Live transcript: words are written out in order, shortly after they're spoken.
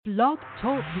Blog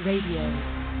Talk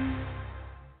Radio.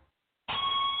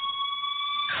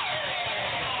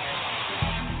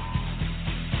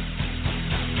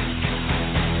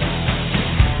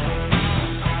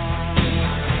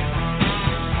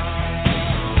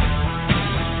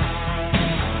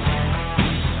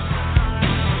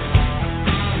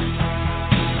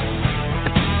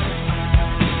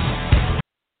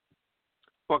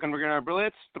 Welcome to Gridiron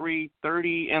Blitz,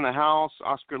 3:30 in the house.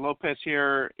 Oscar Lopez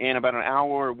here. In about an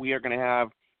hour, we are going to have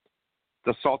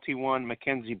the Salty One,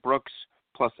 Mackenzie Brooks,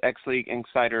 plus X-League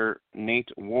insider Nate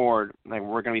Ward. And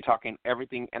we're going to be talking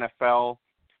everything NFL,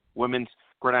 women's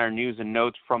gridiron news and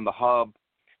notes from the hub.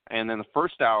 And then the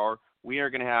first hour, we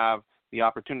are going to have the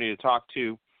opportunity to talk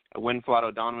to Win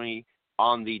Falato-Donami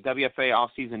on the WFA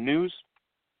offseason news,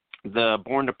 the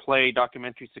Born to Play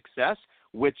documentary success,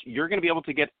 which you're going to be able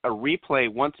to get a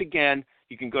replay. Once again,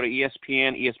 you can go to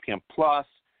ESPN, ESPN Plus.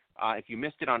 If you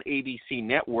missed it on ABC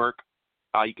Network,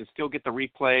 you can still get the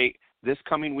replay this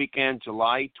coming weekend,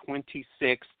 July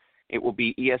 26th. It will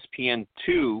be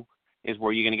ESPN2 is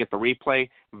where you're going to get the replay.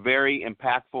 Very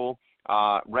impactful.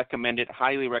 Recommended,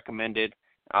 highly recommended.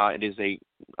 It is a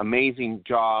amazing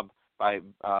job by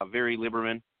Veri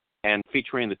Lieberman and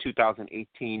featuring the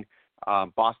 2018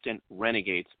 Boston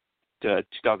Renegades.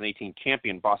 2018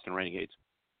 champion Boston Renegades.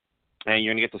 And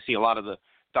you're going to get to see a lot of the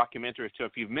documentaries. So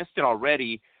if you've missed it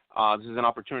already, this is an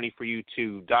opportunity for you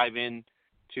to dive in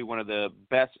to one of the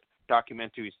best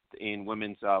documentaries in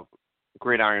women's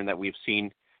gridiron that we've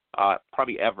seen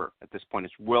probably ever at this point.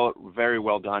 It's very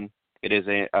well done. It is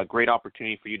a great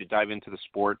opportunity for you to dive into the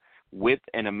sport with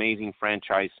an amazing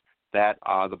franchise that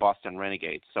the Boston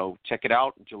Renegades. So check it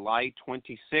out, July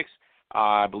 26th.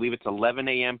 I believe it's 11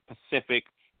 a.m. Pacific,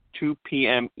 2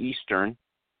 p.m. Eastern,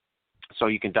 so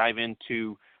you can dive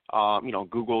into,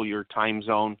 Google your time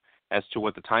zone as to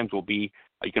what the times will be.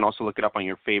 You can also look it up on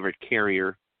your favorite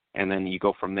carrier, and then you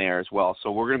go from there as well.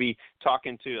 So we're going to be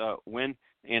talking to Win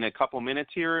in a couple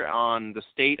minutes here on the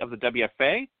state of the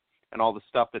WFA and all the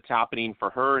stuff that's happening for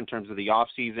her in terms of the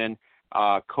off-season,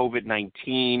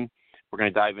 COVID-19. We're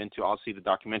going to dive into, obviously, the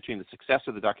documentary and the success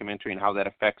of the documentary and how that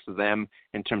affects them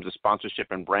in terms of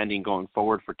sponsorship and branding going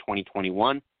forward for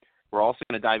 2021. We're also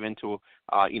going to dive into,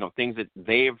 things that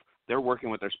they're working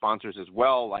with their sponsors as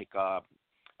well, like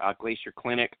Glacier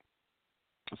Clinic,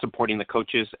 supporting the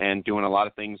coaches and doing a lot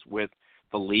of things with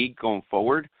the league going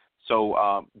forward. So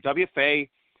WFA,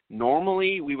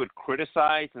 normally we would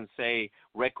criticize and say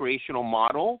recreational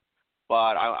model,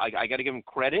 but I got to give them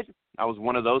credit. I was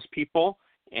one of those people,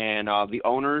 and the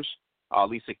owners,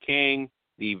 Lisa King,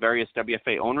 the various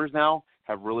WFA owners now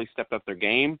have really stepped up their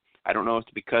game. I don't know if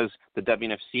it's because the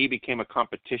WNFC became a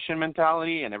competition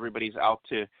mentality and everybody's out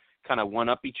to kind of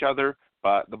one-up each other.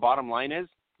 But the bottom line is,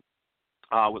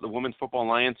 the Women's Football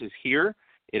Alliance is here.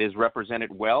 It is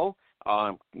represented well,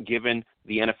 given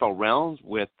the NFL realms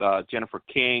with Jennifer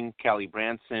King, Callie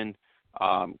Branson,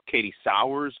 Katie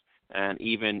Sowers, and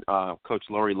even Coach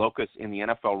Lori Locust in the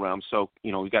NFL realm. So,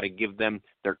 we've got to give them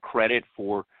their credit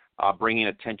for bringing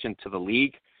attention to the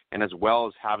league, and as well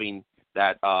as having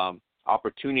that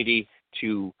opportunity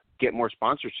to get more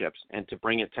sponsorships and to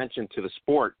bring attention to the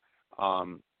sport.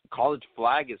 College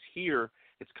flag is here.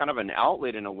 It's kind of an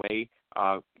outlet in a way.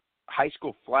 High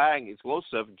school flag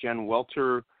explosive, Jen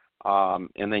Welter,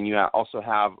 and then you also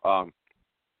have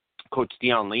Coach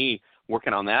Dion Lee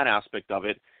working on that aspect of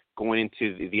it, going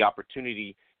into the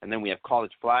opportunity. And then we have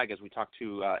college flag, as we talked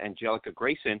to Angelica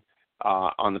Grayson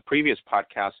on the previous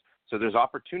podcast. So there's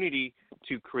opportunity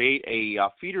to create a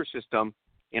feeder system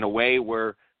in a way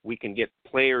where we can get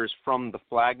players from the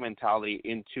flag mentality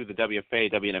into the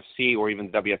WFA, WNFC, or even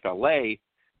the WFLA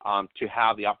to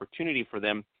have the opportunity for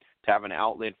them to have an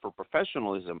outlet for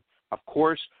professionalism. Of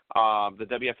course, the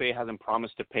WFA hasn't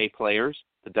promised to pay players.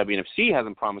 The WNFC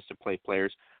hasn't promised to pay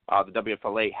players. The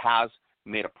WFLA has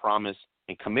made a promise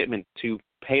and commitment to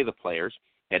pay the players.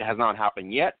 It has not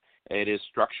happened yet. It is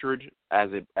structured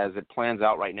as it plans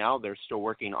out right now. They're still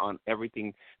working on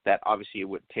everything that obviously it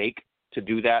would take to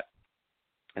do that,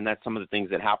 and that's some of the things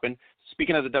that happen.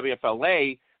 Speaking of the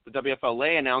WFLA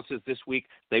announces this week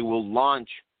they will launch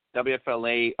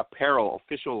WFLA apparel,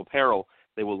 official apparel.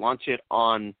 They will launch it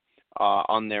on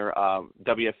their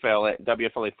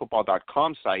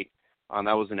WFLAfootball.com site.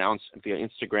 That was announced via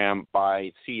Instagram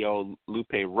by CEO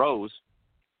Lupe Rose.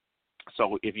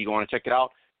 So if you want to check it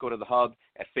out, go to the hub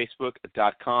at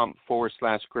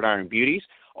facebook.com/Gridiron Beauties.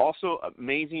 Also,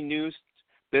 amazing news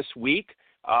this week.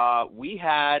 We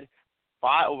had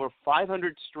over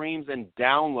 500 streams and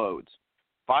downloads.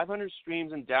 500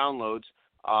 streams and downloads,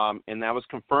 and that was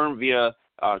confirmed via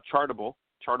Chartable.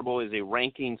 Chartable is a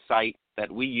ranking site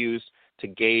that we use to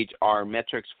gauge our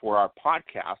metrics for our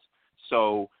podcast.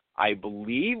 So I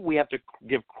believe we have to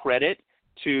give credit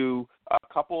to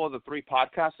a couple of the 3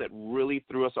 podcasts that really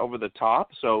threw us over the top.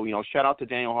 So, shout out to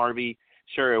Daniel Harvey,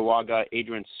 Sherry Awaga,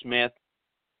 Adrian Smith,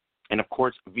 and, of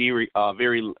course, Very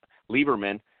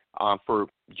Lieberman for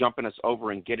jumping us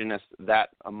over and getting us that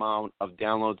amount of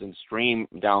downloads and stream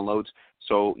downloads.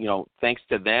 So, thanks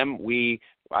to them,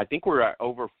 I think we're at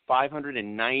over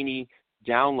 590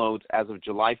 downloads as of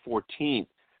July 14th.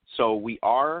 So we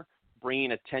are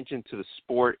bringing attention to the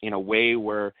sport in a way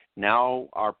where now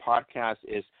our podcast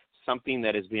is something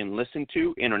that is being listened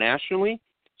to internationally.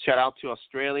 Shout out to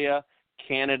Australia,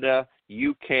 Canada,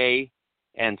 UK,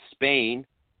 and Spain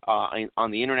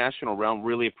on the international realm.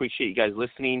 Really appreciate you guys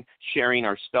listening, sharing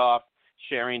our stuff,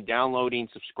 downloading,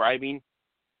 subscribing,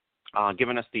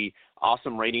 giving us the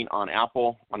awesome rating on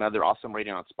Apple, another awesome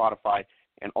rating on Spotify,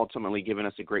 and ultimately giving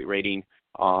us a great rating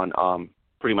on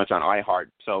pretty much on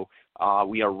iHeart. So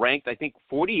we are ranked, I think,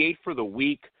 48 for the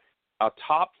week,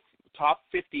 top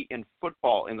 50 in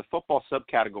football, in the football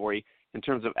subcategory in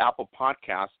terms of Apple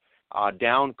Podcasts,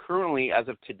 down currently as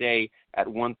of today at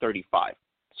 135.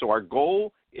 So our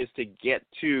goal is to get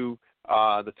to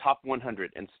the top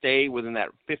 100 and stay within that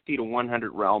 50 to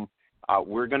 100 realm.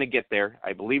 We're going to get there.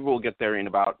 I believe we'll get there in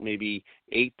about maybe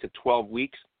 8 to 12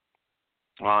 weeks.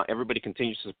 Everybody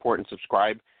continues to support and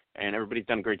subscribe, and everybody's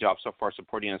done a great job so far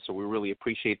supporting us, so we really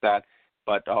appreciate that.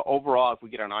 But overall, if we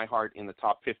get on iHeart in the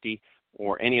top 50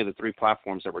 or any of the 3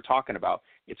 platforms that we're talking about,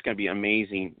 it's going to be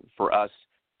amazing for us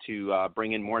to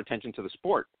bring in more attention to the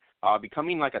sport.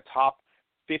 Becoming like a top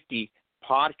 50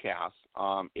 podcast,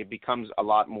 it becomes a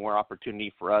lot more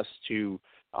opportunity for us to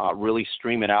really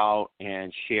stream it out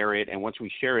and share it. And once we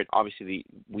share it, obviously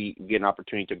we get an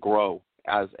opportunity to grow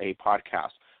as a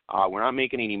podcast. We're not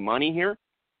making any money here.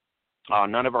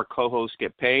 None of our co-hosts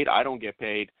get paid. I don't get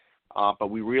paid. But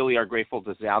we really are grateful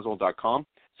to Zazzle.com.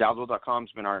 Zazzle.com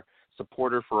has been our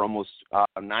supporter for almost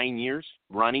 9 years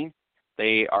running.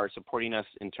 They are supporting us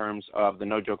in terms of the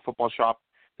No Joke Football Shop.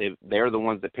 They're the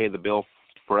ones that pay the bill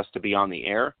for us to be on the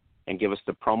air and give us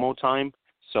the promo time.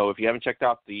 So if you haven't checked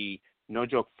out the No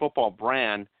Joke Football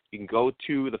brand, you can go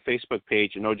to the Facebook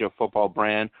page, No Joke Football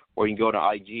brand, or you can go to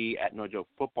IG at No Joke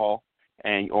Football,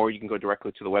 or you can go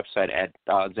directly to the website at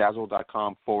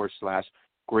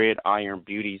Zazzle.com/Gridiron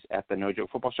Beauties at the No Joke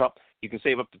Football Shop. You can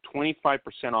save up to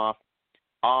 25% off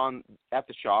at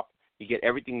the shop. You get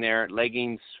everything there,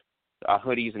 leggings,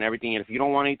 hoodies, and everything. And if you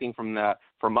don't want anything from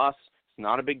us, it's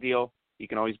not a big deal. You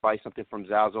can always buy something from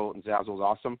Zazzle, and Zazzle is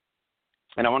awesome.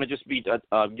 And I want to just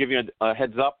give you a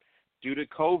heads up. Due to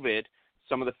COVID,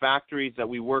 some of the factories that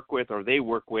we work with or they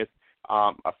work with,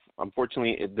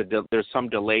 unfortunately, there's some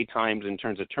delay times in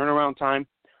terms of turnaround time.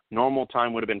 Normal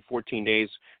time would have been 14 days.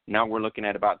 Now we're looking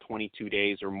at about 22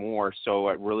 days or more. So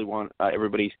I really want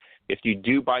everybody, if you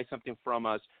do buy something from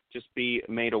us, just be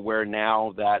made aware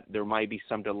now that there might be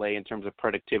some delay in terms of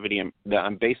productivity. And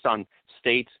based on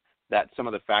states that some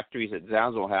of the factories that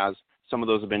Zazzle has, some of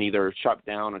those have been either shut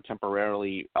down or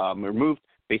temporarily removed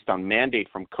based on mandate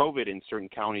from COVID in certain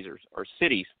counties or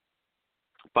cities.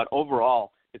 But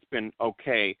overall, it's been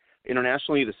okay.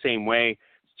 Internationally, the same way.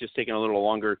 It's just taking a little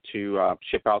longer to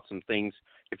ship out some things.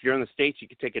 If you're in the States, you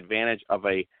can take advantage of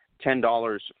a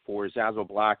 $10 for Zazzle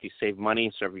Black. You save money,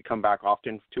 so if you come back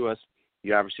often to us,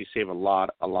 you obviously save a lot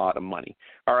of money.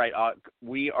 All right,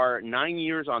 we are 9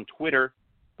 years on Twitter.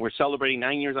 We're celebrating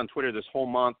 9 years on Twitter this whole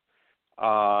month.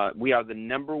 We are the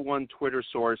 #1 Twitter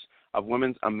source of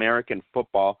women's American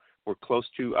football. We're close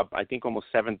to, I think,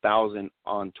 almost 7,000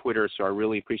 on Twitter, so I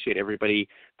really appreciate everybody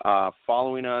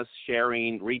following us,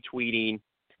 sharing, retweeting,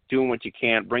 doing what you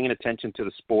can, bringing attention to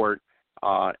the sport,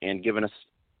 and giving us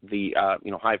the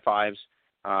high fives.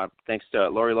 Thanks to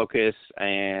Lori Locust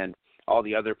and all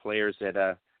the other players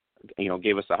that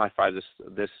gave us a high five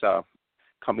this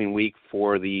coming week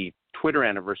for the Twitter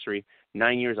anniversary.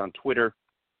 9 years on Twitter,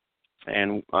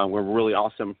 and we're really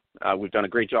awesome. We've done a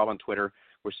great job on Twitter.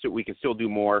 We can still do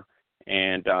more,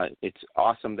 and it's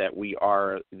awesome that we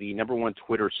are the #1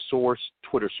 Twitter sports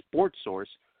source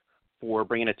for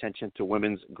bringing attention to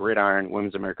women's gridiron,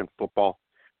 women's American football,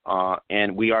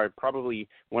 and we are probably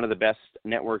one of the best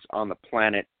networks on the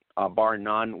planet, bar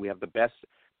none. We have the best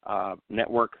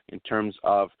network in terms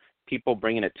of people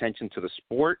bringing attention to the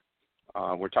sport.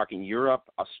 We're talking Europe,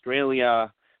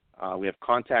 Australia. We have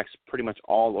contacts pretty much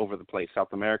all over the place,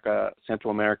 South America,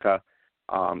 Central America.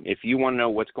 If you want to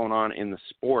know what's going on in the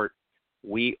sport,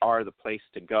 we are the place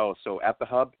to go. So at the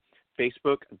hub,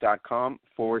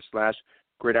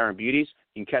 facebook.com/Gridiron Beauties.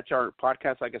 You can catch our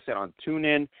podcast, like I said, on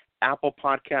TuneIn, Apple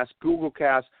Podcasts, Google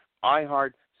Cast,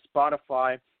 iHeart,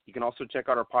 Spotify, You can also check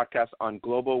out our podcast on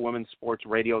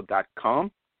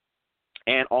globalwomensportsradio.com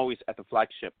and always at the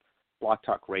flagship Blog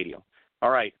Talk Radio. All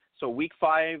right, so Week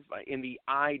 5 in the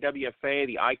IWFA,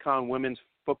 the Icon Women's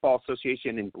Football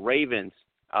Association in Ravens,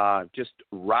 just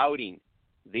routing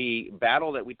the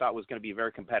battle that we thought was going to be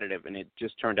very competitive, and it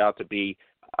just turned out to be,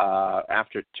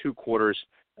 after 2 quarters,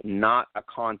 not a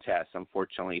contest,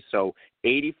 unfortunately. So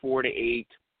 84-8,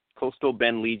 Coastal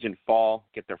Bend Legion fall,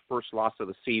 get their first loss of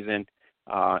the season,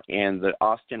 and the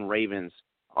Austin Ravens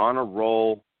on a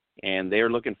roll, and they're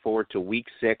looking forward to Week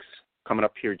 6 coming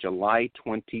up here July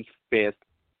 25th.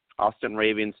 Austin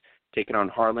Ravens taking on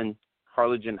Harlingen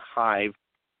Hive,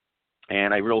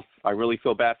 and I really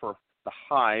feel bad for the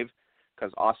Hive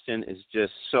because Austin is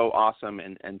just so awesome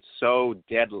and so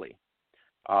deadly.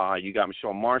 You got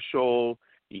Michelle Marshall,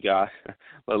 you got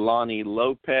Leilani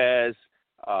Lopez,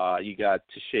 you got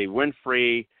Tashay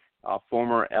Winfrey,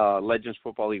 former Legends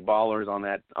Football League ballers on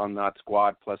that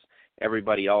squad, plus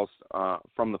everybody else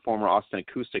from the former Austin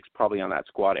Acoustics probably on that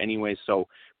squad anyway. So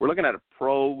we're looking at a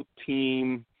pro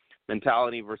team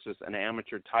mentality versus an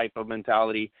amateur type of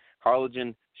mentality.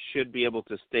 Harlingen should be able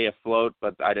to stay afloat,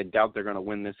 but I doubt they're going to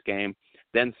win this game.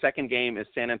 Then second game is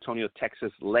San Antonio,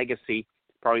 Texas Legacy,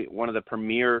 probably one of the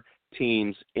premier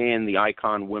teams in the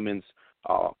Icon Women's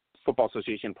Football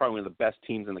Association, probably one of the best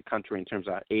teams in the country in terms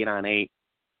of 8-on-8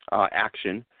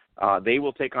 action. They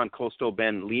will take on Coastal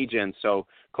Bend Legion. So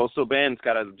Coastal Bend's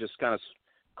got to just kind of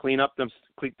clean up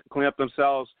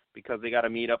themselves because they got to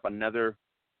meet up another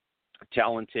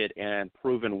talented and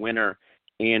proven winner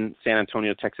in San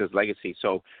Antonio, Texas Legacy.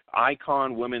 So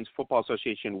Icon Women's Football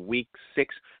Association Week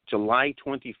 6, July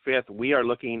 25th. We are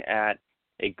looking at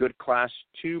a good Class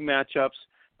 2 matchups.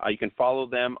 You can follow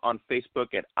them on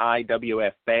Facebook at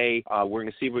IWFA. We're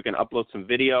going to see if we can upload some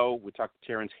video. We talked to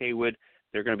Terrence Haywood.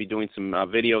 They're going to be doing some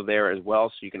video there as well,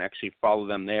 so you can actually follow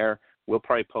them there. We'll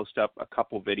probably post up a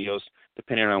couple videos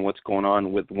depending on what's going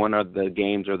on with one of the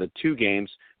games or the 2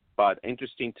 games. But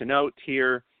interesting to note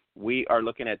here, we are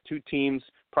looking at 2 teams,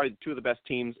 probably 2 of the best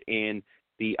teams in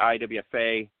the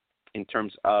IWFA in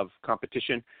terms of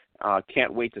competition.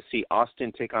 Can't wait to see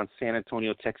Austin take on San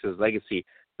Antonio, Texas Legacy.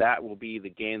 That will be the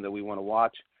game that we want to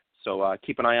watch. So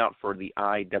keep an eye out for the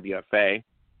IWFA.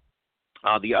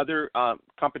 The other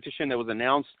competition that was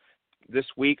announced this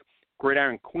week,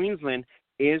 Gridiron Queensland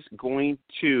is going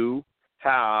to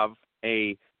have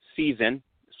a season.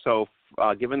 So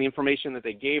given the information that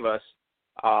they gave us,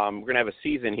 we're going to have a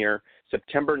season here.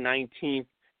 September 19th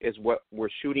is what we're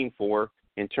shooting for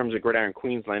in terms of Gridiron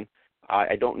Queensland.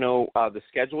 I don't know the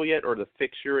schedule yet or the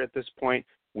fixture at this point.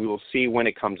 We will see when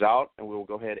it comes out, and we will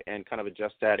go ahead and kind of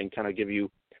adjust that and kind of give you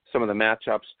some of the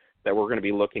matchups that we're going to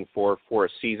be looking for a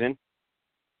season.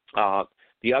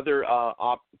 The other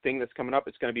thing that's coming up,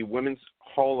 it's going to be Women's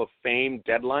Hall of Fame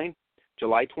deadline,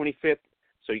 July 25th.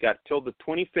 So you got till the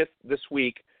 25th this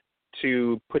week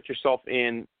to put yourself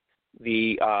in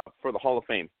the for the Hall of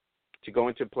Fame, to go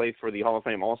into play for the Hall of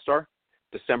Fame All-Star,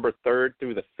 December 3rd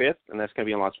through the 5th, and that's going to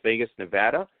be in Las Vegas,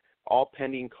 Nevada, all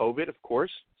pending COVID, of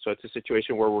course. So it's a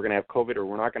situation where we're going to have COVID or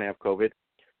we're not going to have COVID.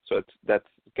 So that's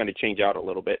going to change out a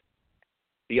little bit.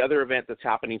 The other event that's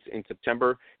happening in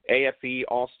September, AFE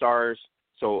All-Stars.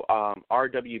 So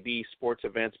RWB Sports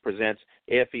Events presents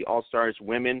AFE All-Stars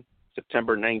Women,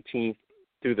 September 19th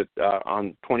through on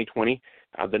 2020.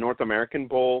 The North American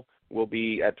Bowl will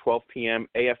be at 12 p.m.,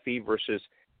 AFE versus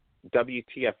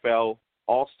WTFL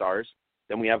All-Stars.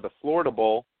 Then we have the Florida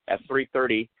Bowl at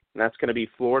 3:30, and that's going to be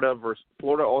Florida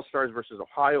All-Stars versus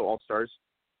Ohio All-Stars.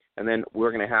 And then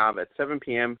we're going to have at 7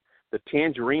 p.m. the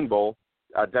Tangerine Bowl,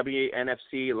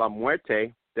 WNFC La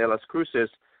Muerte de las Cruces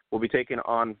will be taking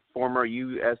on former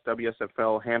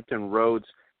USWSFL Hampton Roads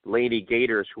Lady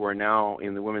Gators, who are now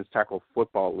in the Women's Tackle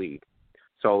Football League.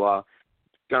 So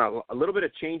got a little bit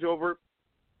of changeover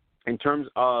in terms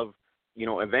of,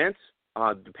 events.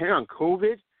 Depending on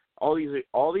COVID, all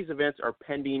these events are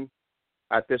pending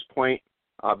at this point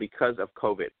because of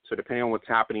COVID. So depending on what's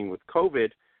happening with COVID,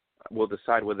 we'll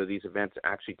decide whether these events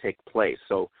actually take place.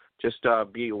 So just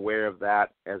be aware of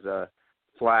that as a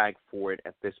flag for it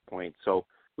at this point. So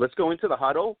let's go into the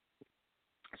huddle,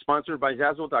 sponsored by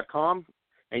Zazzle.com,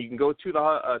 and you can go to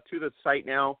the site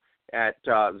now at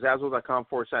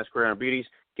Zazzle.com/Gridiron Beauties.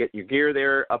 Get your gear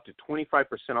there up to 25%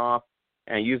 off,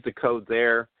 and use the code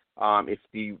there. If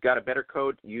you've got a better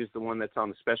code, use the one that's on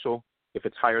the special if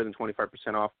it's higher than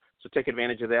 25% off. So take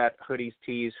advantage of that, hoodies,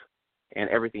 tees, and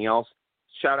everything else.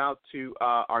 Shout out to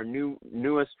our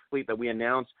newest fleet that we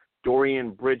announced,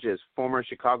 Dorian Bridges, former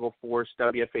Chicago Force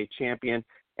WFA champion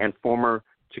and former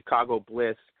Chicago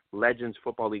Blitz Legends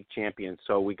Football League champion.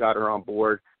 So we got her on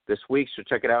board. this week. So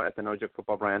check it out at the No Joke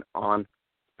Football brand on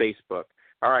Facebook.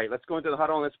 All right, let's go into the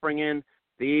huddle and let's bring in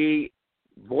the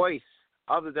voice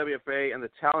of the WFA and the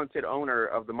talented owner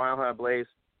of the Mile High Blaze,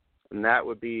 and that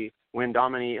would be Win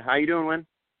Domini. How you doing, Win?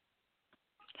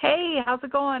 Hey, how's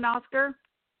it going, Oscar?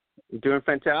 Doing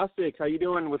fantastic. How you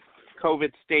doing with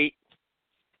COVID state?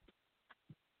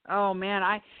 Oh man,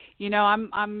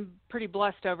 I'm pretty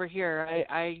blessed over here.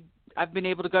 I've been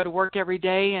able to go to work every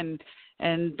day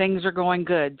and things are going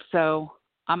good. So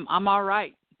I'm all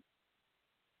right.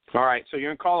 All right, so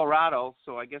you're in Colorado,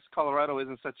 so I guess Colorado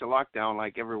isn't such a lockdown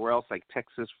like everywhere else, like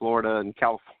Texas, Florida, and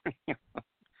California.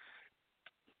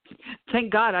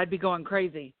 Thank God, I'd be going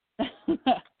crazy.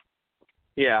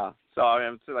 Yeah, so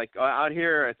it's like out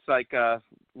here, it's like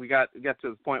we got to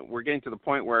the point. We're getting to the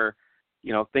point where,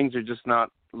 things are just not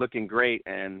looking great,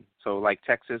 and so like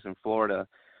Texas and Florida.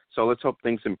 So let's hope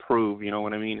things improve. You know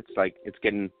what I mean? It's like it's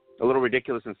getting a little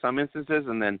ridiculous in some instances,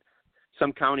 and then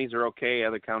some counties are okay,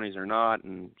 other counties are not.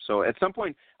 And so at some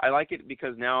point, I like it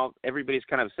because now everybody's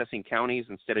kind of assessing counties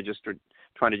instead of just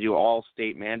trying to do all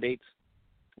state mandates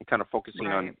and kind of focusing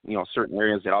on, certain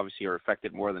areas that obviously are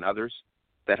affected more than others.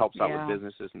 That helps out with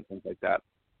businesses and things like that.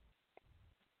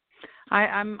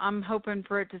 I'm hoping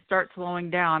for it to start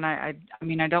slowing down. I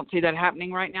mean, I don't see that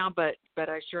happening right now, but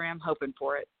I sure am hoping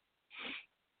for it.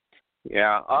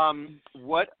 Yeah.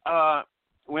 What's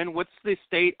the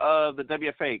state of the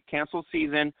WFA? Canceled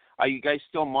season. Are you guys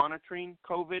still monitoring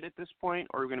COVID at this point,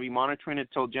 or are we going to be monitoring it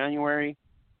till January?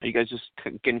 Are you guys just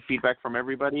getting feedback from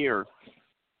everybody, or?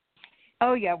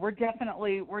 Oh yeah, we're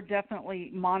definitely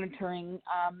monitoring,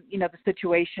 the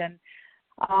situation.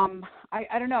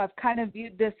 I don't know. I've kind of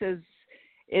viewed this as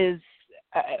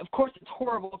of course it's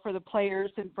horrible for the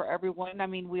players and for everyone. I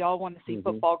mean, we all want to see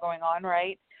football going on,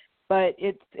 right? But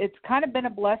it's kind of been a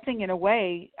blessing in a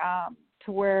way,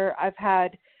 to where I've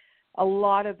had a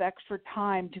lot of extra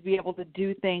time to be able to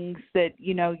do things that,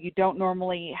 you don't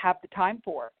normally have the time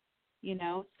for,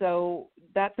 so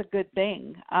that's a good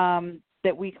thing,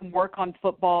 that we can work on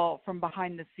football from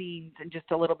behind the scenes in just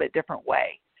a little bit different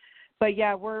way. But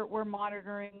yeah, we're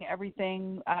monitoring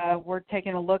everything. We're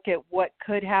taking a look at what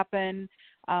could happen,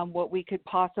 what we could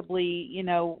possibly,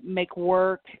 make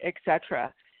work, et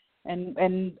cetera.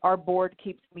 And our board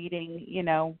keeps meeting,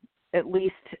 at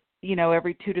least,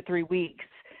 every 2 to 3 weeks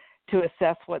to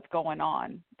assess what's going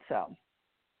on. So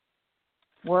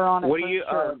we're on it. What do you,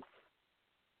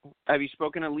 have you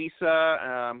spoken to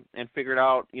Lisa and figured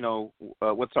out,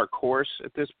 what's our course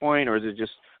at this point? Or is it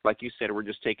just, like you said, we're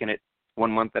just taking it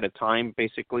 1 month at a time,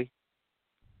 basically?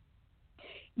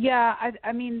 Yeah,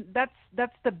 I mean, that's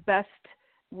the best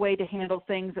way to handle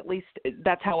things. At least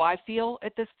that's how I feel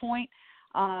at this point,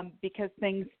 because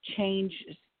things change,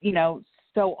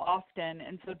 so often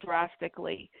and so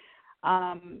drastically.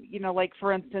 Like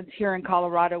for instance, here in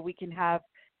Colorado, we can have,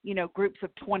 groups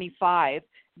of 25.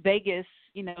 Vegas,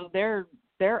 they're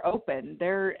open.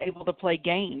 They're able to play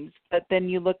games. But then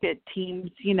you look at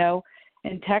teams,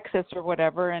 in Texas or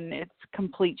whatever, and it's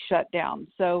complete shutdown.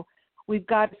 So we've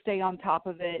got to stay on top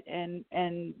of it and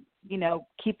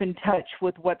keep in touch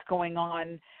with what's going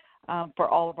on for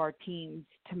all of our teams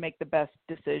to make the best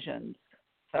decisions.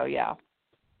 So, yeah.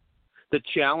 The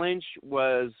challenge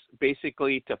was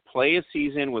basically to play a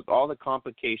season with all the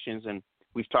complications, and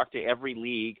we've talked to every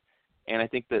league, and I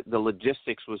think that the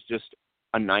logistics was just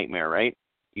a nightmare, right?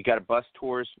 You got bus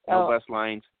tours, no bus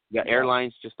lines. You got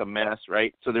airlines, just a mess,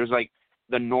 right? So there's like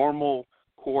the normal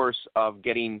course of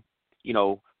getting,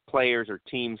 players or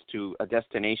teams to a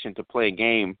destination to play a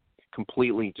game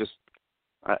completely just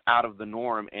out of the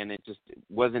norm, and it just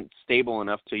wasn't stable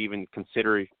enough to even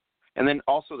consider. And then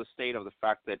also the state of the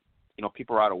fact that,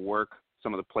 people are out of work.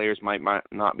 Some of the players might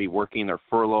not be working. They're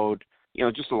furloughed.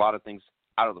 Just a lot of things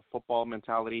out of the football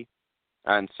mentality.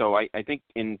 And so I think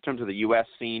in terms of the U.S.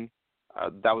 scene,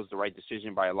 that was the right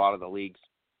decision by a lot of the leagues,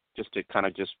 just to kind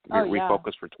of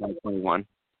refocus for 2021.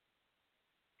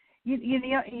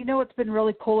 You know what's been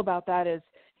really cool about that is,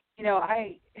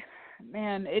 it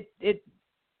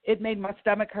made my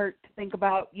stomach hurt to think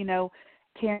about,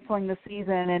 canceling the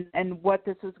season and what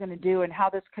this was going to do and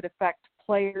how this could affect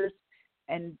players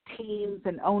and teams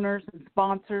and owners and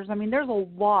sponsors. I mean, there's a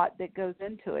lot that goes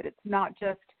into it. It's not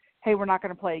just, hey, we're not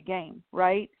going to play a game,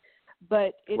 right?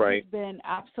 But it has been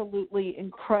absolutely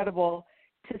incredible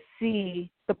to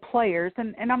see the players,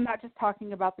 and I'm not just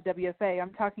talking about the WFA,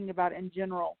 I'm talking about in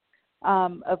general,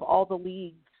 of all the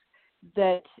leagues,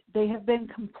 that they have been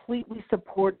completely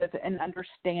supportive and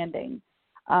understanding,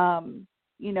 and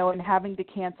having to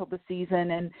cancel the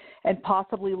season and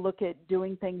possibly look at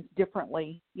doing things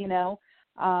differently.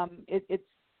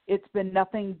 It's been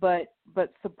nothing but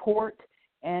support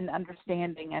and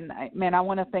understanding. And I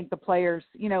want to thank the players,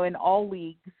 in all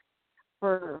leagues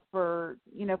for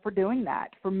doing that,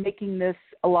 for making this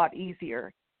a lot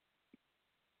easier.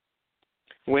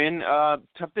 When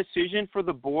tough decision for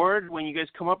the board when you guys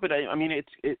come up with it. I mean,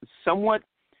 it's somewhat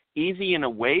easy in a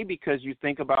way because you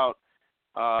think about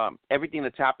everything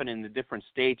that's happened in the different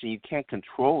states, and you can't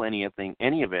control any of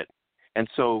it. And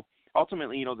so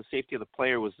ultimately, the safety of the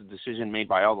player was the decision made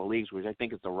by all the leagues, which I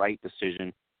think is the right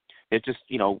decision. It's just,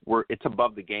 it's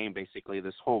above the game, basically.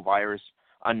 This whole virus,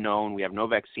 unknown. We have no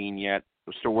vaccine yet.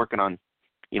 We're still working on,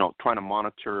 trying to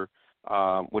monitor,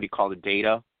 the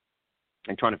data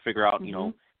and trying to figure out,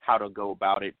 how to go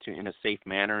about it in a safe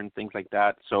manner and things like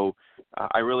that. So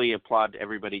I really applaud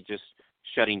everybody just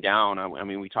shutting down. I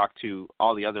mean, we talked to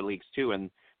all the other leagues too,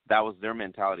 and that was their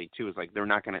mentality too. Is like we're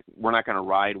not going to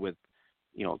ride with,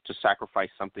 to sacrifice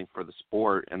something for the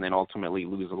sport and then ultimately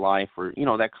lose a life or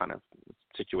that kind of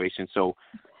situation. So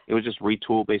it was just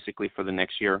retool basically for the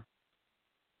next year.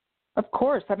 Of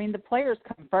course, I mean the players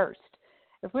come first.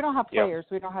 If we don't have players,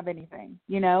 we don't have anything.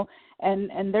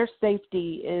 And their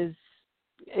safety is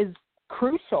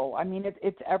crucial. I mean,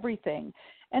 it's everything.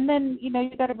 And then, you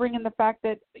got to bring in the fact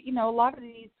that, a lot of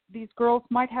these girls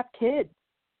might have kids,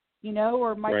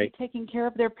 or might be taking care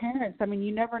of their parents. I mean,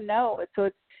 you never know. So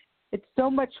it's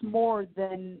so much more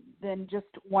than just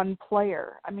one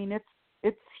player. I mean,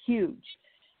 it's huge.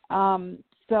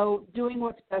 So doing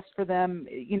what's best for them,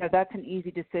 that's an easy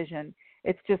decision.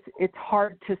 It's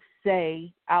hard to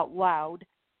say out loud,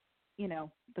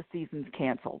 the season's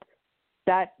canceled.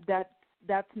 That's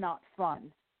not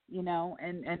fun,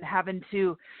 and having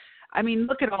to, I mean,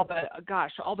 look at all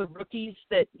the rookies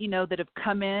that, that have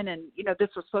come in and, this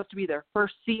was supposed to be their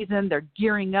first season. They're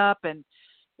gearing up and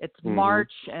it's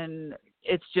March and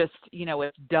it's just,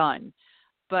 it's done.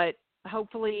 But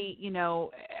hopefully,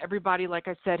 everybody, like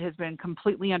I said, has been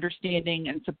completely understanding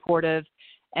and supportive.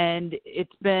 And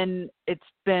it's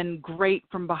been great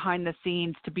from behind the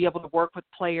scenes to be able to work with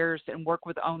players and work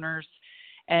with owners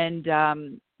and,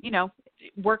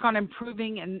 work on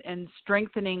improving and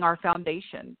strengthening our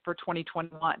foundation for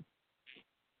 2021.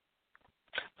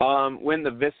 When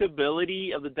the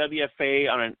visibility of the WFA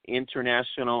on an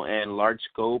international and large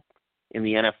scope in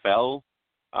the NFL,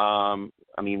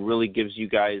 really gives you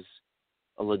guys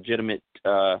a legitimate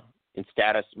in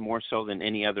status more so than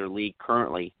any other league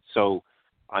currently. So,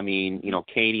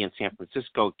 Katie in San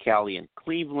Francisco, Callie in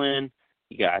Cleveland,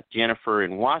 you got Jennifer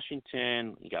in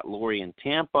Washington, you got Lori in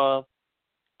Tampa.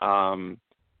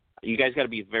 You guys got to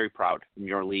be very proud in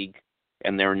your league,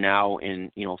 and they're now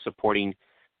in, supporting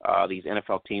these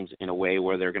NFL teams in a way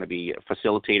where they're going to be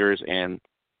facilitators and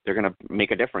they're going to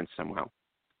make a difference somehow.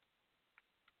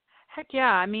 Heck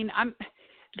yeah. I mean,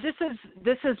 this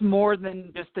is more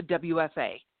than just the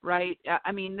WFA, right?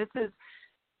 I mean,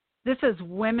 this is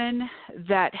women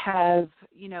that have,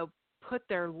 put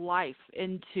their life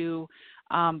into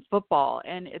football,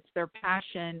 and it's their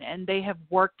passion, and they have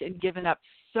worked and given up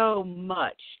so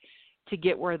much to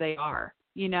get where they are,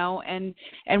 and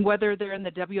whether they're in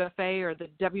the WFA or the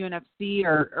WNFC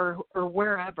or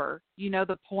wherever,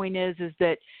 the point is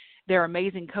that they're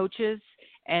amazing coaches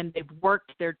and they've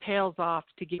worked their tails off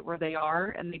to get where they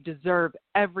are, and they deserve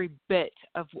every bit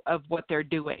of what they're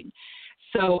doing.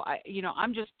 So,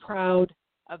 I'm just proud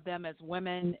of them as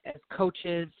women, as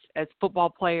coaches, as football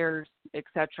players,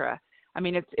 etc. I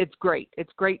mean, it's great.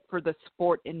 It's great for the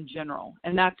sport in general,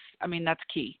 and that's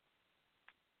key.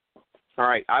 All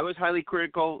right. I was highly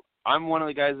critical. I'm one of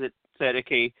the guys that said,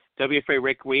 okay, WFA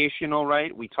recreational,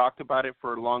 right? We talked about it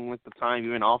for a long length of time,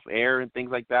 even off air and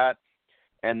things like that.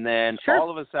 And then all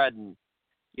of a sudden,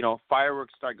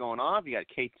 fireworks start going off. You got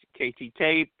KT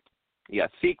tape, you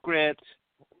got Secret.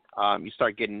 You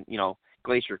start getting,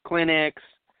 Glacier Clinics.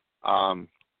 All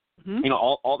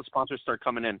the sponsors start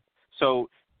coming in. So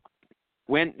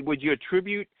when would you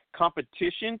attribute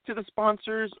competition to the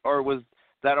sponsors, or was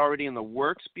that already in the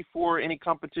works before any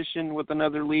competition with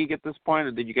another league at this point,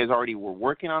 or did you guys already were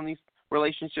working on these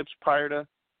relationships prior to,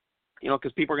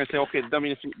 because people are going to say, okay,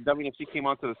 the WNFC came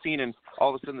onto the scene and all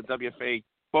of a sudden the WFA,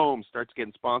 boom, starts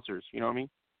getting sponsors. You know what I mean?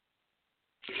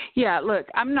 Yeah, look,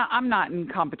 I'm not in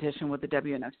competition with the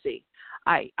WNFC.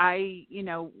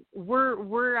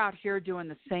 We're out here doing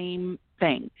the same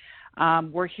thing.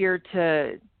 We're here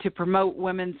to promote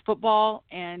women's football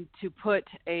and to put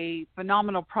a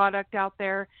phenomenal product out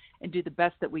there and do the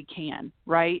best that we can,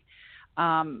 right?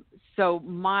 So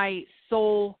my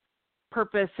sole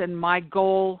purpose and my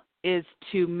goal is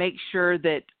to make sure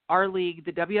that our league,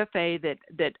 the WFA,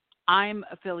 that I'm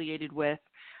affiliated with,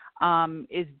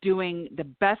 is doing the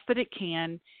best that it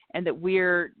can, and that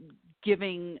we're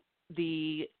giving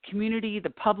the community, the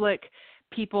public,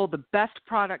 people, the best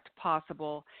product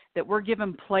possible, that we're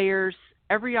giving players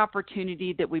every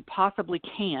opportunity that we possibly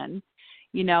can.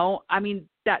 I mean,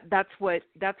 that's what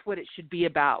it should be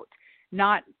about.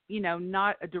 Not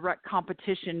a direct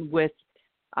competition with,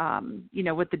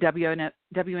 with the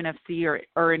WNFC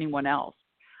or anyone else.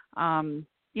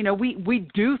 We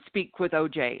do speak with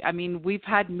OJ. I mean, we've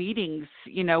had meetings,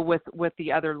 with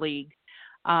the other league,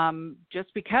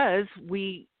 just because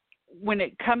when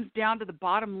it comes down to the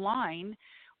bottom line,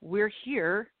 we're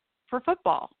here for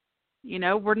football.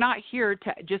 We're not here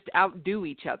to just outdo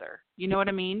each other. You know what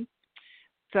I mean?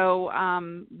 So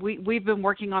we've been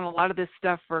working on a lot of this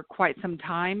stuff for quite some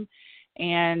time,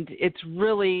 and it's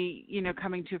really,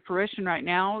 coming to fruition right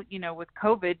now, with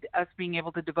COVID, us being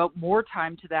able to devote more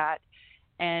time to that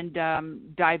and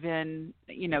dive in,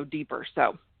 deeper.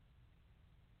 So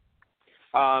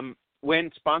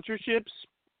when sponsorships,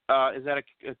 is that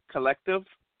a collective?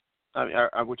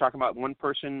 Are we talking about one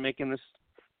person making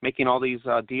all these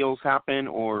deals happen,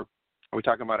 or are we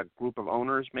talking about a group of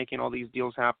owners making all these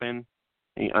deals happen?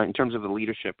 In terms of the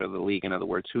leadership of the league, in other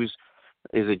words, is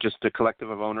it just a collective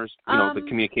of owners? The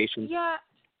communication. Yeah,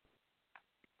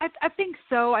 I think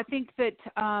so. I think that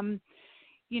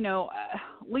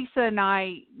Lisa and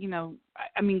I,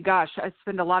 I mean, gosh, I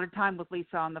spend a lot of time with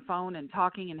Lisa on the phone and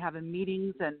talking and having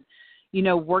meetings and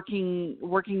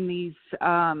working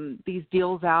these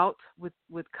deals out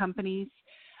with companies.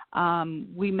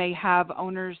 We may have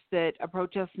owners that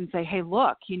approach us and say, hey,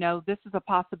 look, this is a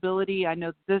possibility. I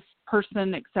know this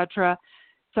person, et cetera.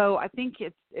 So I think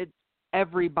it's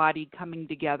everybody coming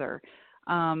together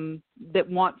that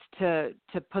wants to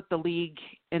put the league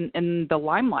in the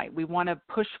limelight. We want to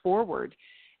push forward.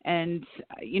 And,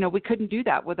 we couldn't do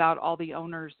that without all the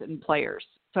owners and players.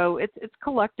 So it's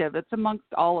collective. It's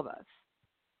amongst all of us.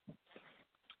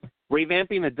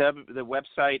 Revamping the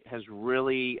website has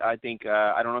really, I think,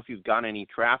 I don't know if you've gotten any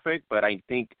traffic, but I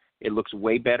think it looks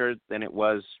way better than it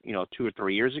was, 2 or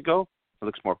 3 years ago. It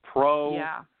looks more pro.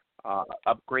 Yeah.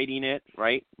 Upgrading it,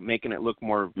 right, making it look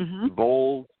more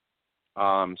bold.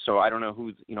 So I don't know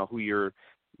who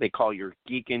they call your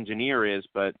geek engineer is,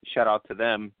 but shout out to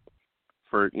them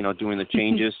for doing the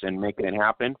changes and making it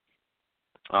happen.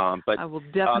 But I will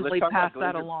definitely pass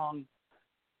that along.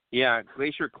 Yeah,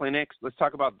 Glacier Clinics. Let's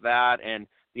talk about that and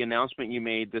the announcement you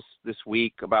made this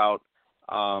week about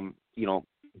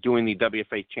doing the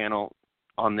WFA channel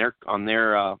on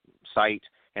their site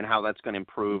and how that's going to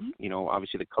improve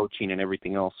obviously the coaching and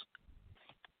everything else.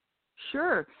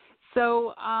 Sure.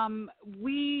 So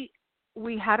we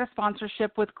had a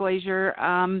sponsorship with Glacier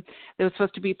that was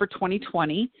supposed to be for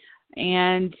 2020.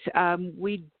 And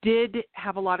we did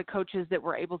have a lot of coaches that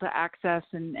were able to access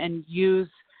and use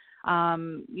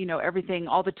everything,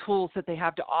 all the tools that they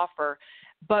have to offer.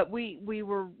 But we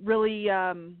were really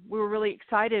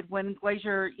excited when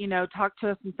Glacier, talked to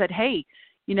us and said, hey,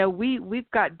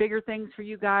 we've got bigger things for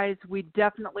you guys. We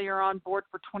definitely are on board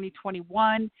for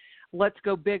 2021. Let's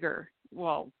go bigger.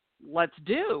 Well, let's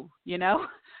do,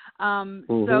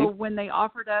 So when they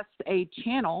offered us a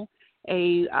channel,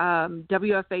 a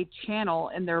WFA channel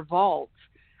in their vault,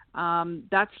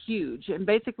 that's huge. And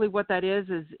basically what that is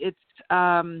it's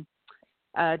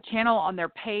a channel on their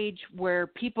page where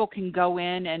people can go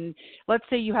in and let's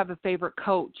say you have a favorite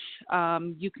coach.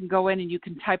 You can go in and you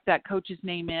can type that coach's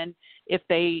name in if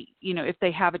they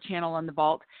have a channel in the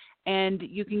vault, and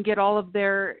you can get all of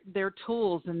their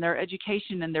tools and their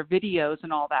education and their videos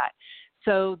and all that.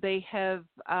 So they have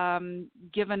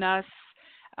given us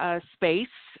space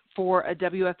for a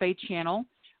WFA channel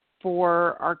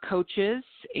for our coaches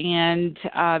and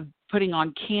putting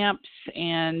on camps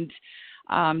and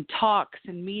talks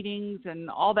and meetings and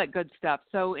all that good stuff.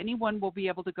 So anyone will be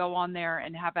able to go on there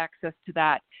and have access to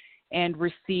that and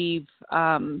receive,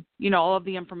 all of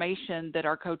the information that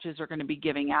our coaches are going to be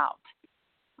giving out.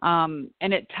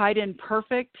 And it tied in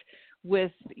perfect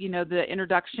with, the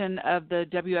introduction of the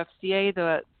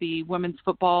WFCA, the Women's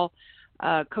Football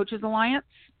Coaches Alliance.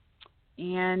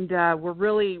 And we're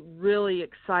really, really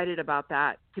excited about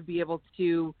that, to be able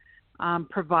to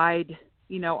provide,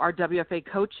 our WFA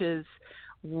coaches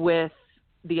with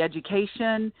the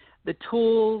education, the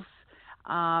tools,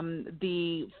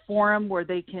 the forum where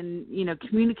they can,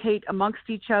 communicate amongst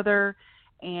each other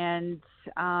and,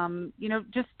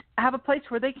 just have a place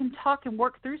where they can talk and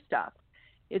work through stuff.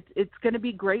 It's going to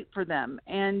be great for them.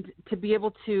 And to be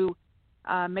able to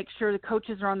make sure the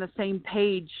coaches are on the same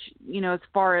page, as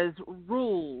far as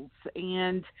rules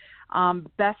and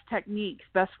best techniques,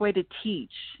 best way to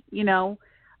teach, even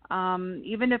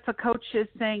if a coach is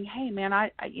saying, hey man, I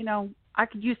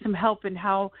could use some help in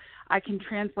how I can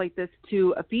translate this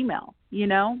to a female.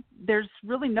 There's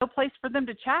really no place for them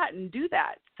to chat and do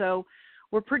that. So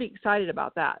we're pretty excited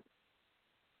about that.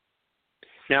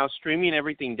 Now, streaming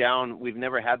everything down, we've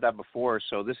never had that before,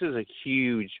 so this is a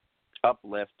huge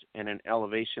uplift and an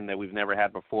elevation that we've never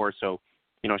had before. So,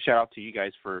 shout out to you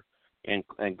guys and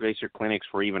Glacier Clinics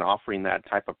for even offering that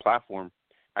type of platform.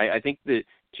 I think that,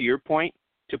 to your point,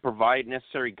 to provide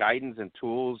necessary guidance and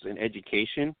tools and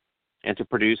education and to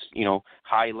produce,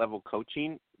 high-level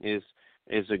coaching is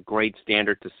a great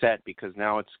standard to set, because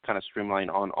now it's kind of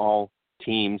streamlined on all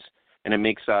teams, and it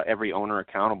makes every owner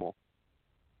accountable.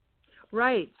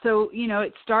 Right. So,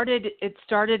 it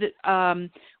started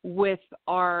with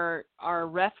our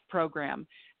ref program,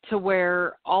 to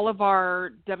where all of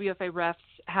our WFA refs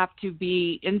have to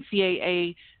be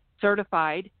NCAA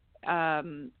certified,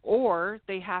 or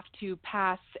they have to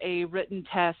pass a written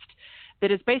test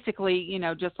that is basically,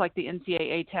 just like the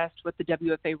NCAA test with the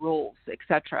WFA rules, et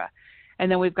cetera. And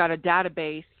then we've got a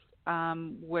database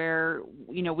where,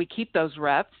 we keep those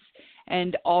refs,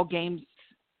 and all games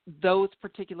those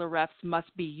particular refs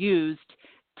must be used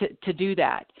to do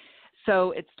that.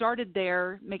 So it started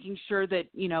there, making sure that,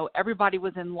 everybody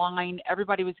was in line,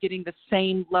 everybody was getting the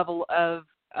same level of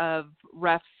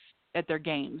refs at their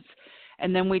games.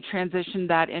 And then we transitioned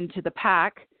that into the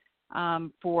pack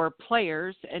for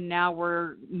players, and now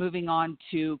we're moving on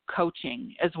to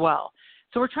coaching as well.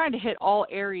 So we're trying to hit all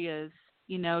areas,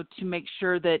 to make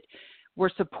sure that we're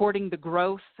supporting the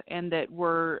growth and that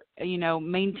we're,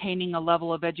 maintaining a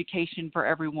level of education for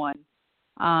everyone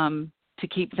to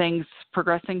keep things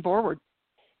progressing forward.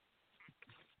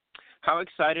 How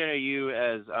excited are you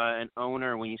as an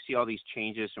owner when you see all these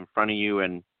changes in front of you,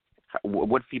 and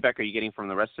what feedback are you getting from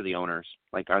the rest of the owners?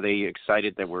 Like, are they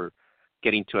excited that we're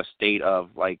getting to a state of,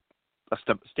 like, a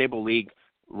stable league,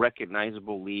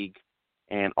 recognizable league,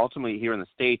 and ultimately here in the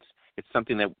States, it's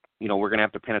something that, we're going to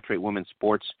have to penetrate women's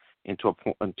sports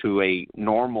into a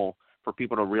normal for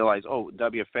people to realize, oh,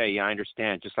 WFA, yeah, I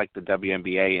understand, just like the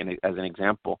WNBA, and as an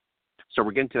example. So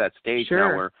we're getting to that stage Sure.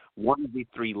 now where one of these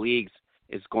three leagues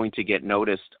is going to get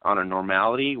noticed on a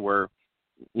normality where,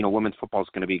 women's football is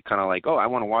going to be kind of like, oh, I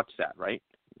want to watch that, right?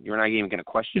 You're not even going to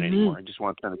question anymore. I just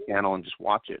want to turn the channel and just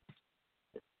watch it.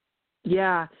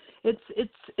 Yeah, it's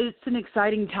an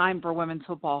exciting time for women's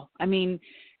football. I mean,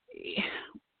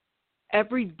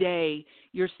 every day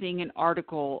you're seeing an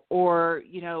article, or,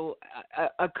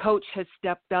 a coach has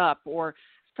stepped up, or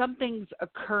something's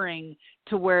occurring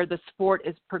to where the sport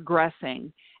is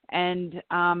progressing. And,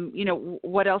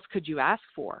 what else could you ask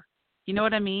for? You know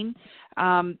what I mean?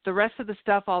 The rest of the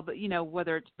stuff,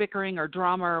 whether it's bickering or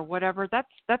drama or whatever,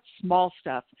 that's small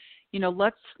stuff.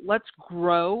 Let's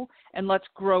grow, and let's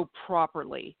grow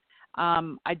properly.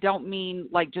 I don't mean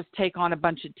like just take on a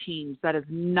bunch of teams. That is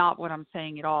not what I'm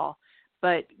saying at all.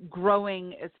 But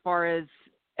growing as far as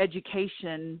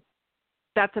education,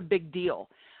 that's a big deal.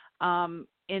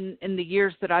 In the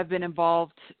years that I've been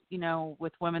involved,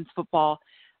 with women's football,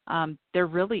 there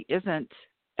really isn't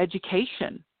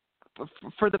education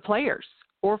for the players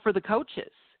or for the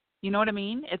coaches. You know what I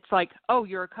mean? It's like, oh,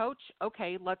 you're a coach?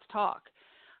 Okay, let's talk.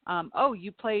 Oh,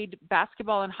 you played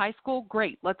basketball in high school?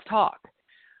 Great, let's talk.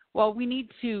 Well, we need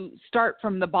to start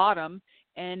from the bottom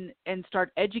and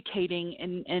start educating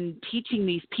and teaching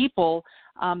these people,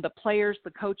 the players,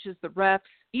 the coaches, the refs,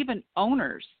 even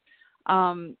owners,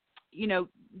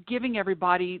 giving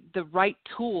everybody the right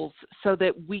tools so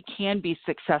that we can be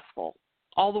successful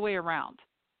all the way around.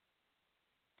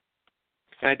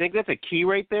 And I think that's a key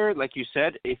right there. Like you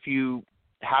said, if you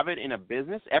have it in a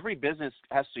business, every business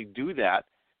has to do that.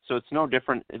 So it's no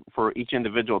different for each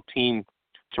individual team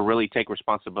to really take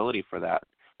responsibility for that.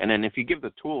 And then if you give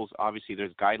the tools, obviously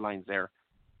there's guidelines there.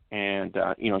 And,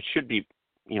 it should be,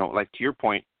 like to your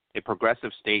point, a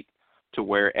progressive state to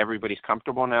where everybody's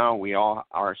comfortable now. We all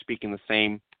are speaking the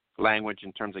same language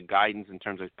in terms of guidance, in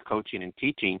terms of coaching and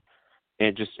teaching.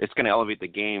 It's going to elevate the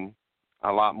game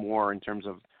a lot more in terms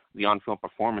of the on-field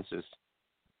performances.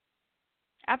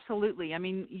 Absolutely. I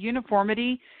mean,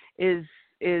 uniformity is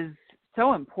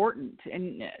so important,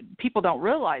 and people don't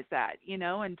realize that,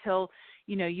 until,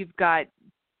 you've got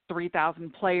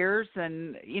 3,000 players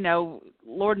and,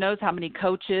 Lord knows how many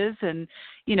coaches and,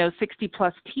 60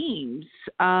 plus teams.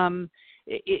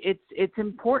 It's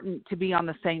important to be on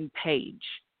the same page.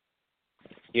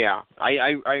 Yeah,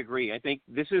 I agree. I think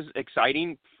this is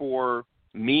exciting for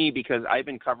me because I've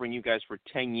been covering you guys for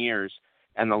 10 years,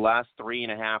 and the last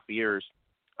 3.5 years,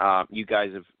 you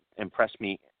guys have impressed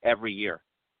me every year.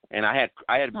 And I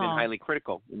had been highly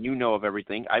critical. You of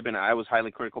everything. I was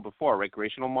highly critical before.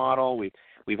 Recreational model.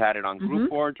 We've had it on group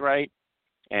boards, right?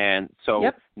 And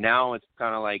so now it's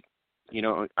kind of like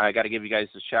I got to give you guys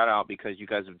a shout out because you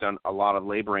guys have done a lot of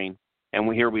laboring,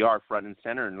 and here we are front and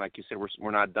center. And like you said,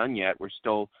 we're not done yet. We're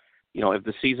still, if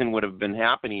the season would have been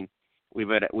happening, we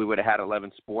would have had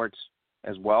 11 sports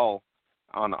as well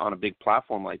on a big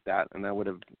platform like that, and that would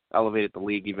have elevated the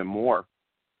league even more.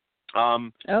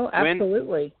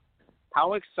 Absolutely.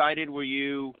 How excited were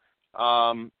you?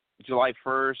 July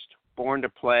 1st, Born to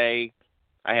Play.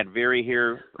 I had Veri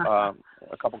here a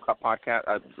couple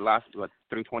podcasts last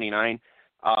 329.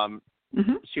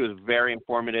 She was very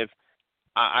informative.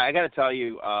 I got to tell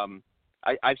you,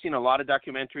 I've seen a lot of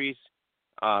documentaries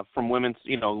from women's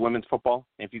football.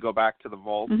 If you go back to the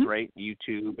vaults, right,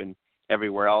 YouTube and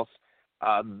everywhere else,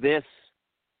 I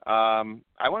want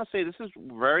to say this is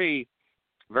very,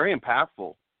 very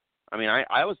impactful. I mean,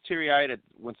 I was teary-eyed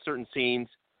when certain scenes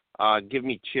give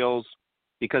me chills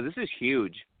because this is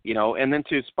huge, and then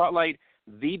to spotlight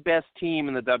the best team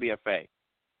in the WFA,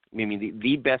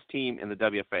 the best team in the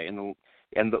WFA,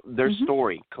 and their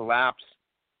story, collapse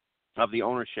of the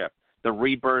ownership, the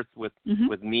rebirth with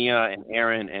Mia and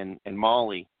Aaron and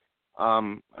Molly.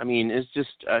 It's just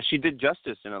she did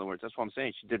justice. In other words, that's what I'm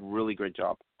saying. She did a really great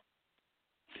job.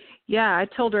 Yeah, I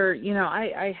told her.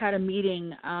 I had a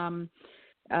meeting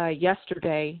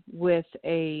yesterday with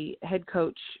a head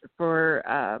coach for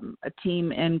a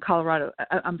team in Colorado.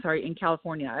 In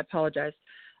California. I apologize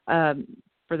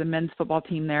for the men's football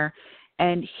team there,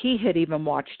 and he had even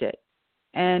watched it.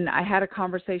 And I had a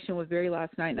conversation with Veri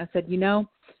last night, and I said, I'm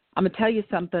going to tell you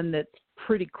something that's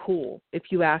pretty cool if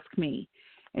you ask me.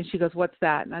 And she goes, what's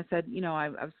that? And I said, I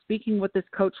was speaking with this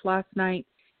coach last night,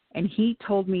 and he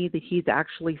told me that he's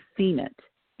actually seen it.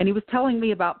 And he was telling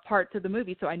me about parts of the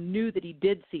movie, so I knew that he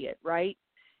did see it, right?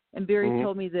 And Veri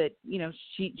told me that,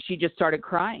 she just started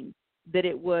crying, that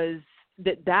it was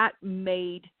that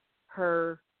made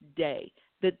her day,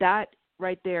 that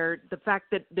right there, the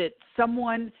fact that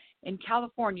someone in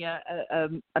California,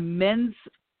 a men's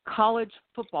college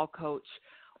football coach,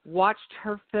 watched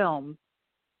her film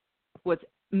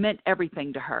meant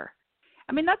everything to her.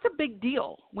 I mean, that's a big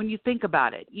deal when you think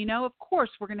about it. Of course,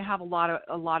 we're going to have a lot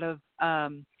of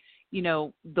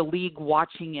the league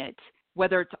watching it,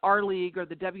 whether it's our league or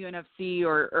the WNFC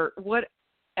or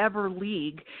whatever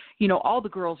league, all the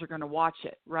girls are going to watch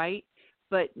it, right?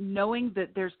 But knowing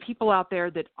that there's people out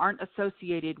there that aren't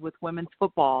associated with women's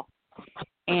football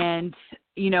and,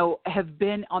 have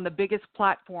been on the biggest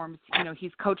platforms,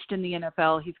 he's coached in the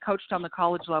NFL, he's coached on the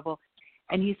college level,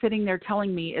 and he's sitting there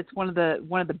telling me it's one of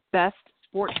the best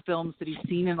sports films that he's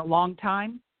seen in a long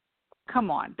time.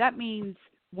 Come on. That means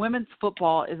women's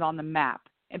football is on the map,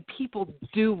 and people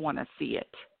do want to see it.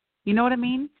 You know what I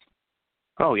mean?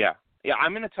 Oh, yeah. Yeah,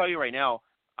 I'm going to tell you right now,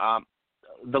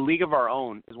 The League of Our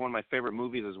Own is one of my favorite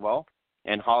movies as well,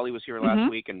 and Holly was here last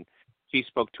week, and she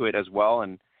spoke to it as well,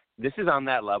 and this is on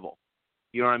that level.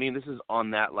 You know what I mean? This is on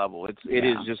that level. It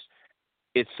is just,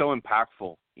 it's so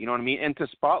impactful. You know what I mean? And to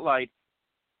spotlight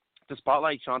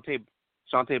Shantae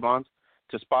Bonds,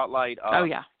 to spotlight,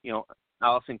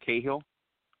 Allison Cahill,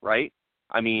 right?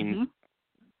 I mean,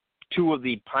 two of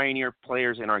the pioneer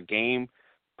players in our game,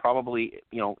 probably,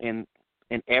 in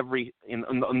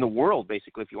the world,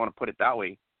 basically, if you want to put it that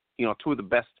way, two of the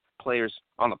best players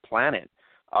on the planet.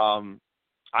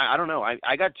 I don't know.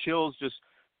 I got chills just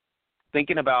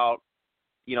thinking about,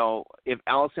 if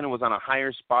Allison was on a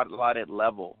higher spotlighted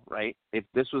level, right? If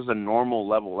this was a normal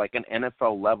level, like an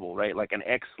NFL level, right? Like an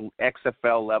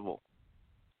XFL level.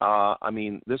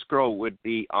 This girl would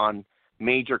be on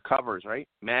major covers, right?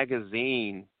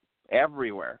 Magazine,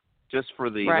 everywhere, just for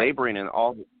the laboring and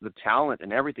all the talent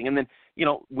and everything. And then,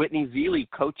 Whitney Zealy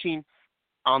coaching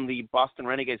on the Boston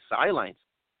Renegades sidelines.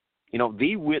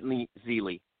 The Whitney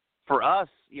Zealy. For us,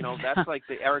 that's like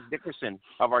the Eric Dickerson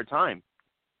of our time.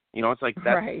 It's like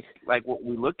that's like what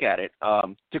we look at it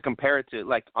to compare it to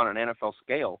like on an NFL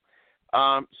scale.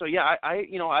 So yeah, I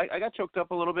got choked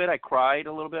up a little bit. I cried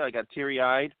a little bit. I got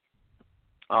teary-eyed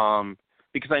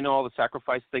because I know all the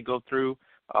sacrifice they go through,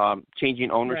 changing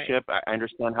ownership. I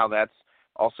understand how that's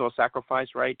also a sacrifice,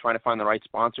 right? Trying to find the right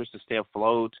sponsors to stay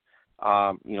afloat.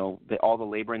 All the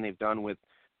laboring they've done with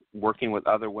working with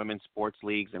other women's sports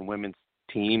leagues and women's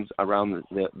teams around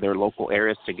their local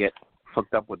areas to get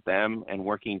hooked up with them and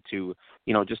working to,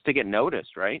 just to get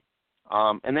noticed, right?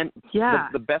 And then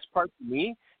the best part for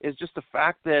me is just the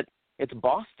fact that it's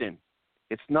Boston.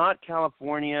 It's not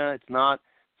California. It's not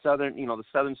the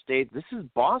southern states. This is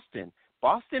Boston.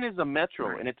 Boston is a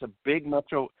metro, and it's a big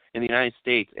metro in the United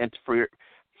States. And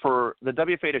for the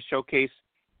WFA to showcase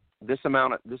this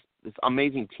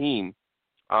amazing team,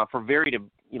 for Veri to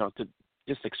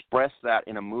just express that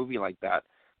in a movie like that.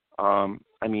 I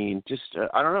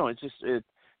don't know.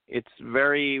 It's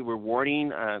very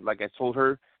rewarding. Like I told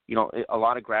her, a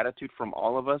lot of gratitude from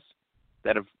all of us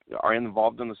that are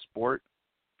involved in the sport.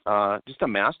 Just a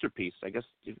masterpiece. I guess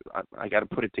if I got to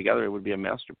put it together, it would be a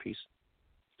masterpiece.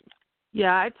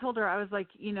 Yeah, I told her, I was like,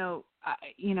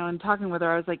 in talking with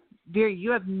her, I was like, Vera,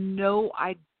 you have no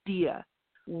idea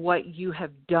what you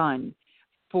have done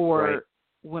for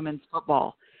women's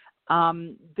football.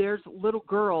 There's little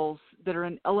girls that are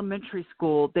in elementary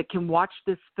school that can watch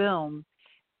this film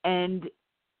and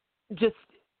just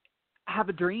have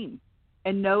a dream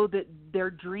and know that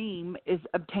their dream is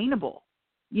obtainable.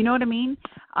 You know what I mean?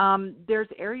 There's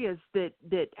areas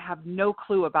that have no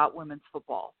clue about women's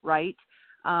football, right?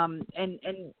 And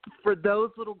for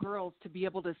those little girls to be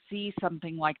able to see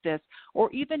something like this,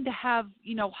 or even to have,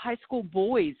 high school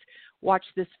boys watch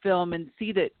this film and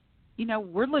see that,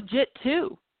 we're legit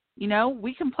too.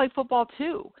 We can play football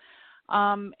too.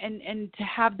 And to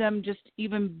have them just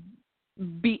even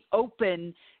be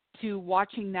open to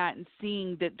watching that and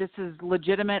seeing that this is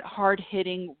legitimate,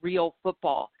 hard-hitting, real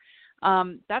football.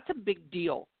 That's a big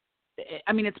deal.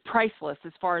 I mean, it's priceless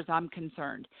as far as I'm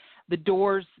concerned. The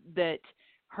doors that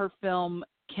her film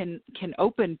can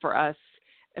open for us,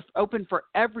 if open for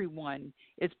everyone,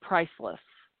 is priceless.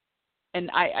 And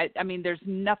I mean, there's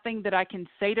nothing that I can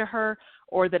say to her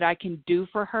or that I can do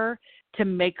for her to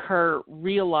make her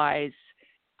realize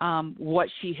what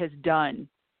she has done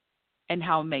and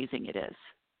how amazing it is.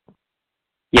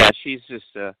 Yeah, she's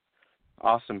just a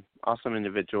awesome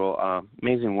individual,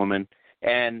 amazing woman.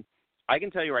 And I can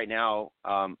tell you right now,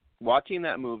 watching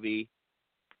that movie,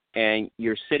 and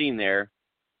you're sitting there,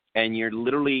 and you're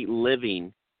literally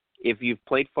living. If you've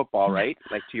played football, right,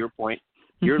 like to your point,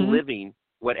 you're living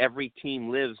what every team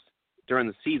lives during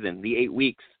the season, the 8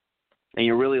 weeks, and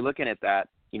you're really looking at that.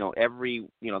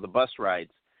 The bus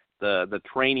rides, the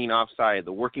training offside,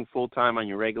 the working full time on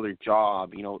your regular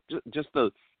job. Just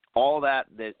all that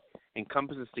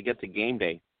encompasses to get to game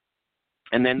day,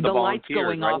 and then the lights volunteers,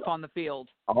 going right? off on the field.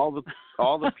 All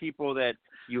the people that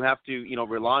you have to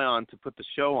rely on to put the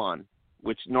show on,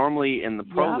 which normally in the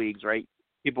pro leagues, right,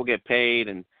 people get paid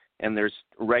and there's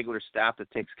regular staff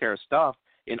that takes care of stuff.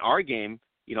 In our game,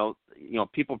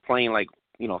 people playing like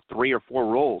 3 or 4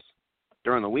 roles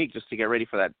during the week just to get ready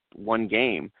for that one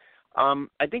game.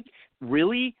 I think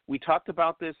really we talked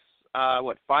about this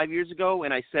 5 years ago,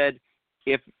 and I said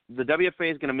if the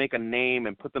WFA is going to make a name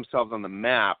and put themselves on the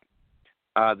map,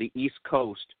 the East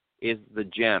Coast is the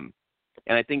gem,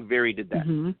 and I think Very did that.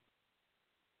 Mm-hmm.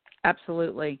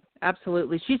 Absolutely.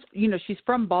 She's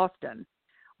from Boston,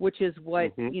 which is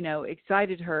what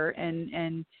excited her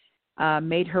and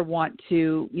made her want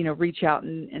to reach out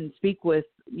and speak with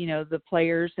the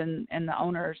players and the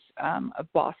owners of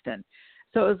Boston.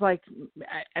 So it was like,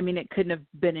 I mean, it couldn't have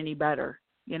been any better.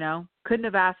 Couldn't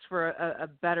have asked for a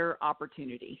better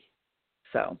opportunity.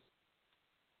 So.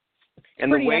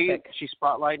 And the way epic. She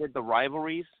spotlighted the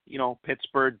rivalries,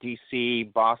 Pittsburgh,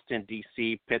 D.C., Boston,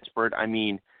 D.C., Pittsburgh. I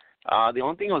mean, the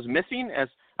only thing I was missing, as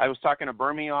I was talking to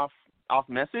Burmy off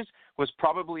message, was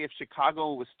probably if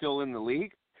Chicago was still in the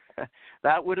league.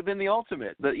 That would have been the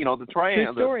ultimate. The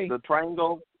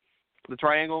triangle, the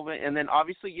triangle, and then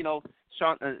obviously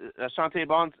Shante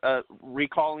Bond's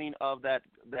recalling of that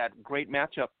great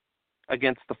matchup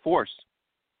against the Force,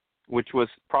 which was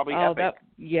probably epic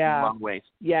in a lot of ways.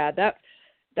 Yeah, that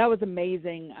was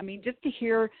amazing. I mean, just to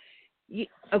hear.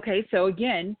 Okay, so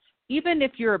again, even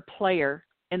if you're a player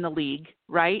in the league,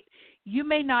 right, you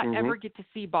may not ever get to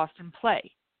see Boston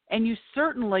play. And you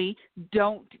certainly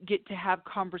don't get to have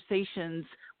conversations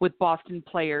with Boston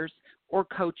players or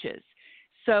coaches.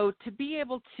 So to be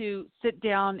able to sit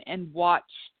down and watch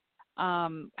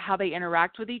how they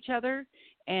interact with each other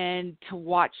and to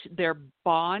watch their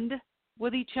bond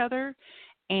with each other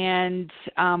and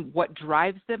what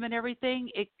drives them and everything,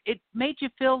 it made you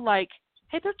feel like,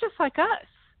 hey, they're just like us.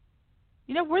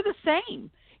 We're the same.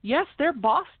 Yes, they're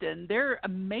Boston. They're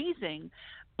amazing.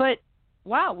 But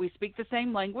wow, we speak the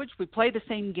same language. We play the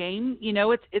same game.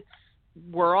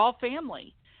 We're all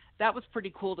family. That was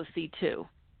pretty cool to see too.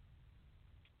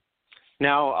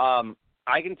 Now,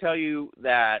 I can tell you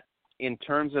that in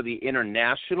terms of the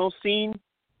international scene,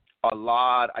 I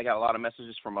got a lot of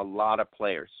messages from a lot of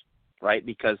players, right?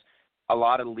 Because a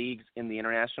lot of leagues in the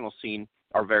international scene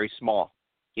are very small,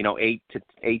 8 to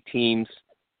 8 teams,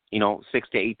 6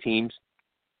 to 8 teams.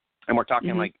 And we're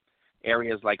talking like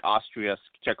areas like Austria,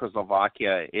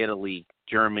 Czechoslovakia, Italy,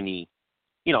 Germany,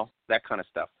 that kind of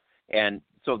stuff. And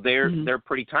so they're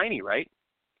pretty tiny, right?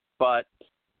 But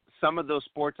some of those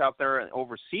sports out there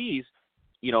overseas,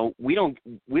 we don't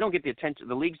get the attention.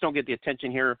 The leagues don't get the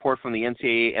attention here, report from the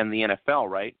NCAA and the NFL,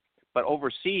 right? But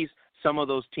overseas, some of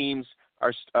those teams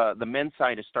are the men's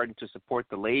side is starting to support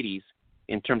the ladies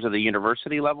in terms of the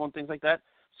university level and things like that.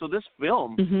 So this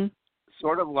film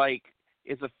sort of like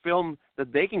is a film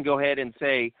that they can go ahead and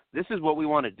say, this is what we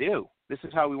want to do. This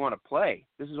is how we want to play.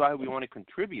 This is how we want to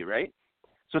contribute, right?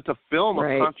 So it's a film of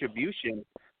contribution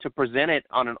to present it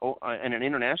on an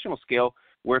international scale,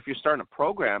 where if you're starting a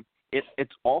program,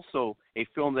 it's also a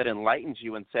film that enlightens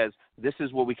you and says, this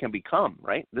is what we can become,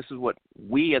 right? This is what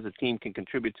we as a team can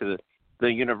contribute to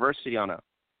the university on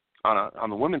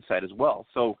the women's side as well.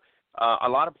 So a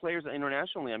lot of players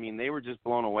internationally, I mean, they were just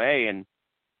blown away.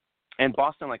 And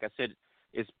Boston, like I said,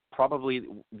 is probably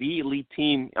the elite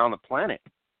team on the planet.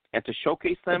 And to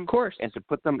showcase them and to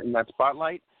put them in that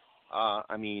spotlight,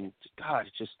 I mean, God,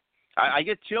 it's just I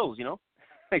get chills, you know.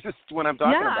 Just when I'm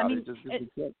talking about it, just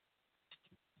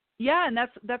yeah, and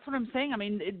that's what I'm saying. I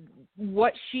mean,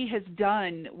 what she has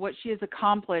done, what she has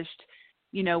accomplished,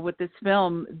 you know, with this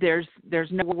film, there's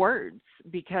no words,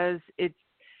 because it's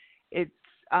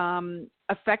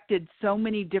affected so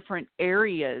many different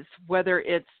areas, whether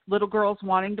it's little girls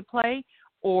wanting to play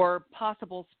or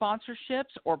possible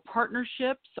sponsorships or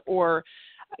partnerships or,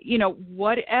 you know,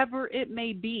 whatever it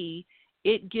may be.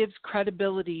 It gives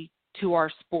credibility to our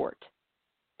sport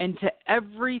and to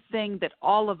everything that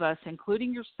all of us,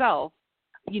 including yourself,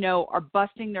 you know, are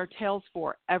busting their tails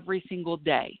for every single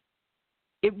day.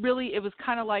 It was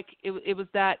kind of like it was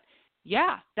that,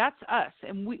 yeah, that's us.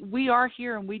 And we are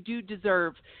here, and we do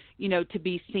deserve, you know, to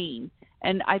be seen.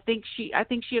 And I think she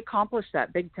accomplished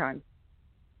that big time.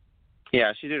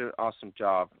 Yeah, she did an awesome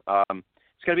job.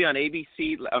 It's going to be on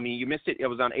ABC. I mean, you missed it. It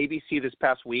was on ABC this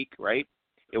past week, right?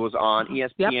 It was on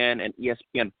ESPN and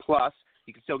ESPN Plus.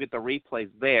 You can still get the replays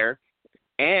there.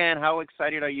 And how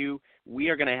excited are you? We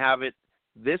are going to have it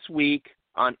this week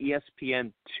on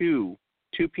ESPN 2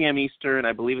 p.m. Eastern.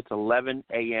 I believe it's 11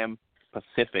 a.m.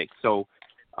 Pacific. So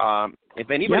if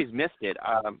anybody's missed it,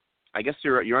 I guess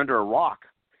you're under a rock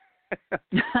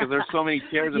because there's so many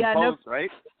chairs and posts, right?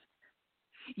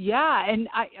 Yeah, and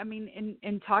I mean,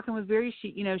 in talking with Beauties,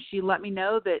 she let me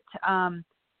know that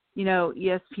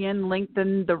ESPN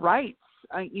lengthened the rights,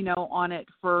 on it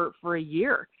for a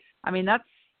year. I mean, that's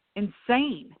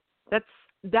insane.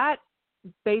 That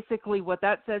basically what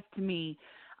that says to me.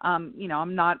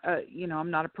 I'm not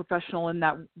a professional in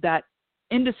that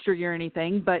industry or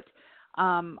anything, but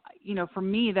for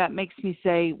me, that makes me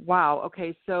say, wow,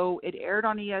 okay, so it aired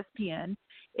on ESPN,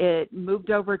 it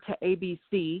moved over to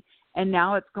ABC, and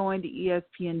now it's going to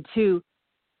ESPN2.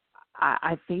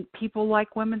 I think people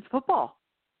like women's football,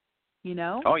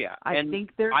 Oh, yeah. I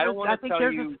think there's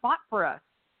a spot for us.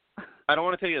 I don't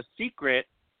want to tell you a secret,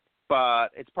 but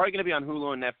it's probably going to be on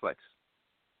Hulu and Netflix,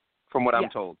 from what I'm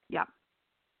told. Yeah.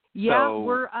 Yeah, so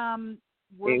we're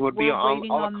it would be on waiting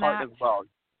a la on carte that. as well.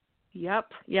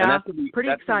 Yep. Yeah.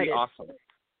 Pretty excited. Awesome.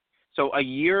 So a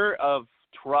year of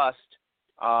trust.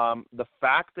 The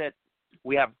fact that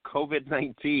we have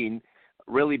COVID-19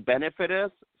 really benefited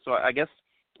us. So I guess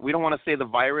we don't want to say the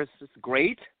virus is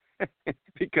great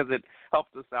because it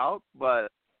helped us out,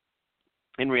 but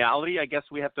in reality, I guess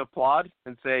we have to applaud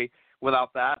and say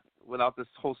without this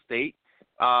whole state,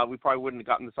 we probably wouldn't have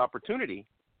gotten this opportunity.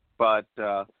 But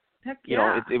Heck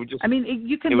yeah. It would just. I mean,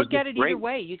 you can look at it great. either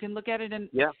way. You can look at it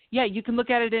you can look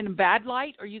at it in a bad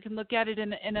light, or you can look at it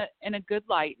in a good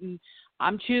light. And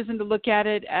I'm choosing to look at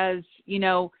it as,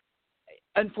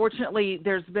 unfortunately,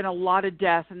 there's been a lot of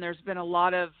death and there's been a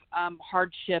lot of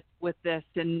hardship with this,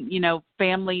 and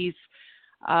families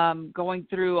going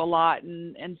through a lot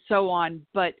and so on.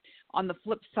 But on the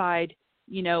flip side,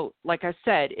 like I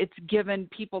said, it's given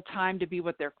people time to be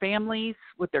with their families,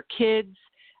 with their kids.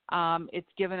 It's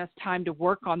given us time to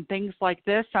work on things like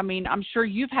this. I mean, I'm sure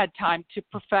you've had time to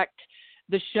perfect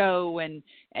the show and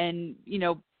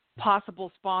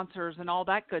possible sponsors and all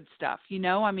that good stuff.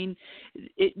 I mean,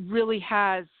 it really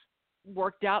has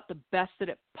worked out the best that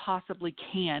it possibly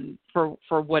can for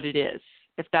what it is,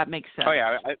 if that makes sense. Oh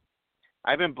yeah,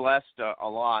 I've been blessed a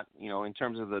lot, in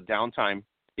terms of the downtime,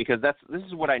 because this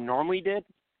is what I normally did,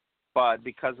 but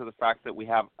because of the fact that we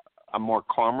have a more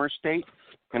calmer state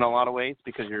in a lot of ways,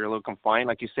 because you're a little confined,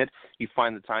 like you said, you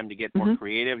find the time to get more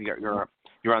creative. You're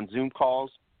on Zoom calls,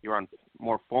 you're on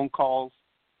more phone calls,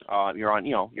 you're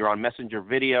on Messenger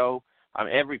video, on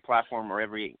every platform or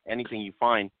anything you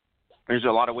find. There's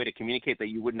a lot of way to communicate that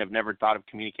you wouldn't have never thought of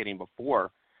communicating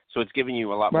before. So it's giving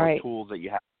you a lot more tools that you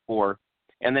had before.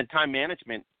 And then time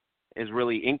management is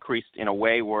really increased in a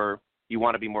way where you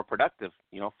want to be more productive,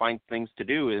 find things to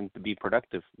do and to be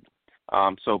productive.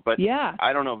 I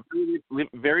don't know.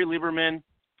 Very Lieberman,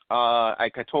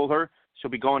 like I told her,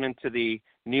 she'll be going into the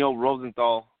Neil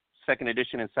Rosenthal second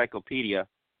edition encyclopedia.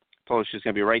 told us she's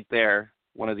going to be right there,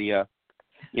 one of the,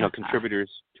 contributors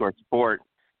to our sport.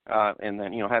 And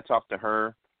then, hats off to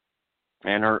her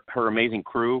and her amazing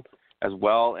crew as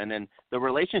well. And then the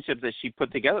relationships that she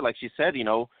put together, like she said,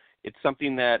 it's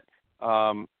something that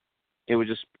it was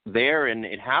just there and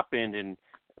it happened and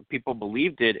people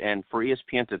believed it. And for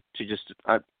ESPN to just,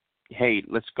 hey,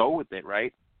 let's go with it,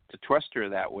 right? To trust her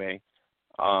that way.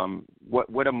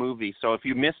 What a movie. So if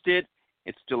you missed it,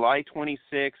 it's July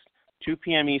 26th, 2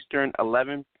 p.m. Eastern,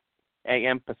 11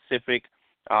 a.m. Pacific.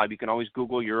 You can always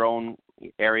Google your own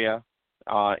area,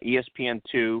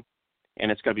 ESPN2,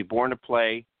 and it's going to be Born to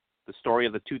Play, the story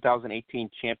of the 2018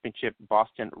 championship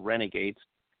Boston Renegades.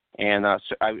 And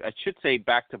so I should say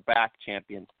back-to-back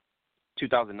champions,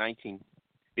 2019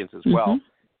 champions as well.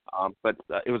 But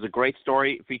it was a great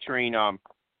story featuring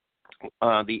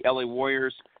the LA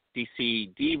Warriors,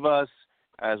 DC Divas,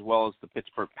 as well as the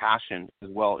Pittsburgh Passion as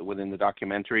well within the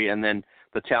documentary. And then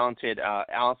the talented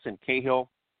Allison Cahill,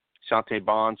 Shantae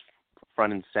Bonds,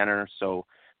 front and center. So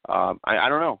I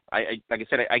don't know. I like I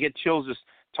said, I get chills just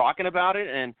talking about it,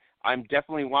 and I'm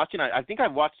definitely watching. I think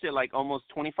I've watched it like almost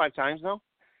 25 times now,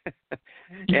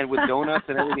 and with donuts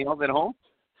and everything else at home.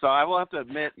 So I will have to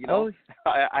admit,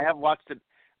 I have watched it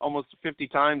almost 50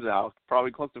 times now,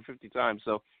 probably close to 50 times.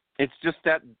 So it's just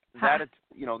that it's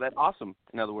that awesome.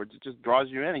 In other words, it just draws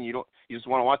you in, and you just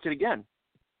want to watch it again.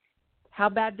 How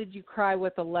bad did you cry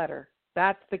with the letter?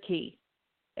 That's the key.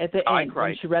 At the end,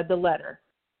 when she read the letter.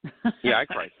 Yeah, I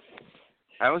cried.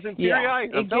 I was in teary eyes.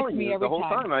 I'm telling you, the whole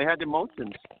time I had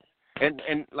emotions. And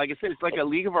like I said, it's like a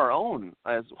league of our own.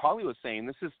 As Holly was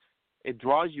saying, it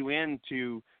draws you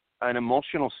into an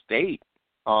emotional state.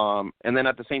 And then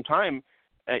at the same time,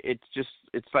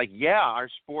 it's like, yeah, our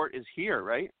sport is here,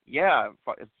 right? Yeah,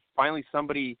 finally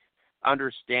somebody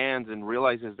understands and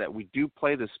realizes that we do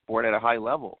play this sport at a high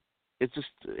level. It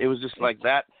was just like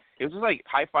that. It was just like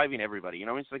high-fiving everybody.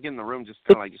 It's like in the room just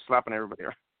kind of like just slapping everybody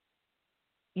around.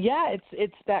 Yeah,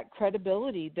 it's that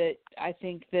credibility that I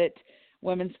think that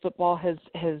women's football has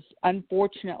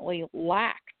unfortunately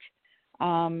lacked.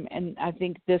 And I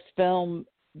think this film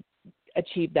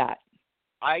achieved that.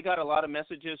 I got a lot of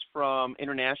messages from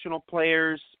international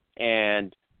players,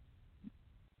 and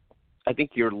I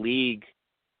think your league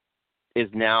is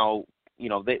now,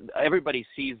 everybody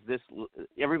sees this.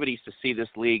 Everybody used to see this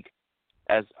league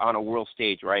as on a world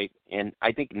stage, right? And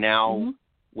I think now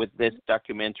with this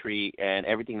documentary and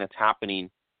everything that's happening,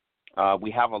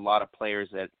 we have a lot of players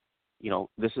that,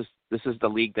 this is the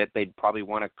league that they'd probably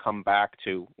want to come back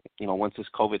to, once this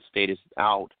COVID state is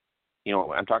out.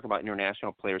 I'm talking about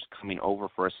international players coming over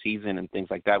for a season and things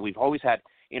like that. We've always had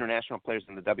international players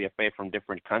in the WFA from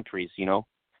different countries,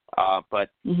 but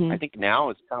I think now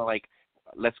it's kind of like,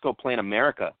 let's go play in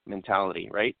America mentality,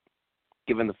 right?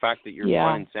 Given the fact that you're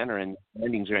front and center and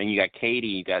endings, and you got Katie,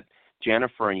 you got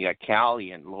Jennifer, and you got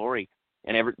Callie and Lori,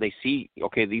 and they see,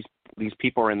 okay, these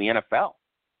people are in the NFL,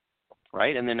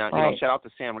 right? And then shout out to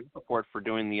Sam Report for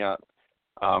doing the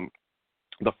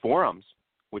forums,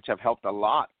 which have helped a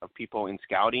lot of people in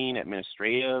scouting,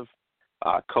 administrative,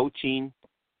 coaching.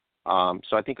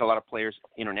 So I think a lot of players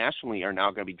internationally are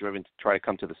now going to be driven to try to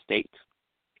come to the States.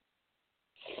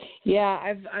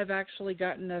 Yeah, I've actually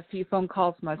gotten a few phone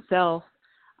calls myself,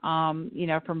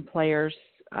 from players,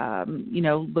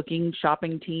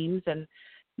 shopping teams and,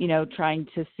 trying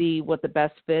to see what the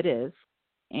best fit is.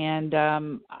 And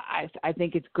I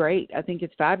think it's great. I think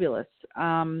it's fabulous.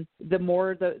 The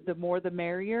more the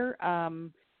merrier,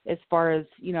 as far as,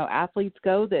 athletes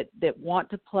go that want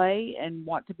to play and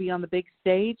want to be on the big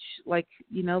stage. Like,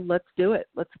 let's do it.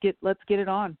 Let's get it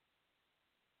on.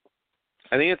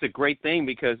 I think it's a great thing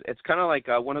because it's kind of like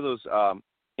one of those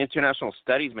international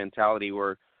studies mentality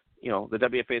where, the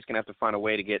WFA is going to have to find a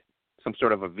way to get some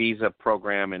sort of a visa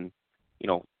program and,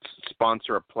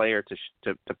 sponsor a player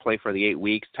to play for the 8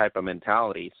 weeks type of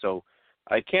mentality. So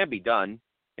it can be done.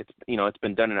 It's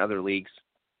been done in other leagues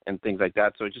and things like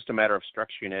that. So it's just a matter of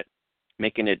structuring it,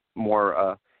 making it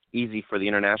more easy for the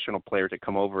international player to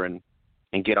come over and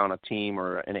get on a team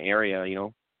or an area,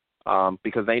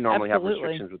 because they normally have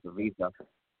restrictions with the visa.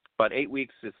 But 8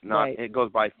 weeks is not. Right. It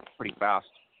goes by pretty fast.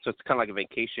 So it's kind of like a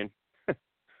vacation.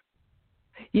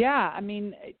 Yeah, I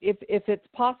mean, if it's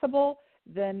possible,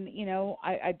 then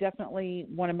I definitely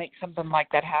want to make something like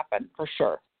that happen for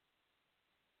sure.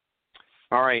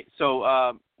 All right.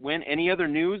 So, any other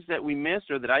news that we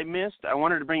missed or that I missed? I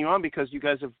wanted to bring you on because you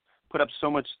guys have put up so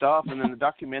much stuff, and then the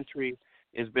documentary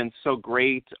has been so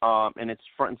great, and it's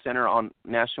front and center on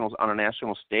a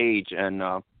national stage. And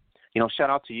shout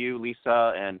out to you,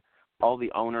 Lisa, and all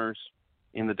the owners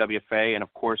in the WFA, and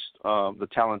of course the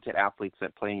talented athletes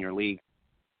that play in your league.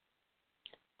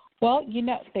 Well,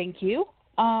 thank you.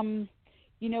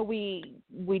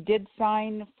 We did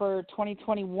sign for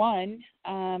 2021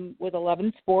 with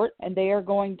 11 Sport, and they are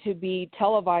going to be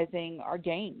televising our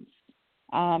games.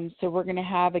 So we're going to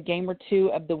have a game or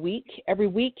two of the week every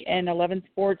week, and 11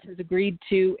 Sports has agreed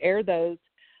to air those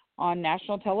on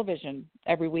national television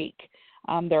every week.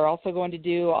 They're also going to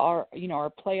do our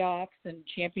playoffs and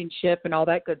championship and all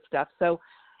that good stuff. So,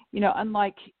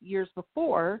 unlike years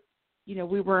before,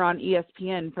 we were on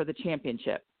ESPN for the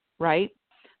championship, right?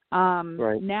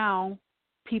 Right. Now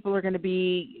people are going to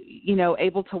be,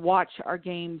 able to watch our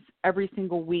games every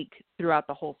single week throughout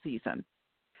the whole season.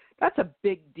 That's a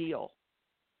big deal.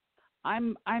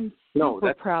 I'm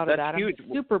super proud of that. Huge.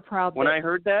 I'm super proud. When I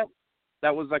heard that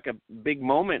was like a big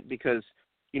moment because,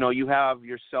 you have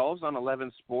yourselves on 11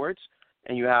 Sports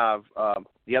and you have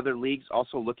the other leagues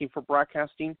also looking for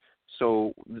broadcasting.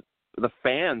 So the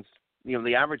fans,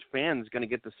 the average fan is going to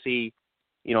get to see,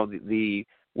 the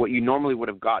what you normally would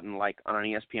have gotten like on an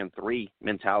ESPN3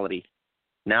 mentality.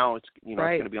 Now it's,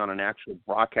 right. It's going to be on an actual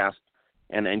broadcast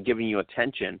and giving you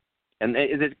attention. And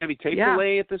is it going to be tape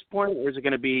delay at this point, or is it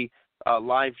going to be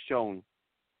live shown?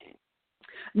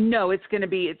 No, it's going to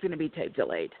be tape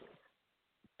delayed.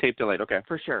 Tape delayed, okay.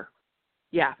 For sure.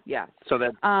 Yeah. So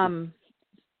that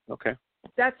okay.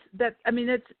 I mean,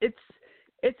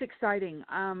 it's exciting.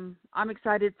 I'm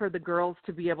excited for the girls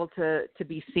to be able to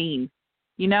be seen.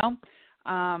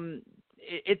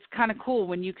 It's kind of cool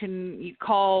when you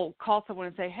call someone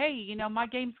and say, hey, my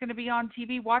game's going to be on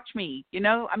TV. Watch me.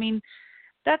 I mean,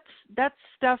 that's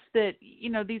stuff that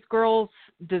these girls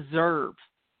deserve,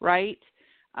 right?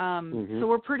 So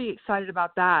we're pretty excited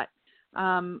about that.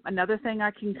 Another thing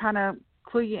I can kind of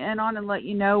clue you in on and let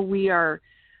you know, we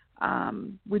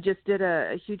just did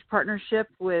a huge partnership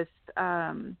with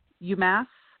UMass,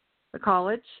 the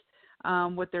college,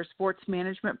 with their sports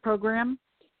management program.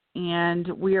 And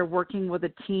we are working with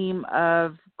a team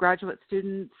of graduate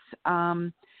students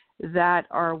that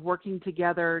are working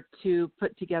together to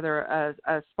put together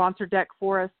a sponsor deck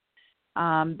for us.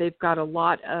 They've got a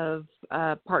lot of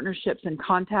partnerships and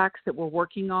contacts that we're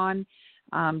working on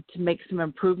to make some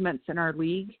improvements in our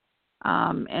league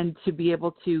and to be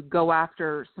able to go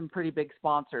after some pretty big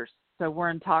sponsors. So we're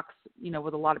in talks,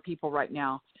 with a lot of people right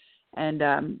now.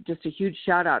 And just a huge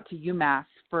shout out to UMass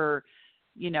for,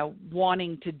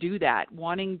 wanting to do that,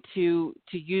 wanting to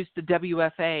use the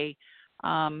WFA,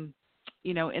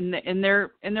 in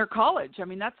their college. I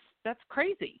mean, that's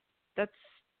crazy. That's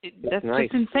nice.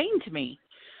 Just insane to me.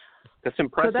 That's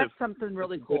impressive. So that's something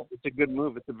really cool. It's a good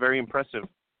move. It's a very impressive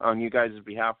on you guys'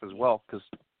 behalf as well, because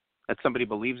that somebody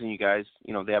believes in you guys.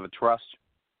 They have a trust,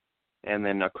 and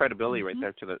then credibility right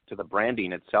there to the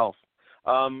branding itself.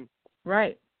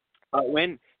 Right.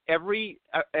 When every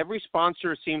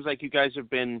sponsor, seems like you guys have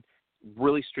been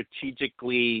really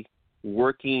strategically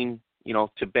working,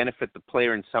 to benefit the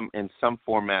player in some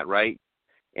format, right?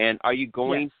 And are you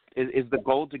going? Yes. Is the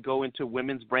goal to go into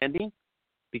women's branding?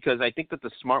 Because I think that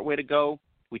the smart way to go.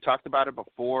 We talked about it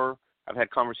before. I've had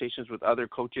conversations with other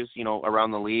coaches,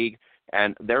 around the league,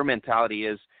 and their mentality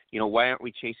is, why aren't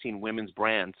we chasing women's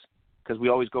brands? Because we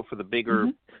always go for the bigger,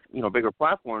 bigger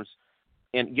platforms.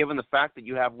 And given the fact that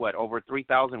you have, over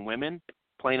 3,000 women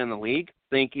playing in the league,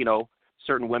 think,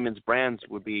 certain women's brands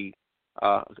would be,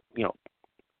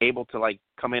 able to,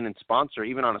 come in and sponsor,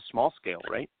 even on a small scale,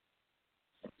 right?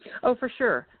 Oh, for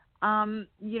sure.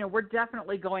 We're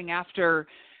definitely going after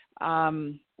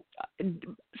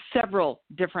several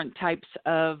different types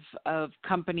of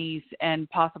companies and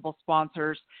possible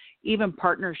sponsors, even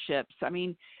partnerships. I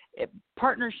mean,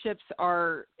 partnerships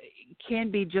can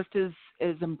be just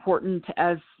as important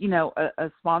as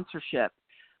a sponsorship.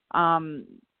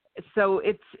 So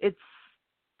it's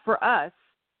for us.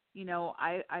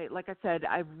 I like I said,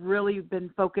 I've really been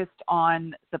focused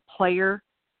on the player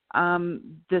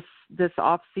this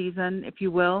off season, if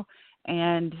you will,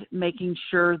 and making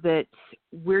sure that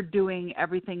we're doing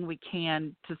everything we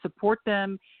can to support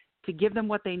them, to give them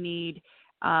what they need,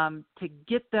 to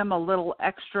get them a little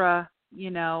extra.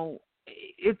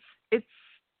 It's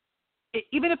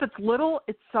even if it's little,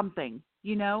 it's something.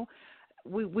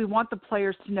 We want the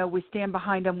players to know we stand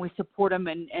behind them, we support them,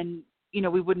 and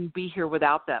we wouldn't be here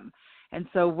without them. And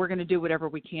so we're going to do whatever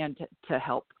we can to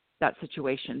help that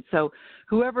situation. So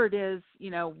whoever it is,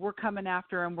 we're coming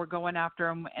after them, we're going after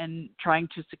them, and trying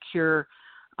to secure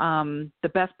the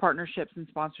best partnerships and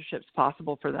sponsorships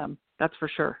possible for them. That's for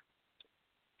sure.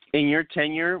 In your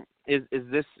tenure, is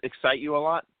this excite you a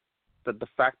lot? The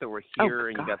fact that we're here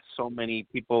and you got so many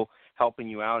people helping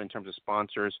you out in terms of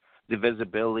sponsors, the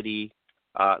visibility,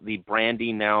 the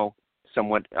branding now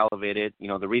somewhat elevated, the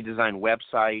redesigned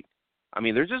website, I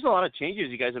mean, there's just a lot of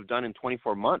changes you guys have done in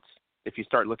 24 months. If you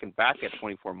start looking back at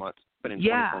 24 months, but in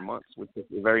 24 months, which is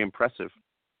very impressive.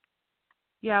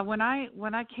 Yeah, when I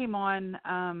came on,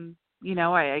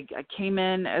 I came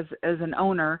in as an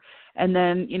owner, and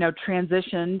then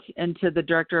transitioned into the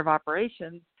director of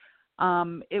operations.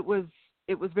 It was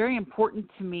very important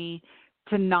to me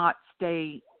to not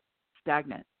stay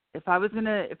stagnant. If I was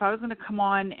gonna come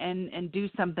on and do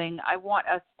something, I want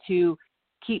us to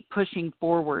keep pushing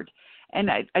forward. And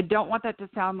I don't want that to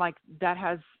sound like that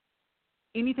has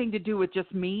anything to do with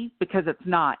just me, because it's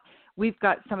not. We've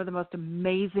got some of the most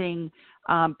amazing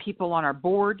people on our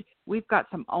board. We've got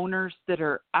some owners that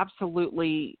are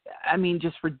absolutely,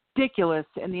 just ridiculous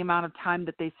in the amount of time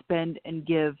that they spend and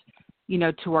give,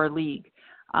 to our league.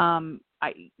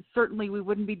 Certainly we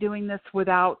wouldn't be doing this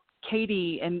without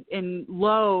Katie and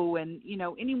Lo and,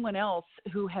 anyone else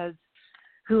who has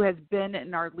been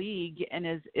in our league and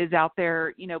is out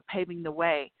there, paving the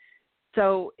way.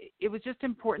 So it was just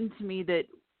important to me that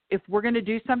if we're going to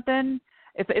do something,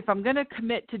 if I'm going to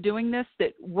commit to doing this,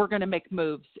 that we're going to make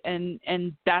moves. And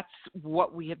that's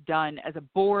what we have done as a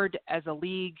board, as a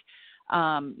league,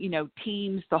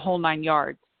 teams, the whole 9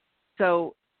 yards.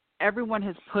 So everyone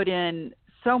has put in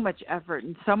so much effort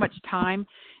and so much time,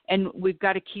 and we've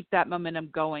got to keep that momentum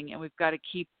going, and we've got to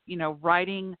keep,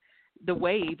 riding the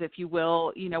wave, if you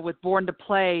will, with Born to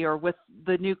Play or with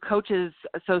the new Coaches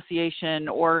Association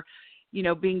or,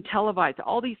 being televised,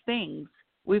 all these things.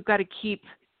 We've got to keep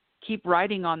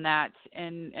riding on that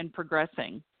and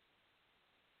progressing.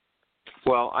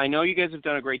 Well, I know you guys have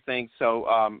done a great thing. So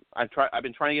I've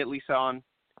been trying to get Lisa on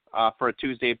for a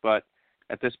Tuesday, but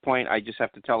at this point I just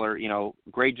have to tell her,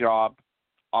 great job,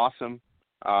 awesome,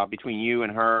 between you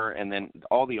and her, and then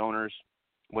all the owners,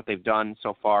 what they've done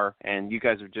so far, and you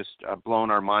guys have just blown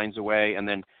our minds away. And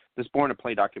then this Born to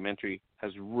Play documentary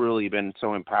has really been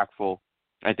so impactful.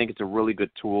 I think it's a really good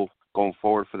tool going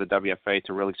forward for the WFA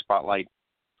to really spotlight,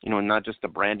 not just the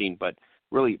branding, but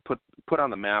really put on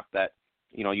the map that,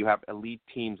 you have elite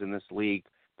teams in this league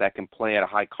that can play at a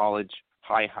high college,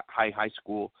 high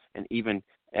school, and even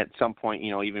at some point,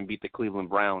 even beat the Cleveland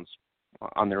Browns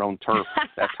on their own turf,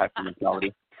 that type of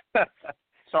mentality.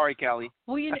 Sorry, Callie.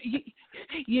 Well,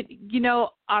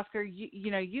 Oscar,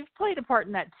 you've played a part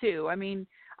in that too.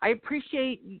 I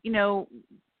appreciate you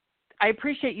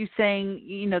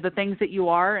saying, the things that you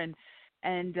are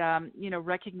and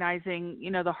recognizing,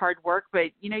 the hard work,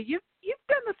 but, you've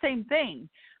done the same thing.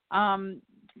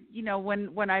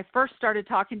 When I first started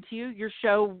talking to you, your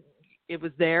show, it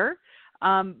was there.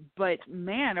 But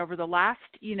man, over the last,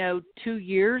 2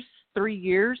 years, 3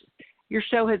 years, your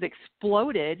show has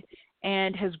exploded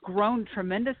and has grown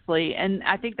tremendously. And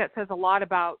I think that says a lot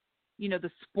about,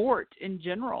 the sport in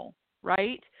general,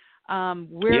 right?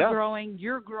 We're growing,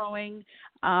 you're growing.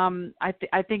 I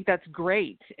think that's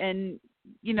great. And,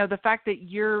 the fact that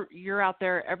you're out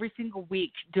there every single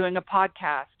week doing a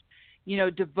podcast,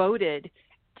 devoted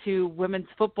to women's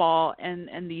football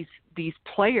and these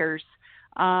players,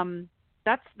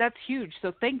 that's huge.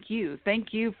 So thank you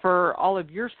for all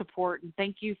of your support, and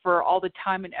thank you for all the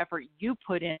time and effort you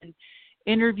put in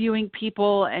interviewing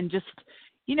people and just,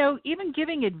 even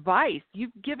giving advice.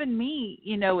 You've given me,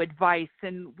 advice,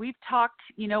 and we've talked,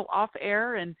 off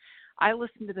air, and I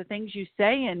listen to the things you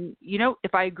say, and,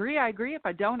 if I agree, I agree. If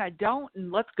I don't, I don't,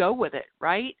 and let's go with it.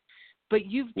 Right. But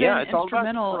you've been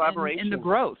instrumental in the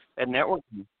growth and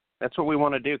networking. That's what we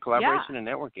want to do. Collaboration and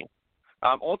networking.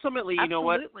 Ultimately, you know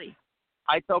what?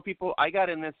 I tell people I got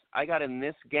in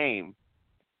this game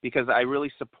because I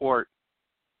really support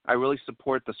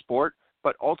the sport,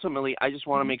 but ultimately I just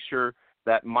want to make sure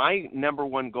that my number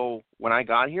one goal when I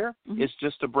got here is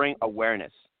just to bring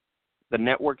awareness. The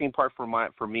networking part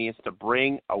for me is to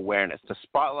bring awareness, to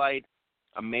spotlight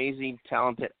amazing,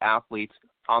 talented athletes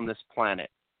on this planet,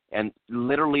 and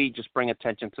literally just bring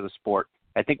attention to the sport.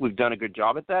 I think we've done a good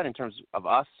job at that in terms of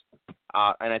us,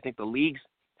 and I think the leagues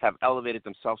have elevated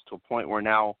themselves to a point where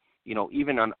now,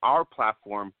 even on our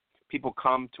platform, people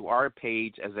come to our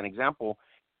page as an example,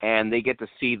 and they get to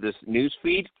see this news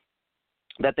feed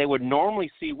that they would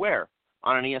normally see where?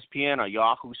 On an ESPN or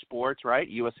Yahoo Sports, right?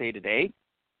 USA Today.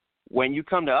 When you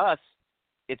come to us,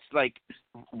 it's like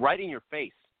right in your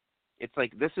face. It's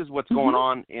like this is what's going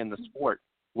on in the sport,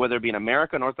 whether it be in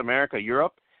America, North America,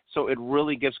 Europe. So it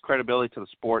really gives credibility to the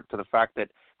sport, to the fact that,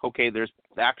 okay, there's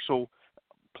actual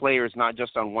players not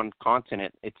just on one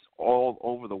continent. It's all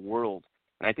over the world.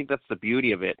 And I think that's the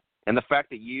beauty of it. And the fact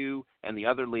that you and the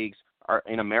other leagues are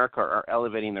in America are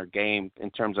elevating their game in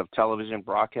terms of television,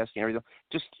 broadcasting, everything.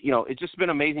 Just, it's just been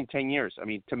amazing 10 years. I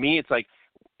mean, to me, it's like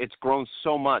it's grown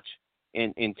so much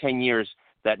in 10 years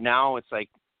that now it's like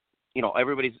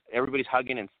everybody's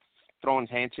hugging and throwing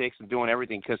handshakes and doing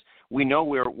everything because we know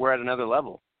we're at another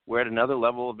level. We're at another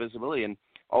level of visibility, and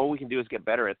all we can do is get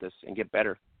better at this and get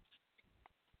better.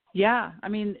 Yeah, I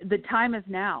mean, the time is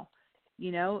now.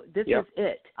 This is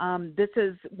it. This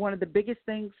is one of the biggest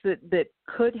things that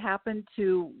could happen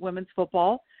to women's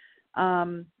football,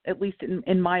 at least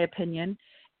in my opinion.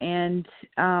 And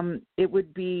it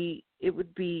would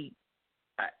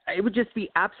just be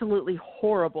absolutely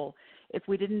horrible if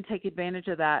we didn't take advantage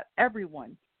of that.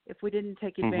 Everyone, if we didn't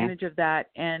take advantage of that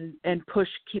and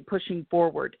keep pushing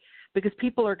forward, because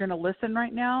people are going to listen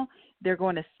right now. They're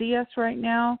going to see us right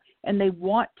now, and they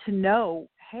want to know,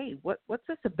 hey, what's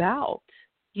this about?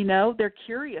 They're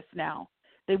curious now.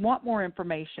 They want more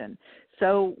information.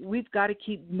 So we've got to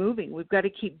keep moving. We've got to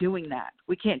keep doing that.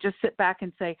 We can't just sit back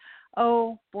and say,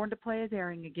 oh, Born to Play is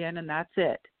airing again, and that's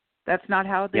it. That's not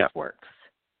how this works.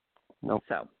 Nope.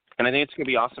 So. And I think it's going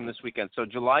to be awesome this weekend. So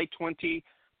July 26th,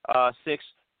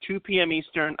 2 p.m.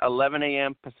 Eastern, 11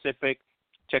 a.m. Pacific.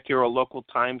 Check your local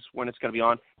times when it's going to be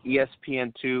on.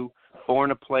 ESPN2, Born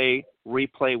to Play,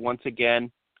 replay once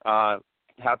again.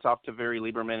 Hats off to Veri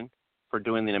Lieberman for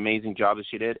doing the amazing job that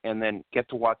she did. And then get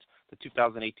to watch the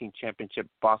 2018 championship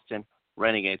Boston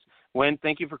Renegades. Wen,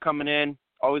 thank you for coming in.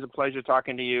 Always a pleasure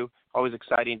talking to you. Always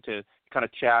exciting to kind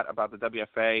of chat about the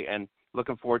WFA, and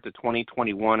looking forward to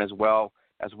 2021 as well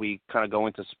as we kind of go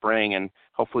into spring, and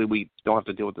hopefully we don't have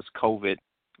to deal with this COVID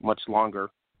much longer.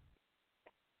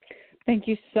 Thank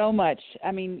you so much.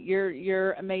 I mean,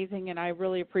 you're amazing, and I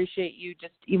really appreciate you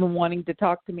just even wanting to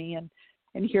talk to me and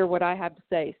hear what I have to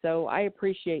say. So I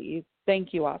appreciate you.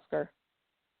 Thank you, Oscar.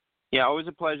 Yeah, always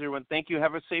a pleasure. Thank you.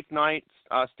 Have a safe night.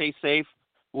 Stay safe.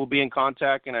 We'll be in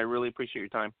contact, and I really appreciate your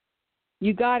time.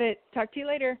 You got it. Talk to you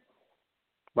later.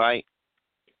 Bye.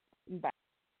 Bye.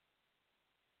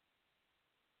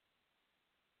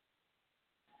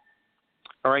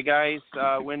 All right, guys.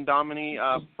 Wen Domini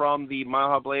from the Mile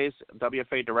High Blaze,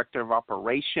 WFA Director of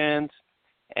Operations.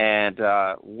 And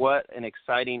what an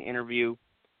exciting interview.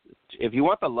 If you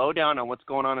want the lowdown on what's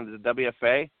going on in the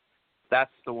WFA,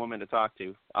 that's the woman to talk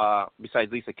to,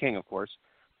 besides Lisa King, of course.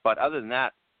 But other than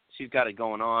that, she's got it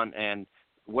going on, and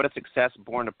what a success,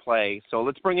 Born to Play. So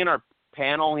let's bring in our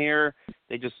panel here.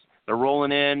 They're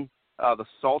rolling in. The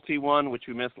salty one, which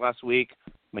we missed last week,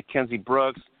 Mackenzie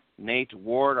Brooks, Nate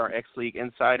Ward, our X-League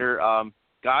insider.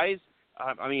 Guys,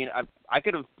 I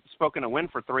could have spoken to Wen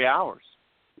for 3 hours.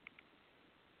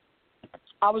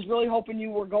 I was really hoping you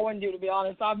were going to be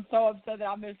honest. I'm so upset that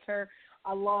I missed her.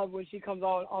 I love when she comes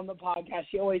on the podcast.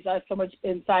 She always has so much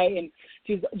insight, and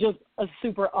she's just a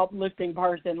super uplifting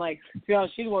person. Like, to be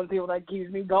honest, she's one of the people that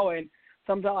keeps me going.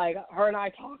 Sometimes, like, her and I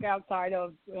talk outside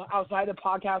the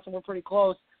podcast, and we're pretty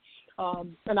close.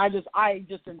 And I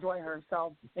just enjoy her.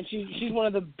 So, and she's one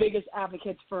of the biggest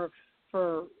advocates for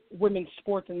women's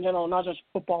sports in general, not just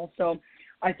football. So,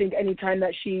 I think anytime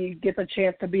that she gets a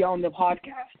chance to be on the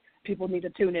podcast, people need to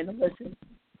tune in and listen.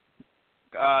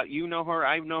 You know her.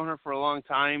 I've known her for a long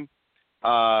time.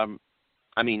 I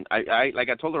like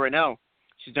I told her right now,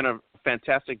 she's done a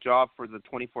fantastic job for the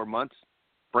 24 months,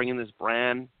 bringing this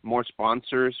brand, more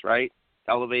sponsors, right?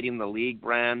 Elevating the league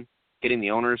brand, getting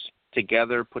the owners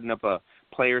together, putting up a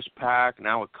players pack,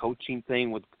 now a coaching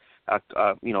thing with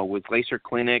Glacier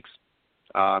Clinics.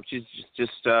 She's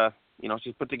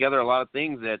she's put together a lot of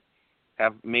things that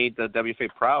have made the WFA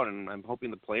proud, and I'm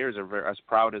hoping the players are as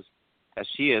proud as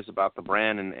she is about the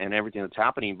brand and everything that's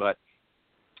happening. But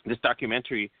this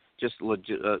documentary just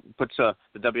puts the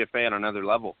WFA on another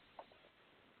level.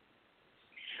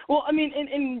 Well, I mean,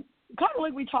 and kind of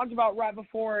like we talked about right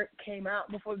before it came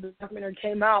out, before the documentary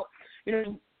came out,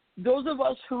 those of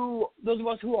us who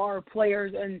are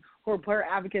players and who are player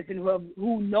advocates and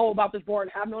who know about the sport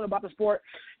and have known about the sport,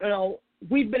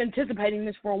 we've been anticipating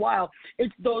this for a while.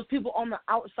 It's those people on the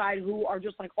outside who are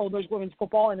just like, oh, there's women's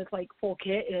football and it's like full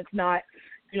kit and it's not,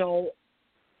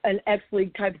 an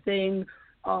X-League type thing,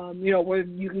 where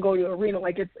you can go to an arena,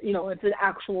 like it's an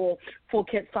actual full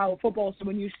kit style of football. So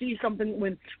when you see something,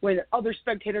 when other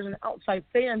spectators and outside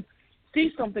fans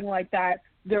see something like that,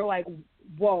 they're like,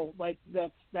 whoa, like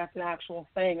that's an actual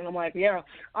thing. And I'm like, yeah,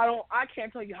 I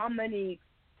can't tell you how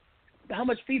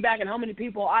much feedback and how many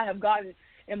people I have gotten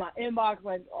in my inbox,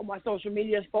 like on my social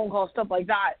media, phone calls, stuff like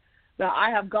that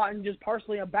I have gotten just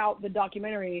personally about the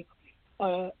documentary,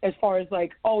 as far as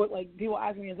like, people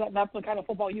ask me, that's the kind of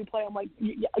football you play? I'm like,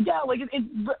 yeah, like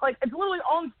it's literally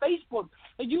on Facebook.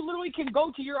 Like you literally can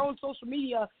go to your own social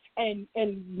media and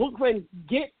look and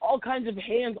get all kinds of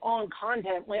hands-on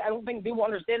content. Like I don't think people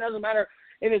understand. It doesn't matter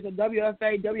if it's a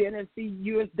WFA,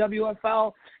 WNFC,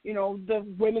 USWFL, the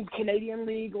Women's Canadian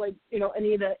League, like,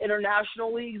 any of the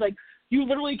international leagues. Like, you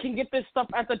literally can get this stuff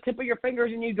at the tip of your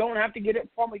fingers, and you don't have to get it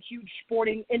from a huge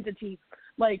sporting entity.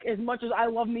 Like, as much as I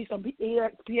love me some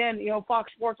ESPN,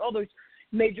 Fox Sports, all those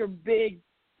major big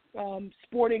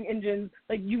sporting engines,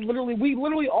 like, we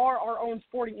literally are our own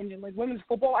sporting engine. Like, women's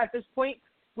football at this point,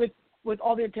 with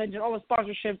all the attention, all the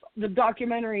sponsorships, the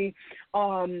documentary,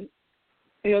 the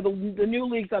new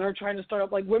leagues that are trying to start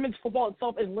up, like, women's football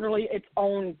itself is literally its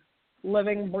own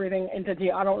living, breathing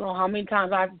entity. I don't know how many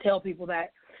times I have to tell people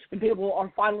that, and people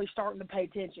are finally starting to pay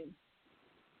attention.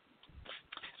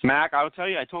 Mac, I will tell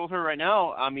you, I told her right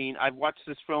now, I mean, I've watched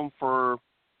this film for,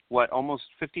 almost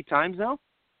 50 times now?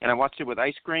 And I watched it with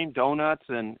ice cream, donuts,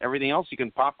 and everything else. You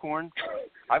can popcorn.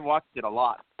 I've watched it a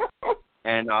lot.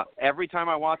 And every time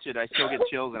I watch it, I still get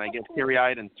chills and I get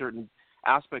teary-eyed in certain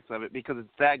aspects of it because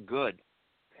it's that good.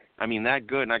 I mean, that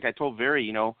good. And like I told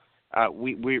Very,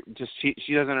 we just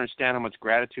she doesn't understand how much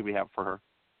gratitude we have for her.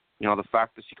 The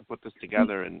fact that she could put this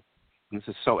together, and this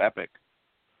is so epic.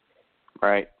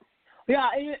 Right. Yeah,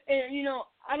 and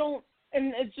I don't,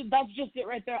 and that's just it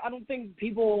right there. I don't think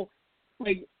people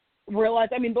like realize.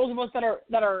 I mean, those of us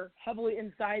that are heavily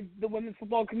inside the women's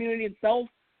football community itself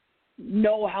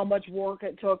know how much work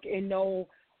it took, and know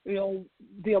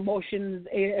the emotions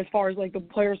as far as like the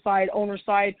player side, owner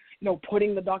side,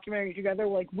 putting the documentary together.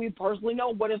 Like, we personally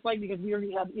know what it's like because we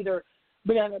already have either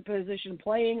been in a position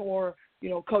playing or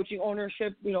coaching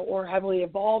ownership, or heavily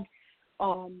involved.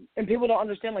 And people don't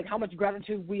understand like how much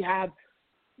gratitude we have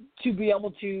to be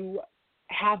able to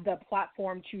have that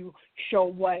platform to show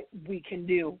what we can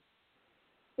do.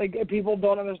 Like, if people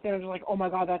don't understand, they're like, oh my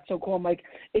God, that's so cool. I'm like,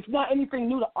 it's not anything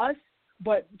new to us,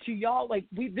 but to y'all, like,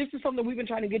 this is something we've been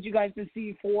trying to get you guys to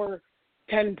see for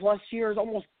 10 plus years,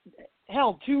 almost,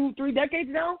 2-3 decades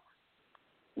now.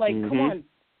 Like, Come on.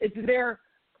 It's there.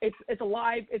 It's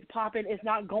alive. It's popping. It's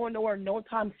not going nowhere no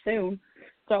time soon.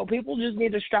 So people just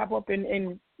need to strap up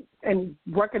and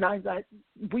recognize that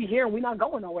we here and we're not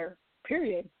going nowhere.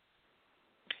 Period.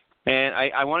 And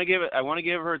I want to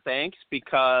give her thanks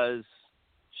because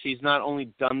she's not only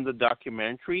done the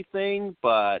documentary thing,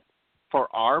 but for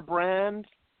our brand,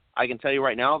 I can tell you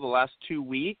right now, the last 2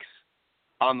 weeks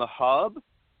on the hub,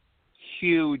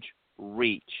 huge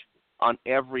reach on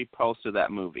every post of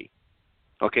that movie.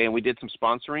 Okay, and we did some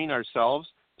sponsoring ourselves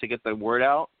to get the word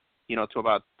out, to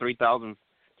about 3,000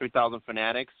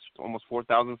 fanatics, almost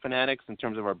 4,000 fanatics in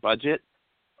terms of our budget.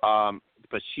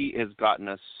 But she has gotten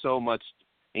us so much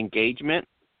engagement,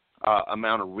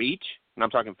 amount of reach, and I'm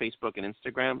talking Facebook and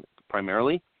Instagram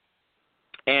primarily.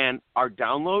 And our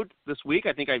download this week,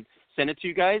 I think I sent it to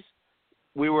you guys,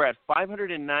 we were at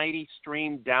 590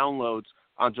 streamed downloads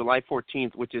on July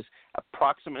 14th, which is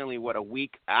approximately, a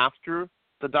week after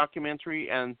the documentary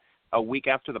and a week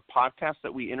after the podcast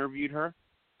that we interviewed her.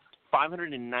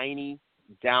 590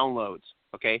 downloads,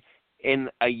 okay? In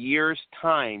a year's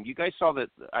time, you guys saw that,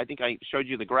 I think I showed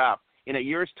you the graph. In a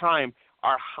year's time,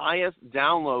 our highest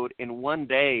download in one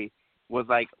day was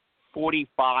like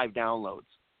 45 downloads,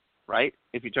 right?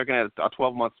 If you're talking at a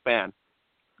 12-month span.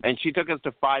 And she took us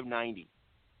to 590.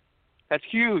 That's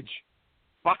huge.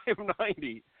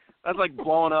 590. That's like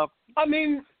blowing up. I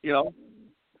mean,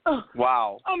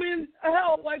 wow. I mean,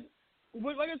 hell, like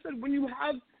I said, when you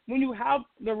have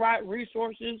the right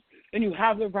resources and you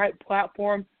have the right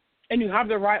platform and you have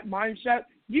the right mindset,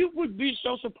 you would be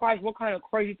so surprised what kind of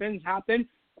crazy things happen.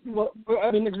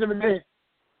 I mean, Exhibit A,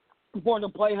 before the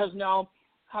play is now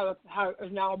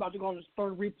about to go on its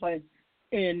third replay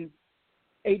in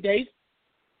 8 days.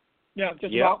 Yeah,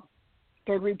 just about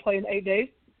third replay in 8 days.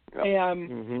 Yep.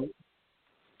 And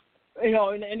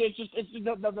and it's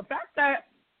the fact that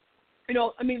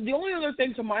I mean, the only other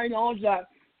thing to my knowledge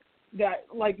that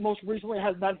like most recently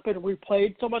that's been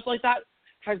replayed so much like that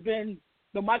has been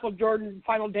the Michael Jordan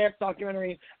Final Dance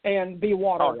documentary and Be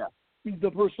Water, the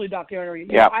Bruce Lee documentary.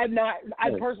 Yeah,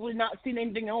 I've personally not seen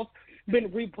anything else been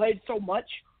replayed so much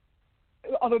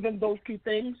other than those two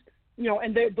things.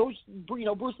 And those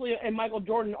Bruce Lee and Michael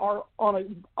Jordan are on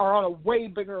a way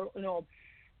bigger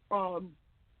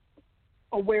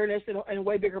awareness and a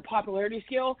way bigger popularity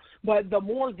scale. But the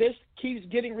more this keeps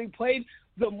getting replayed,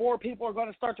 the more people are going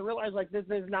to start to realize like this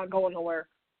is not going nowhere.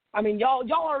 I mean, y'all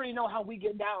already know how we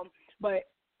get down, but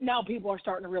now people are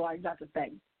starting to realize that's a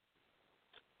thing.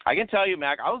 I can tell you,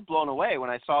 Mac, I was blown away when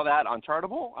I saw that on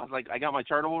Chartable. I was like, I got my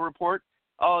Chartable report.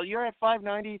 Oh, you're at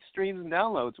 590 streams and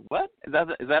downloads. What? Is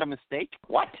that a mistake?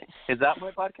 What? Is that my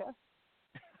podcast?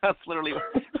 That's literally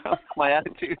my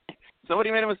attitude. Somebody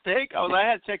made a mistake? I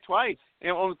had to check twice.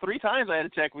 3 times I had to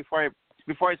check before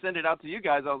I send it out to you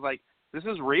guys. I was like, This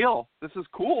is real. This is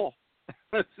cool.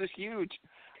 This is huge.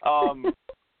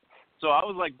 So I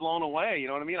was like blown away. You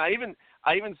know what I mean?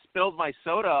 I even spilled my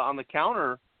soda on the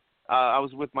counter. I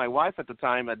was with my wife at the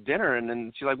time at dinner, and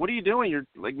then she's like, "What are you doing? You're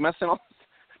like messing all this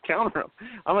counter up."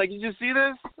 I'm like, "Did you see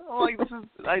this?" I'm like, "This is.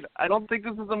 I don't think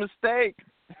this is a mistake."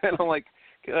 And I'm like,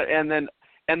 and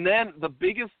then the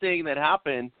biggest thing that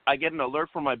happened, I get an alert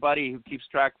from my buddy who keeps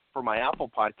track for my Apple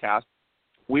podcast.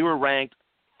 We were ranked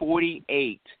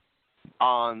 48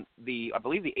 on I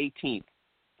believe the 18th.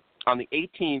 On the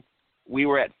 18th, we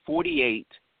were at 48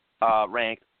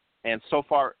 ranked, and so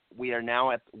far we are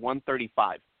now at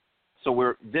 135. So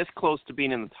we're this close to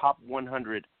being in the top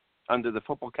 100 under the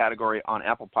football category on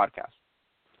Apple Podcasts.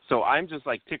 So I'm just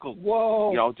like tickled. Whoa.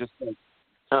 You know, just like,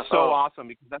 so awesome,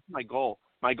 because that's my goal.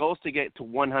 My goal is to get to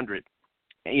 100,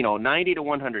 90 to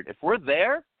 100. If we're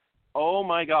there, oh,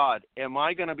 my God, am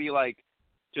I going to be like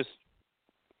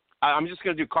I'm just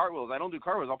going to do cartwheels. I don't do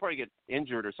cartwheels. I'll probably get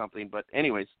injured or something. But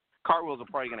anyways, cartwheels are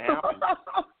probably going to happen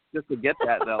just to get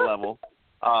that level.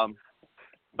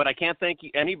 But I can't thank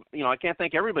I can't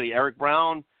thank everybody. Eric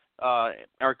Brown,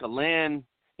 Erica Lynn,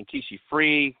 Nkishi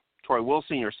Free, Troy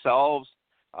Wilson, yourselves,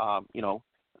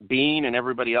 Bean and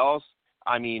everybody else.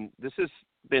 I mean, this has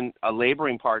been a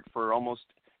laboring part for almost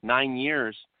 9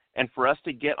 years. And for us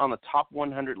to get on the top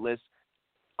 100 list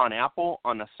on Apple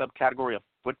on a subcategory of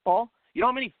football, you know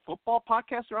how many football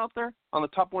podcasts are out there on the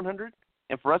top 100?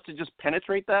 And for us to just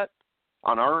penetrate that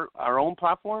on our own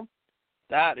platform,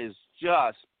 that is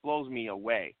just blows me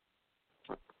away.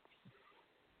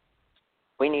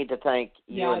 We need to thank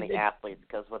you and the athletes,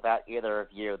 because without either of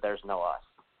you, there's no us.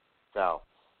 So,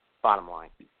 bottom line.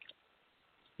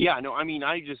 Yeah, no, I mean,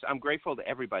 I'm grateful to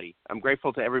everybody. I'm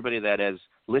grateful to everybody that has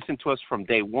listened to us from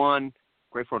day one.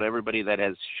 Grateful to everybody that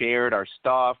has shared our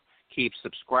stuff, keeps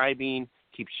subscribing,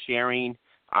 keeps sharing.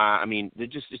 I mean,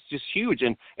 it's just huge.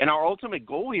 And our ultimate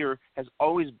goal here has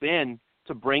always been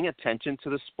to bring attention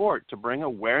to the sport, to bring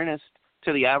awareness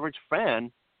to the average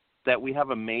fan that we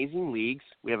have amazing leagues,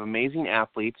 we have amazing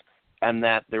athletes, and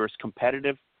that there is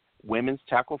competitive women's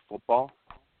tackle football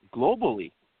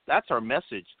globally. That's our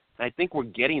message. And I think we're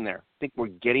getting there. I think we're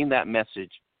getting that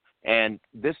message. And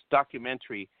this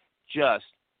documentary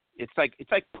it's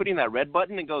like putting that red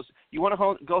button and goes, you want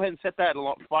to go ahead and set that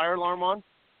fire alarm on?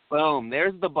 Boom,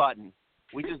 there's the button.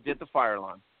 We just did the fire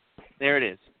alarm. There it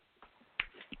is.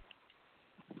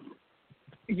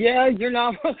 Yeah, you're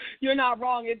not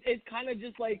wrong. It's kind of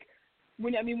just like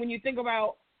when you think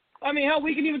about, hell,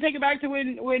 we can even take it back to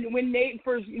when Nate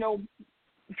first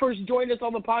joined us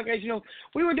on the podcast.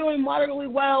 We were doing moderately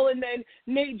well, and then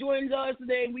Nate joins us, and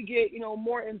then we get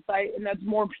more insight, and that's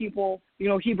more people.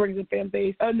 He brings a fan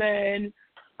base, and then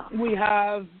we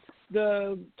have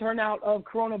the turnout of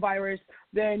coronavirus.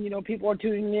 Then people are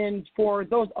tuning in for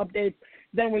those updates.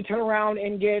 Then we turn around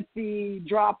and get the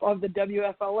drop of the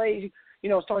WFLA.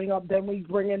 Starting up, then we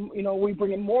bring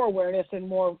in more awareness and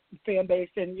more fan base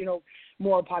and,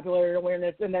 more popularity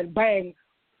awareness. And then bang,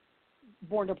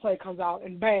 Born to Play comes out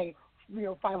and bang,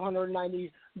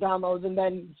 590 downloads. And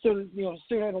then sooner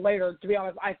than later, to be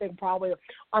honest, I think I'm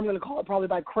going to call it probably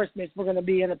by Christmas, we're going to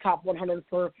be in the top 100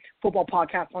 for football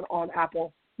podcasts on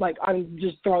Apple. Like, I'm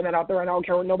just throwing that out there, and I don't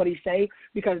care what nobody say,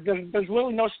 because there's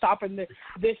really no stopping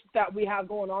this that we have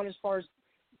going on as far as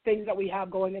things that we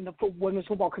have going in the women's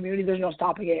football community. There's no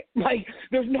stopping it. Like,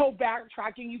 there's no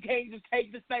backtracking. You can't just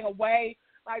take this thing away.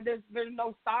 Like, there's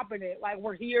no stopping it. Like,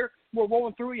 we're here. We're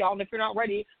rolling through, y'all, and if you're not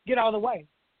ready, get out of the way.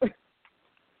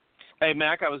 Hey,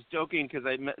 Mac, I was joking because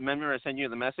I remember I sent you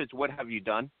the message, what have you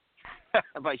done?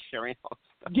 By sharing all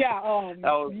this stuff. Yeah,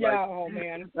 oh,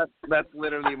 man. That's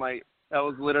literally that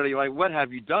was literally my, what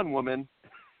have you done, woman?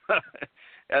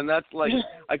 And that's like,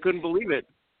 I couldn't believe it.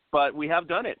 But we have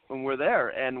done it, and we're there,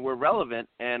 and we're relevant.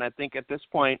 And I think at this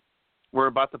point, we're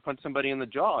about to punch somebody in the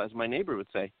jaw, as my neighbor would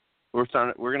say. We're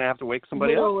going to have to wake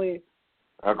somebody up.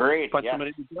 Agreed. Punch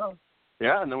somebody in the jaw.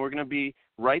 Yeah, and then we're going to be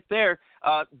right there.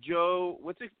 Joe,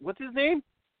 what's his name?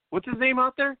 What's his name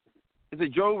out there? Is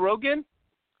it Joe Rogan?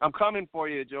 I'm coming for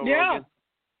you, Joe Rogan.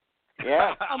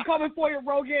 Yeah. I'm coming for you,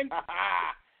 Rogan.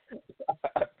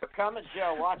 Coming,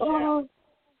 Joe. Watch out.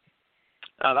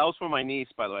 That was for my niece,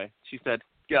 by the way. She said,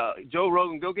 yeah, Joe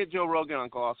Rogan, go get Joe Rogan,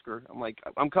 Uncle Oscar. I'm like,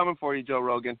 I'm coming for you, Joe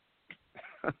Rogan.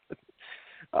 It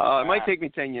might take me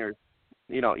 10 years.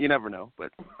 You never know,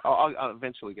 but I'll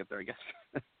eventually get there, I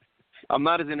guess. I'm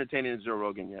not as entertaining as Joe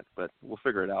Rogan yet, but we'll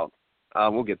figure it out.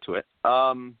 We'll get to it.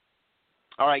 All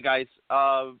right, guys.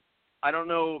 I don't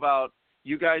know about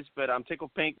you guys, but I'm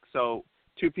tickled pink. So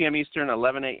 2 p.m. Eastern,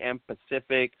 11 a.m.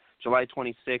 Pacific, July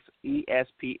 26th,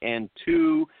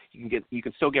 ESPN2. You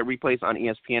can still get replays on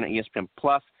ESPN and ESPN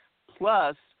Plus.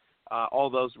 plus all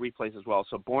those replays as well.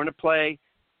 So Born to Play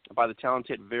by the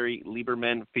talented Very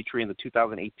Lieberman, featuring the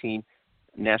 2018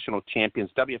 national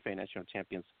champions, WFA national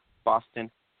champions, Boston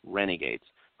Renegades.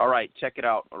 All right, check it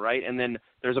out, all right? And then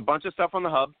there's a bunch of stuff on the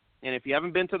Hub, and if you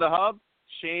haven't been to the Hub,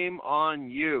 shame on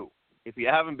you. If you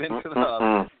haven't been to the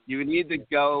Hub, you need to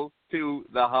go to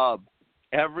the Hub.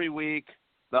 Every week,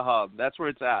 the Hub. That's where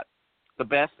it's at. The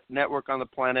best network on the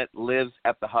planet lives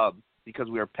at the Hub because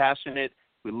we are passionate,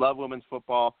 we love women's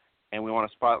football, and we want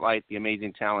to spotlight the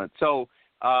amazing talent. So,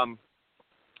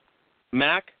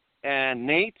 Mac and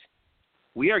Nate,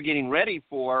 we are getting ready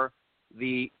for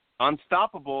the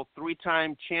unstoppable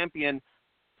three-time champion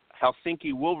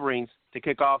Helsinki Wolverines to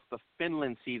kick off the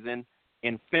Finland season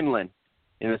in Finland.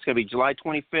 And it's going to be July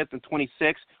 25th and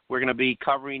 26th. We're going to be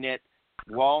covering it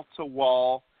wall to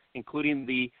wall, including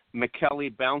the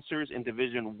McKelly Bouncers in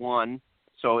Division 1.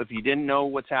 So if you didn't know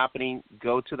what's happening,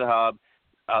 go to the Hub.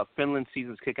 Finland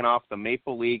season's kicking off, the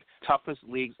Maple League, toughest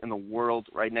leagues in the world,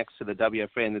 right next to the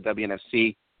WFA and the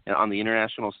WNFC on the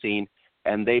international scene.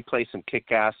 And they play some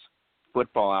kick-ass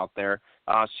football out there.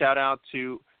 Shout out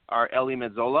to our Ellie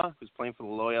Mezzola, who's playing for the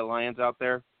Loyola Lions out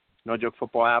there, no-joke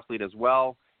football athlete as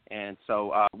well. And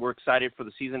so we're excited for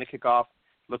the season to kick off.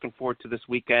 Looking forward to this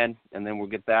weekend, and then we'll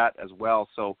get that as well.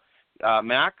 So,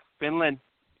 Mac, Finland,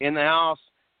 in the house.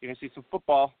 You're going to see some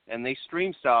football, and they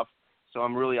stream stuff. So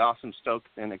I'm really awesome, stoked,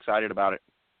 and excited about it.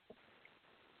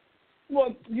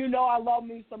 Look, you know I love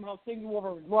me some Helsinki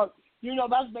Wolverines. Look, you know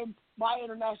that's been my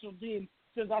international team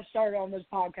since I started on this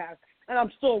podcast, and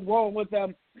I'm still rolling with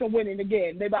them to winning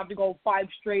again. They're about to go 5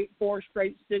 straight, 4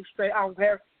 straight, 6 straight. I don't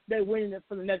care. They're winning it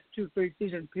for the next 2-3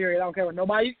 season period. I don't care what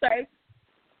nobody says.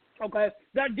 Okay,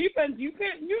 that defense, you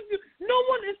can't. No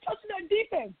one is touching that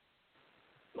defense.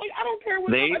 Like I don't care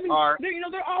what. Their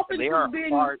offense is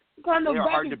being kind of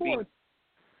back and forth.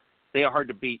 They are hard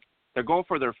to beat. They're going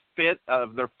for their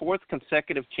 4th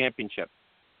consecutive championship,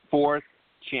 4th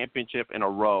championship in a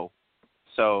row.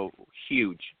 So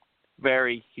huge,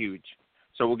 very huge.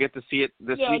 So we'll get to see it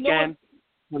this weekend,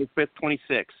 25th,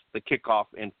 26th, the kickoff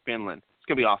in Finland. It's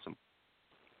gonna be awesome.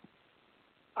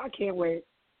 I can't wait.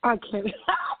 I can't wait.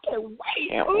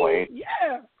 Can't wait.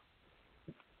 Yeah.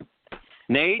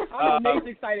 Nate? Nate's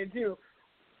excited too.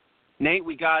 Nate,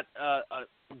 we got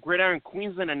Gridiron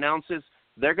Queensland announces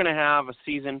they're going to have a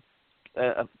season,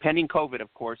 pending COVID,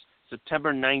 of course,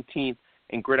 September 19th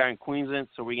in Gridiron Queensland.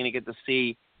 So we're going to get to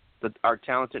see our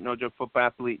talented no-joke football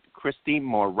athlete, Christy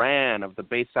Moran of the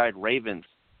Bayside Ravens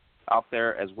out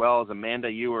there, as well as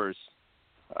Amanda Ewers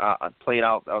played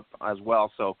out as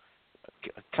well. So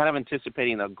kind of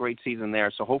anticipating a great season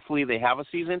there. So hopefully they have a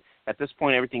season. At this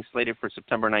point, everything's slated for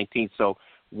September 19th. So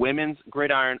women's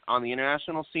gridiron on the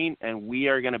international scene, and we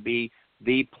are going to be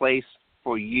the place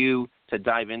for you to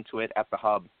dive into it at the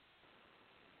Hub.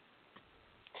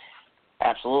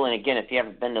 Absolutely. And again, if you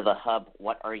haven't been to the Hub,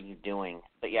 what are you doing?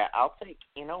 But yeah, I'll take,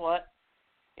 you know what?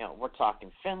 You know, we're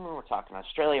talking Finland, we're talking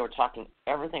Australia, we're talking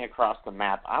everything across the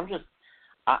map.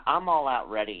 I'm all out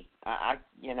ready. I'm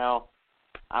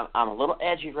a little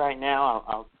edgy right now.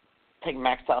 I'll take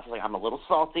Max off. I'm a little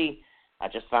salty. I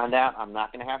just found out I'm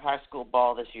not going to have high school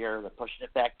ball this year. They're pushing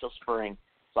it back till spring.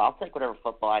 So I'll take whatever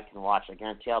football I can watch. I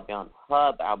guarantee I'll be on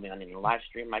Hub. I'll be on any live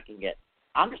stream I can get.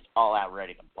 I'm just all out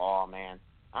ready to ball, man.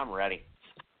 I'm ready.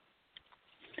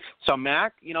 So,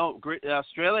 Mac,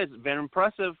 Australia has been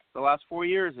impressive the last 4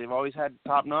 years. They've always had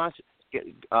top-notch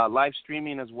live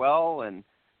streaming as well, and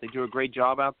they do a great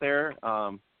job out there.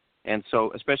 And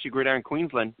so, especially Gridiron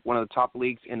Queensland, one of the top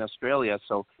leagues in Australia,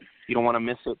 so you don't want to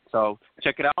miss it. So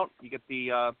check it out. You get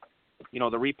the, the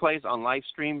replays on live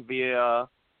stream via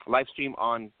live stream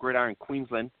on Gridiron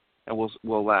Queensland, and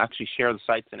we'll actually share the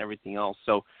sites and everything else.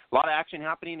 So a lot of action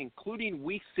happening, including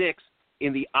Week 6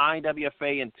 in the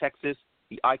IWFA in Texas,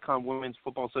 the Icon Women's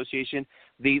Football Association.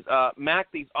 These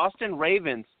these Austin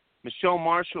Ravens, Michelle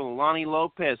Marshall, Lonnie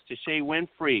Lopez, Tashay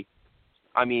Winfrey,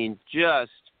 I mean,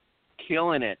 just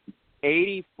killing it.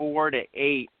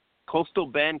 84-8. Coastal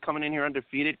Bend coming in here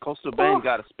undefeated. Coastal Bend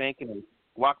got a spanking and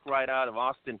walked right out of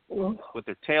Austin with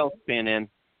their tail spinning.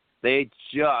 They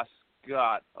just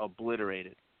got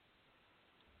obliterated.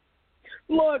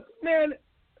 Look, man,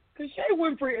 Tashay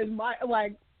Winfrey is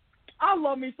I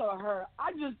love me some of her.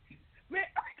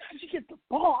 She gets the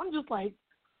ball. I'm just like,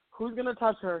 who's going to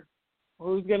touch her?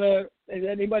 Is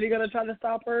anybody going to try to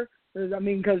stop her?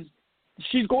 Because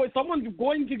someone's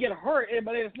going to get hurt,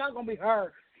 but it's not going to be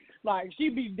her. Like,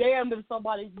 she'd be damned if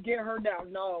somebody can get her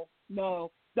down. No.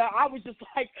 I was just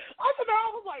like, I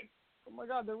was like, oh my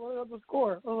God, they're running up the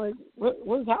score. I was like,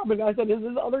 what's happening? I said, is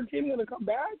this other team going to come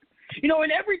back?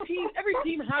 And every team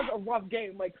has a rough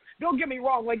game. Like, don't get me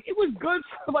wrong. Like, it was good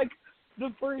for, like,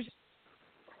 the first,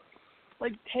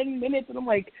 like, 10 minutes, and I'm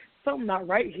like, something not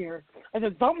right here. I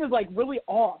said, something is, like, really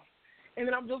off. And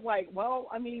then I'm just like, well,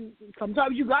 I mean,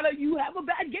 sometimes you have a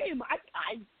bad game.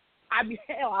 I mean,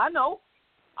 hell, I know.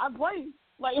 I play.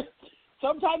 Like,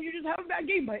 sometimes you just have a bad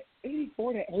game. But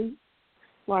 84-8,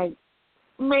 like,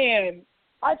 man,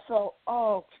 I felt,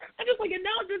 and just like, and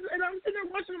I'm sitting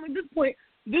there watching them at this point.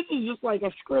 This is just like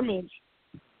a scrimmage.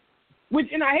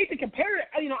 And I hate to compare it.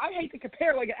 I hate to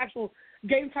compare like an actual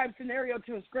game type scenario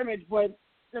to a scrimmage. But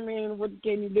I mean, what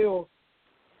can you do?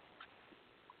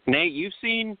 Nate, you've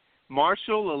seen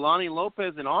Marshall, Alani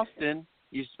Lopez, and Austin,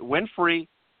 Winfrey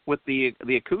with the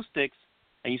acoustics,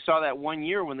 and you saw that one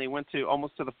year when they went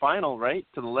almost to the final, right,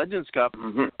 to the Legends Cup.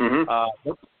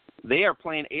 Mm-hmm. They are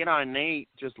playing 8-on-8,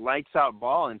 just lights out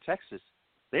ball in Texas.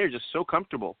 They are just so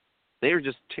comfortable. They are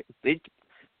just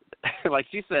like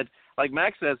she said, like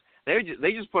Max says,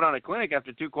 they just put on a clinic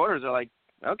after 2 quarters. They're like,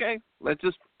 okay, let's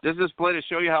just play to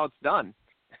show you how it's done,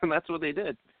 and that's what they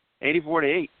did,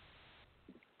 84-8.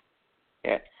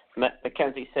 Yeah.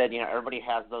 Mackenzie said, everybody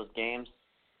has those games.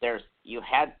 You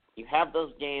have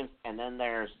those games, and then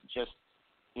there's just,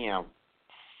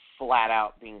 flat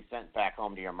out being sent back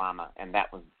home to your mama, and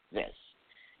that was this.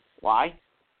 Why?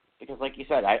 Because, like you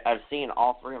said, I've seen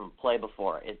all 3 of them play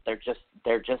before. They're just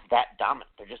that dominant.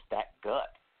 They're just that good.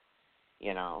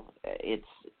 It's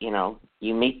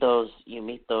you meet those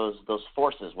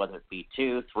forces, whether it be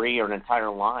 2, 3, or an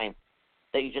entire line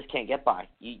that you just can't get by.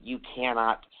 You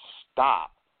cannot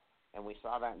stop. And we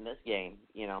saw that in this game.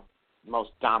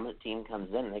 Most dominant team comes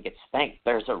in and they get spanked.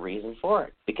 There's a reason for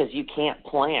it, because you can't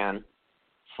plan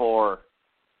for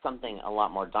something a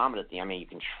lot more dominant. I mean, you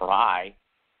can try,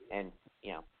 and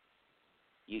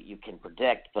you can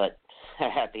predict, but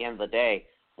at the end of the day,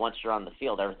 once you're on the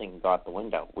field, everything can go out the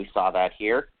window. We saw that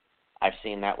here. I've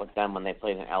seen that with them when they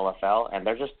played in LFL, and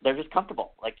they're just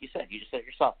comfortable. Like you said, you just said it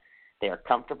yourself. They are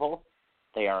comfortable.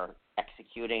 They are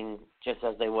executing just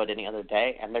as they would any other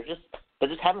day, and they're just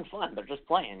having fun. They're just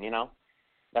playing.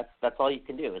 That's all you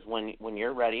can do is when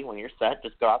you're ready, when you're set,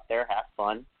 just go out there, have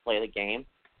fun, play the game,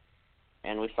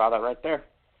 and we saw that right there.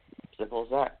 Simple as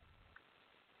that.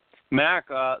 Mac,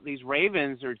 these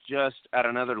Ravens are just at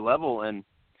another level, and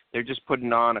they're just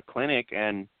putting on a clinic.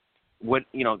 And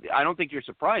I don't think you're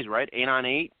surprised, right?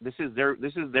 8-on-8. This is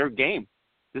their game.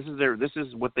 This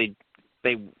is what they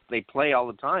play all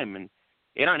the time. And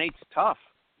 8-on-8's tough,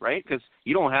 right? Because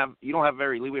you don't have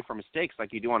very leeway for mistakes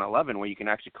like you do on 11, where you can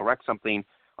actually correct something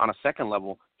on a second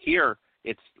level. Here,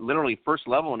 it's literally first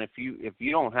level, and if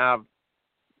you don't have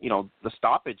the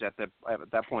stoppage at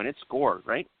that point, it's scored,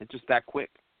 right? It's just that quick.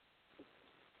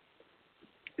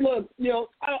 Look,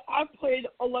 I've played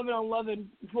 11-on-11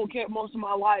 full camp most of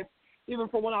my life, even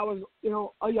from when I was,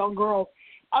 a young girl.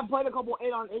 I've played a couple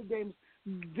 8-on-8 games.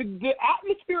 The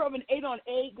atmosphere of an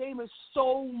 8-on-8 game is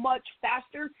so much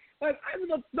faster. Like,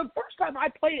 the first time I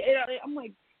played 8-on-8, I'm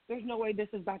like, there's no way this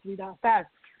is about to be that fast.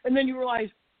 And then you realize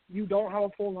you don't have a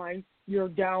full line. You're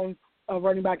down a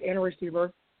running back and a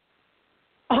receiver.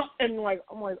 And, I'm like,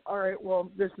 all right, well,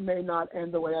 this may not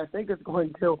end the way I think it's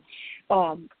going to.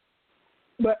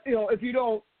 But, if you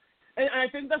don't – and I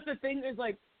think that's the thing is,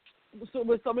 like, so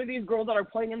with some of these girls that are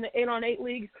playing in the 8-on-8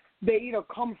 leagues, they either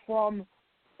come from,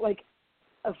 like,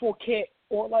 a full kit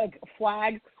or, like, a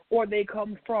flag, or they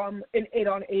come from an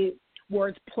 8-on-8 where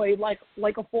it's played like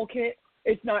a full kit.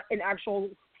 It's not an actual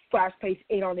fast-paced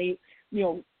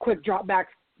 8-on-8, quick drop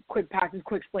backs, quick passes,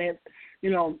 quick slants,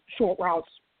 short routes,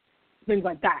 things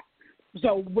like that.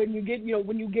 So when you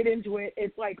get into it,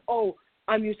 it's like, oh,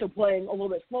 I'm used to playing a little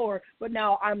bit slower, but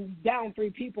now I'm down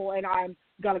 3 people and I'm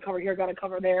got to cover here, got to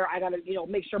cover there. I got to,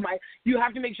 make sure you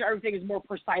have to make sure everything is more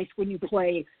precise when you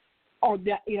play on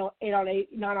that,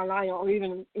 8-on-8, 9-on-9, or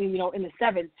even, in the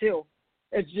 7s too.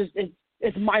 It's just,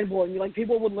 it's mind blowing. Like,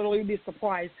 people would literally be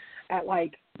surprised at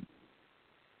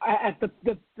at the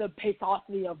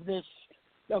paceosity of this,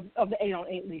 of the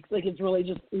 8-on-8 leagues. Like, it's really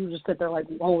just, you just sit there like,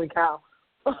 holy cow.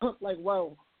 Like,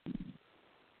 whoa.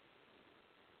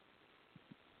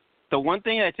 The one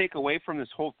thing I take away from this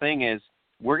whole thing is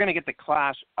we're going to get the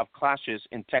clash of clashes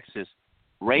in Texas.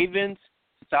 Ravens,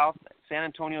 South San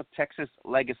Antonio, Texas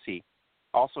legacy,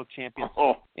 also champions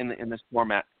in this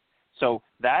format. So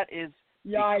that is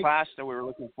the clash that we were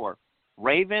looking for.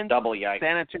 Ravens, double yikes.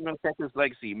 San Antonio, Texas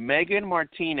legacy. Megan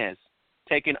Martinez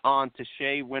taking on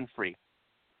Tashay Winfrey,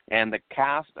 and the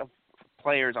cast of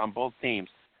players on both teams.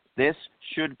 This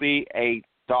should be a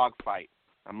dogfight.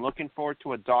 I'm looking forward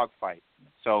to a dogfight.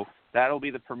 So that'll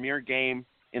be the premier game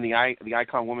in the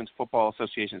Icon Women's Football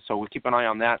Association. So we'll keep an eye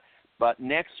on that. But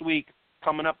next week,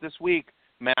 coming up this week,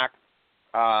 Mac,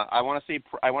 I want to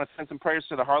send some prayers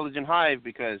to the Harlingen Hive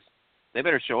because they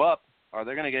better show up, or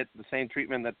they're going to get the same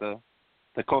treatment that the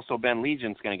Coastal Bend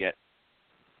Legion's going to get,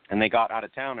 and they got out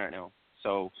of town right now.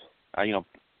 So, Harlingen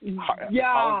Hive,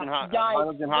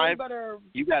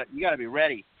 you got to be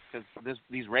ready because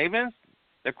these Ravens,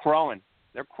 they're crowing,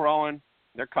 they're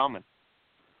coming.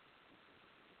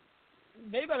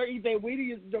 They better eat their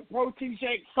Wheaties, the protein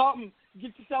shake, something.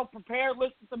 Get yourself prepared.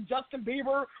 Listen to some Justin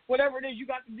Bieber, whatever it is you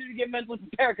got to do to get mentally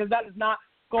prepared, because that is not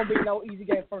going to be no easy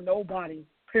game for nobody,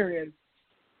 period.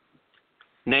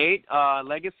 Nate,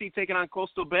 Legacy taking on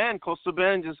Coastal Bend. Coastal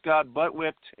Bend just got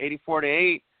butt-whipped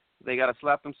 84-8. They got to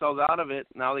slap themselves out of it.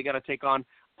 Now they got to take on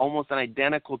almost an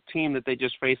identical team that they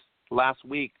just faced last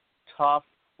week. Tough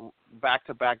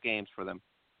back-to-back games for them.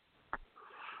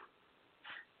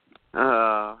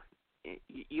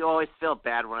 You always feel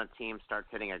bad when a team starts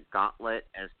hitting a gauntlet,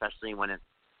 especially when it's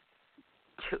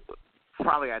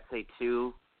probably I'd say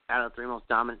 2 out of the 3 most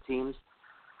dominant teams.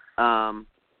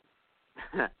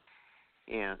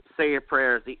 Say your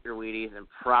prayers, eat your Wheaties, and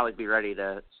probably be ready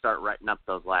to start writing up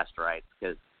those last rites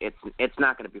because it's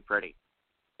not going to be pretty.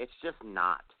 It's just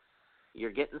not.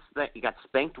 You got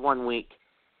spanked 1 week.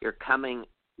 You're coming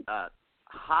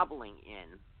hobbling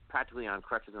in, practically on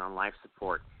crutches and on life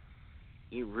support.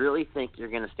 You really think you're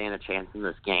going to stand a chance in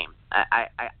this game?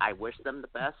 I wish them the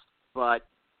best, but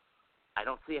I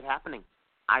don't see it happening.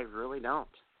 I really don't.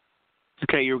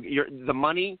 Okay, the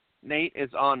money, Nate,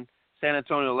 is on San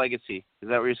Antonio Legacy. Is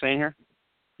that what you're saying here?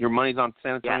 Your money's on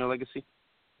San Antonio Legacy?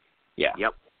 Yeah.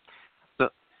 Yep.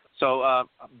 So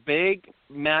big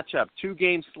matchup,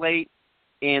 2-game slate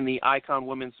in the Icon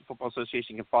Women's Football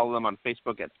Association. You can follow them on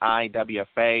Facebook at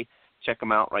IWFA. Check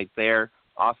them out right there.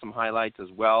 Awesome highlights as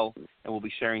well, and we'll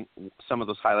be sharing some of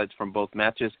those highlights from both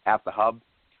matches at the Hub.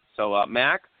 So,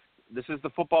 Mac, this is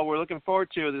the football we're looking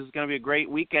forward to. This is going to be a great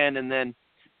weekend, and then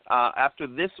after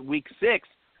this week 6,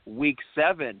 week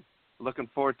 7, looking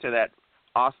forward to that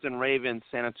Austin Ravens,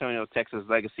 San Antonio, Texas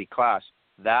Legacy clash.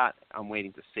 That I'm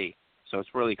waiting to see. So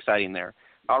it's really exciting there.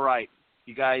 All right,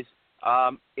 you guys,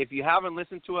 if you haven't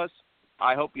listened to us,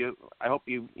 I hope you're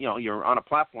on a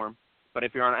platform. But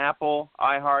if you're on Apple,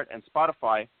 iHeart, and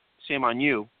Spotify, shame on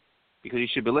you because you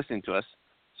should be listening to us.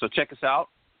 So check us out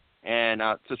and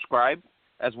subscribe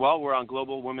as well. We're on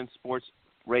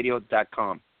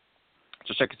globalwomensportsradio.com.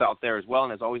 So check us out there as well,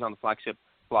 and as always on the flagship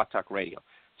Blog Talk Radio.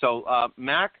 So,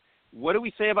 Mac, what do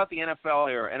we say about the NFL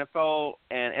here? NFL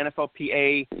and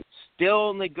NFLPA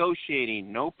still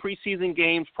negotiating. No preseason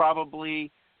games probably.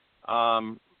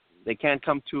 They can't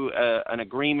come to an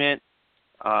agreement.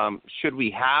 Should we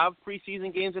have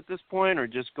preseason games at this point or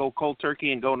just go cold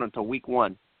turkey and go into week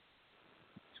 1?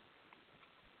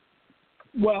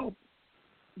 Well,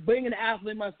 being an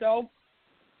athlete myself,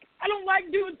 I don't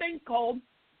like doing things cold,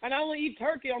 and I only eat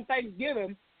turkey on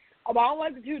Thanksgiving, but I don't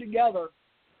like the two together.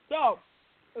 So,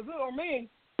 if it were me,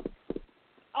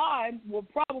 I will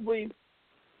probably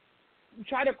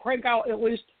try to crank out at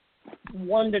least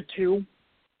 1 to 2,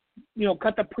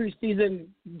 cut the preseason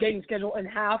game schedule in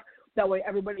half. That way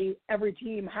every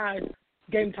team has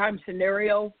game time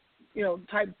scenario,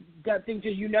 type that things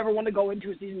that you never want to go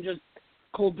into a season just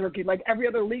cold turkey. Like every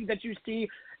other league that you see,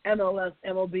 MLS,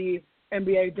 MLB,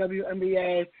 NBA,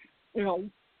 WNBA,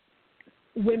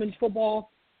 women's football,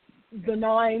 the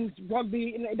Nines,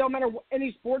 rugby, and it don't matter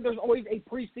any sport, there's always a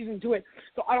preseason to it.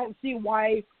 So I don't see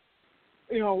why,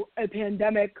 a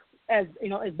pandemic as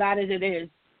bad as it is.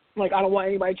 Like, I don't want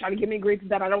anybody trying to give me grief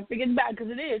that I don't think it's bad because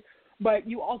it is. But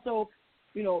you also,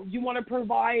 you want to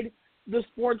provide the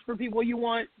sports for people. You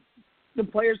want the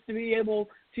players to be able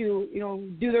to,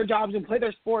 do their jobs and play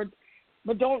their sports.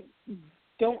 But don't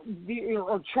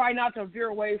or try not to veer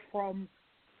away from,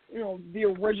 the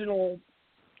original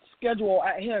schedule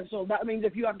at hand. So that means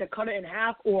if you have to cut it in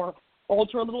half or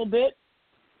alter a little bit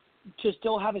to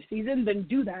still have a season, then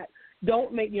do that.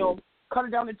 Don't make, cut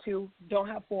it down to 2. Don't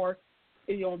have 4.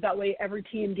 That way every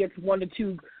team gets 1 to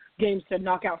 2 games to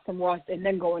knock out some rust and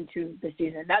then go into the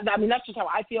season. That's just how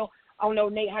I feel. I don't know,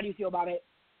 Nate, how do you feel about it?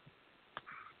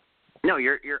 No,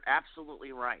 you're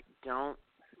absolutely right. Don't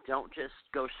just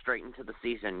go straight into the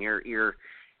season. You're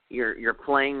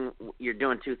playing. You're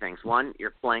doing 2 things. 1,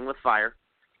 you're playing with fire.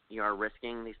 You are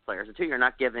risking these players. And 2, you're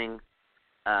not giving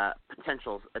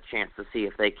potentials a chance to see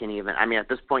if they can even. I mean, at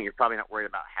this point, you're probably not worried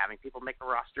about having people make a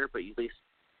roster, but you at least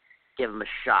give them a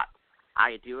shot.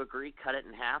 I do agree, cut it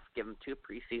in half, give them 2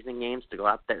 preseason games to go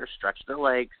out there, stretch their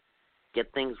legs,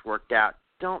 get things worked out.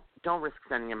 Don't risk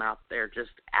sending them out there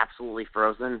just absolutely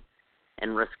frozen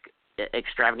and risk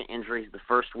extravagant injuries the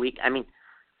first week. I mean,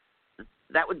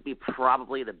 that would be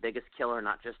probably the biggest killer,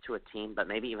 not just to a team, but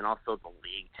maybe even also the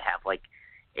league, to have like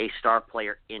a star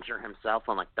player injure himself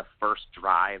on like the first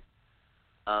drive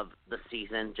of the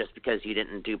season just because you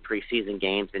didn't do preseason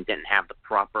games and didn't have the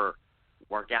proper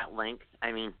workout length.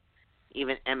 I mean,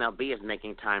 even MLB is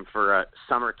making time for a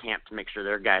summer camp to make sure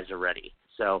their guys are ready.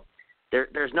 So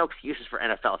there's no excuses for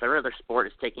NFL. If every other sport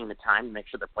is taking the time to make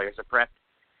sure their players are prepped,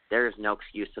 there is no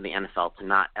excuse for the NFL to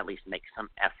not at least make some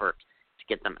effort to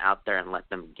get them out there and let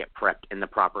them get prepped in the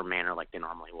proper manner like they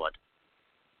normally would.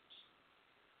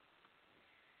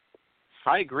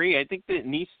 I agree. I think that it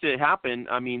needs to happen.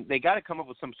 I mean, they got to come up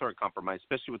with some sort of compromise,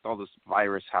 especially with all this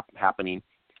virus happening.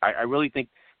 I really think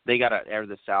they got to air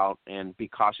this out and be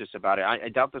cautious about it. I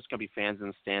doubt there's going to be fans in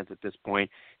the stands at this point.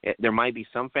 There might be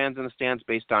some fans in the stands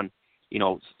based on,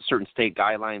 certain state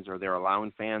guidelines, or they're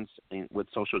allowing fans with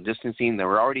social distancing. They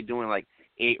were already doing like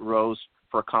 8 rows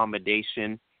for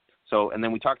accommodation. So, and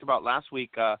then we talked about last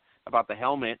week about the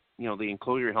helmet, the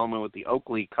enclosure helmet with the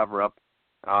Oakley cover-up.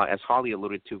 As Holly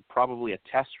alluded to, probably a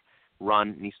test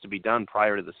run needs to be done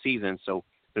prior to the season. So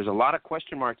there's a lot of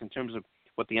question marks in terms of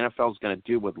what the NFL is going to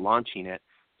do with launching it.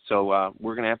 So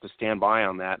we're going to have to stand by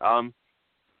on that.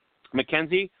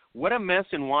 Mackenzie, what a mess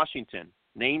in Washington.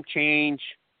 Name change,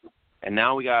 and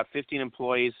now we got 15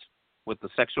 employees with the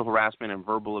sexual harassment and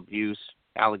verbal abuse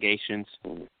allegations.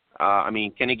 I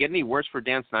mean, can it get any worse for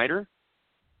Dan Snyder?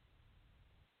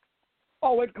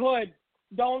 Oh, it could.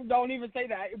 Don't even say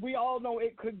that. We all know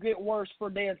it could get worse for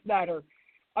Dan Snyder.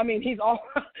 I mean, he's already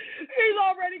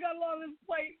got a lot on his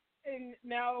plate, and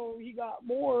now he got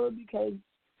more because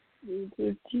there's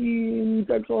 15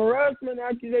 sexual harassment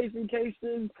accusation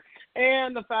cases,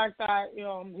 and the fact that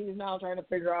he's now trying to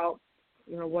figure out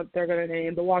what they're going to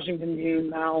name the Washington team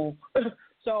now.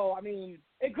 So I mean,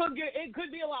 it could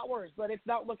be a lot worse, but it's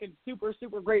not looking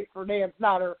super great for Dan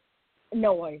Snyder.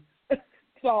 No way.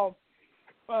 So.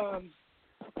 I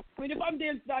mean, if I'm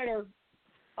Dan Snyder,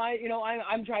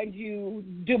 I'm trying to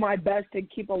do my best to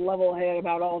keep a level head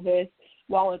about all this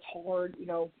while it's hard,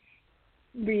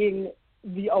 being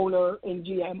the owner and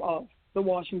GM of the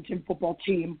Washington football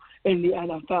team in the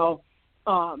NFL.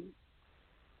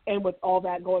 And with all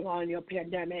that going on,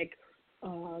 pandemic,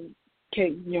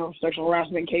 sexual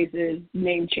harassment cases,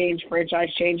 name change, franchise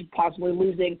change, possibly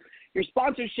losing your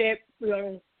sponsorship,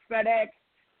 FedEx.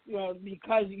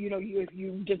 Because, if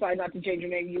you decide not to change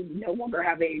your name, you no longer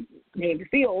have a named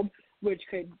field, which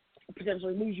could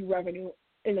potentially lose you revenue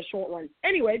in the short run.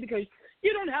 Anyway, because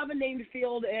you don't have a named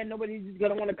field and nobody's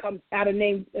going to want to come at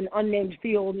an unnamed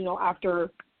field,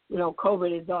 after,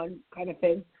 COVID is done kind of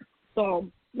thing. So,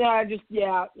 I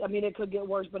mean, it could get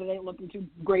worse, but it ain't looking too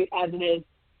great as it is.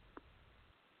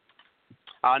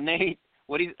 Nate,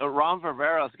 Ron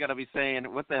Rivera's got to be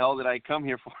saying, what the hell did I come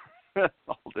here for?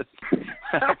 All this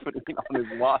happening on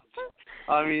his watch.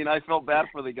 I mean, I felt bad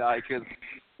for the guy because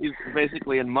he's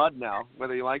basically in mud now,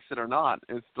 whether he likes it or not.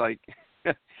 It's like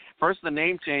first the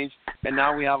name change, and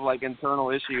now we have like internal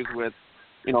issues with,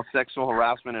 sexual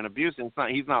harassment and abuse. And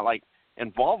he's not like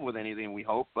involved with anything, we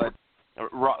hope, but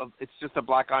it's just a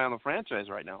black eye on the franchise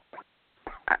right now.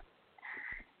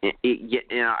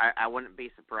 I wouldn't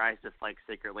be surprised if like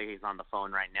secretly he's on the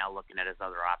phone right now looking at his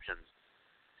other options.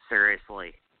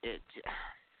 Seriously.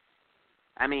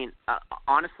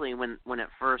 Honestly, when it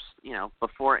first,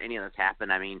 before any of this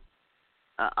happened, I mean,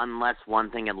 unless one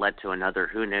thing had led to another,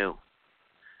 who knew?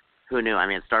 I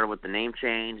mean, it started with the name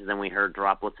change, then we heard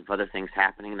droplets of other things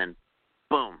happening, and then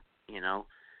boom,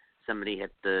 somebody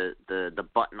hit the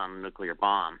button on the nuclear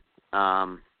bomb.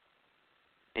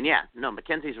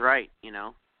 Mackenzie's right,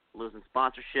 losing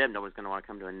sponsorship, nobody's going to want to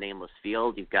come to a nameless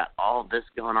field. You've got all this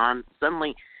going on.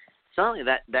 Suddenly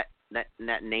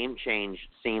that name change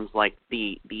seems like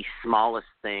the smallest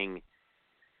thing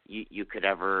you could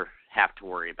ever have to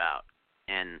worry about.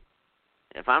 And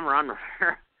if I'm Ron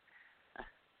Rivera,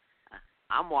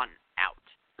 I'm wanting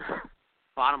out.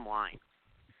 Bottom line.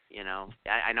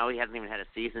 I know he hasn't even had a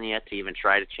season yet to even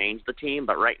try to change the team,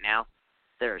 but right now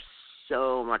there's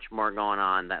so much more going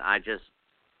on that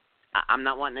I'm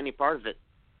not wanting any part of it.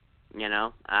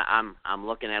 I'm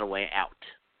looking at a way out.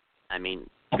 I mean,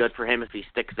 good for him if he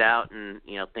sticks out and,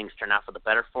 things turn out for the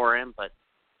better for him, but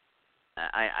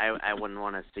I wouldn't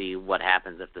want to see what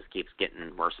happens if this keeps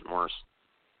getting worse and worse.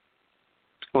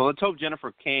 Well, let's hope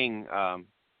Jennifer King, kind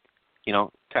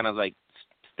of like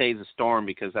stays the storm,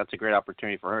 because that's a great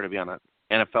opportunity for her to be on an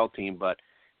NFL team. But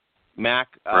Mac,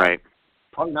 right.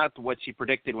 Probably not what she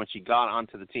predicted when she got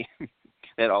onto the team,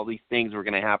 that all these things were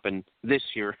going to happen this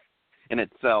year in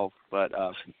itself. But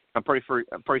I'm pretty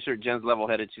sure Jen's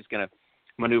level-headed. She's going to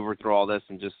maneuver through all this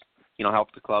and just,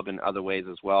 help the club in other ways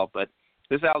as well. But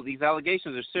these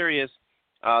allegations are serious.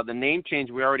 The name change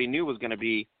we already knew was going to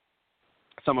be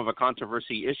some of a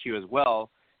controversy issue as well.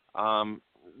 The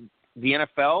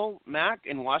NFL, Mac,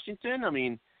 in Washington, I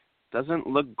mean, doesn't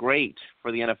look great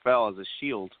for the NFL as a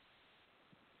shield.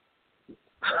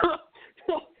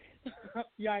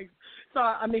 Yikes. So,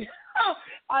 I mean,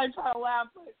 I try to laugh,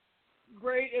 but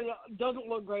doesn't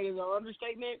look great is an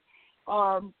understatement.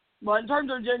 But in terms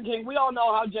of Jen King, we all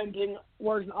know how Jen King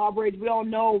works and operates. We all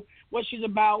know what she's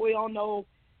about. We all know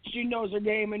she knows her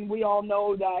game, and we all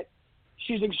know that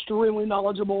she's extremely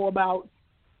knowledgeable about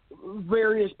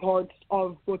various parts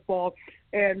of football.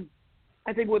 And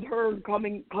I think with her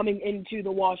coming into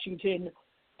the Washington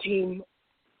team,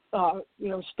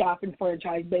 staff and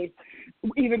franchise base,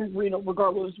 even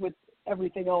regardless with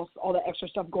everything else, all the extra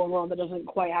stuff going on that isn't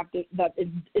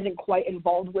quite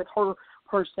involved with her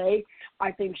per se,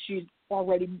 I think she's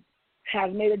already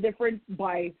has made a difference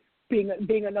by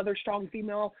being another strong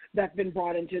female that's been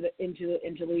brought into the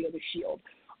League of the Shield.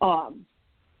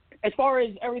 As far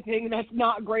as everything that's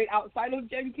not great outside of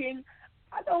Jen King,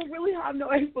 I don't really have no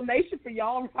explanation for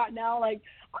y'all right now. Like,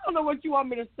 I don't know what you want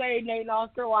me to say, Nate and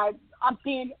Oscar. Like, I'm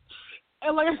seeing,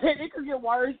 and like I said, it could get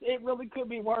worse. It really could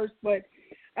be worse. But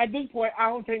at this point, I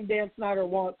don't think Dan Snyder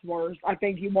wants worse. I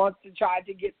think he wants to try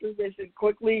to get through this as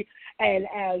quickly and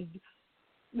as,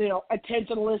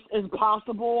 attentionless as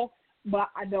possible. But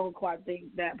I don't quite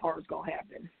think that part's going to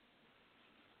happen.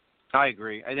 I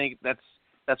agree. I think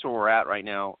that's where we're at right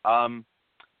now.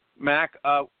 Mac,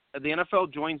 the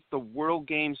NFL joins the World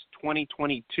Games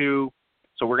 2022,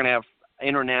 so we're going to have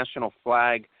international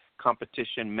flag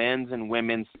competition, men's and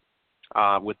women's,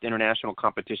 with international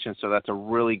competition, so that's a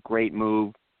really great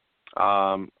move.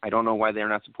 I don't know why they're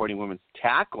not supporting women's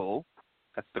tackle.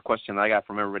 That's the question I got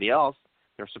from everybody else.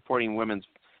 They're supporting men's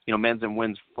and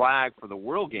women's flag for the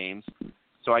World Games,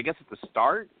 so I guess it's a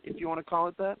start, if you want to call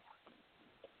it that.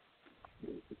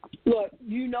 Look,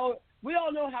 we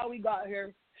all know how we got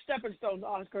here. Stepping stones,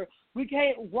 Oscar. We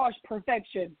can't rush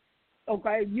perfection,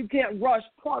 okay? You can't rush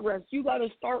progress. You got to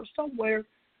start somewhere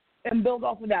and build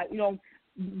off of that.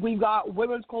 We've got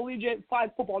women's collegiate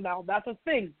flag football now. That's a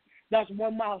thing. That's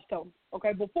one milestone,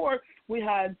 okay? Before, we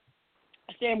had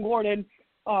Sam Gordon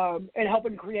and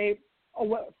helping create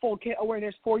full kit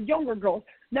awareness for younger girls.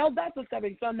 Now that's a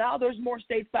stepping stone. Now there's more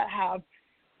states that have,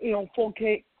 full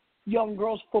kit young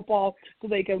girls football so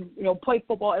they can, play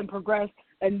football and progress.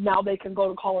 And now they can go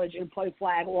to college and play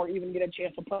flag or even get a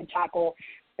chance to play tackle,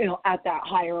 at that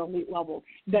higher elite level.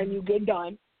 Then you get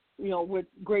done, with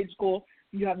grade school.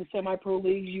 You have the semi-pro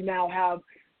leagues. You now have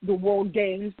the World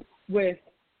Games with,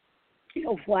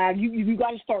 flag. You got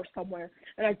to start somewhere.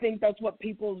 And I think that's what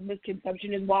people's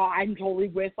misconception is. While I'm totally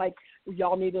with, like,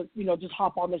 y'all need to, just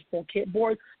hop on this full kit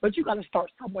board. But you got to start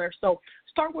somewhere. So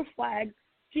start with flag,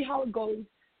 see how it goes,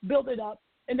 build it up,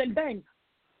 and then bang.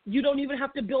 You don't even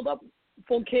have to build up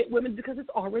full kit women because it's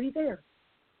already there.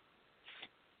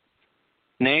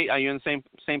 Nate, are you in the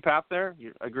same path there?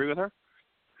 You agree with her?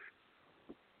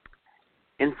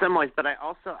 In some ways, but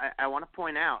I want to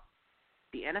point out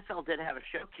the NFL did have a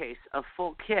showcase of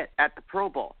full kit at the Pro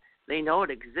Bowl. They know it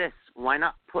exists. Why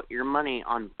not put your money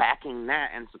on backing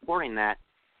that and supporting that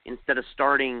instead of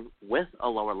starting with a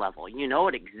lower level? You know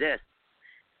it exists.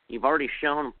 You've already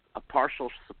shown a partial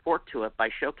support to it by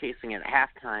showcasing it at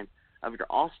halftime of your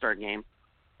All-Star game.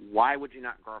 Why would you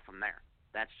not grow from there?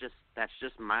 That's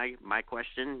just my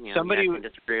question. Somebody you can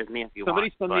disagree with me if you somebody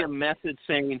want. Somebody sent me a message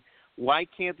saying, why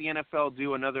can't the NFL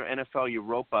do another NFL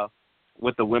Europa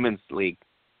with the women's league?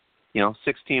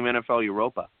 6-team NFL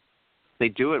Europa. They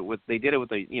did it with the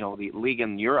the league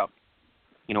in Europe.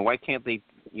 Why can't they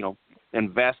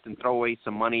invest and throw away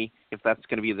some money if that's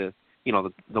going to be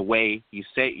the way you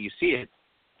see it?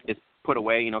 It's put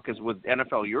away, because with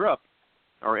NFL Europe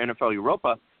or NFL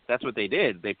Europa, that's what they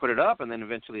did. They put it up, and then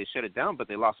eventually they shut it down, but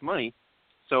they lost money.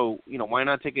 So, why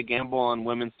not take a gamble on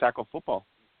women's tackle football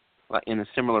in a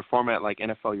similar format like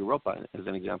NFL Europa, as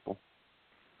an example?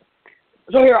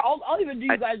 So here, I'll even do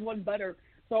you guys one better.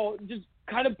 So just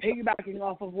kind of piggybacking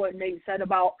off of what Nate said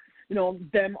about,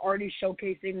 them already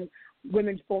showcasing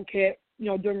women's full kit,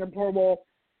 during the Pro Bowl.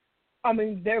 I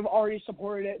mean, they've already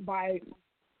supported it by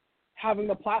having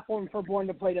the platform for Born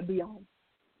to Play to be on.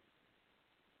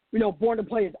 Born to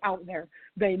Play is out there.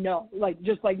 They know.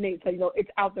 Just like Nate said, it's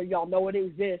out there. Y'all know it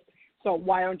exists. So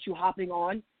why aren't you hopping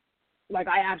on?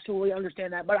 I absolutely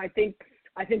understand that. But I think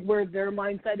where their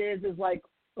mindset is like,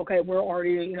 okay, we're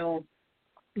already,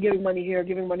 giving money here,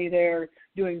 giving money there,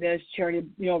 doing this, charity.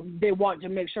 They want to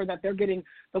make sure that they're getting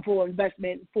the full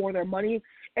investment for their money.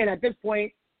 And at this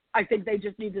point, I think they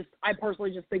just need to – I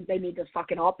personally just think they need to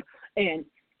suck it up and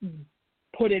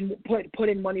put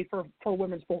in money for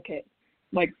women's full kit.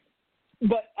 Like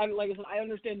I said, I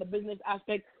understand the business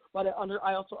aspect, but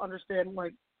I also understand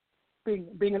like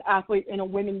being an athlete in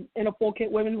a full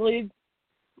kit women's league.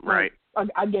 Right.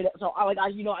 I get it. So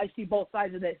I see both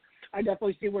sides of this. I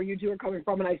definitely see where you two are coming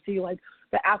from, and I see like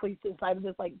the athletes inside of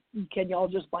this. Like, can y'all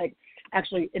just like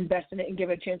actually invest in it and give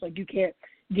it a chance? Like, you can't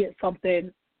get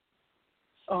something.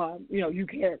 You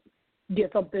can't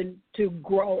get something to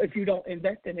grow if you don't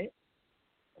invest in it.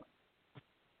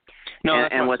 No,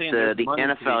 and with the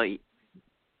NFL.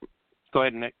 Go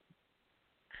ahead, Nick.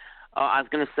 Oh, I was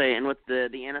going to say, and with the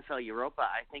NFL Europa,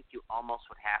 I think you almost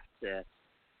would have to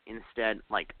instead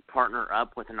like partner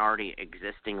up with an already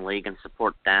existing league and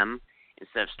support them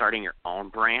instead of starting your own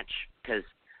branch, because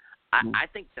I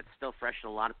think that's still fresh in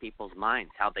a lot of people's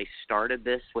minds how they started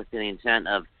this with the intent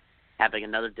of having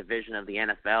another division of the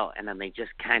NFL, and then they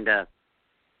just kind of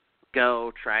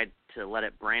tried to let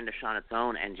it brandish on its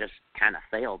own and just kind of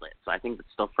failed it. So I think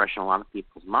it's still fresh in a lot of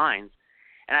people's minds.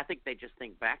 And I think they just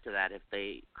think back to that if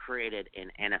they created an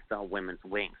NFL women's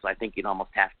wing. So I think you'd almost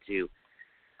have to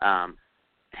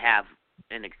have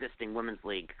an existing women's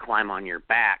league climb on your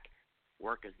back,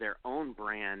 work as their own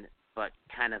brand, but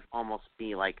kind of almost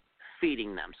be like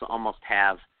feeding them. So almost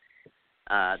have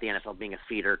the NFL being a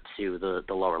feeder to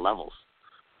the lower levels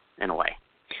in a way.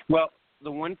 Well,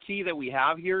 the one key that we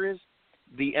have here is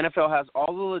the NFL has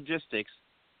all the logistics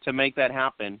to make that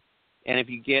happen. And if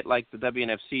you get like the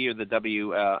WNFC or the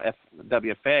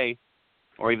WFA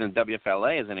or even the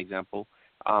WFLA as an example,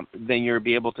 then you'll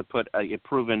be able to put a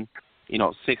proven,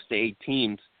 6 to 8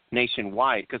 teams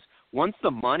nationwide. Because once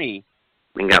the money,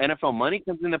 NFL money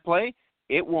comes into play,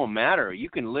 it won't matter. You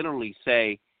can literally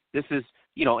say this is,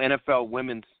 NFL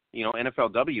women's,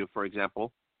 NFLW, for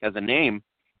example, as a name,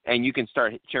 and you can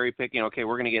start cherry picking. Okay,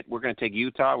 we're going to take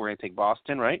Utah, we're going to take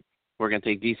Boston, right? We're going to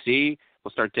take DC.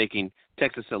 We'll start taking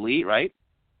Texas Elite, right?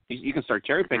 You can start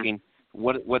cherry picking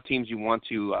what teams you want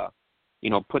to,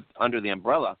 put under the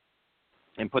umbrella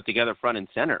and put together front and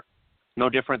center. No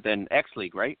different than X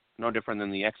League, right? No different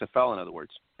than the XFL, in other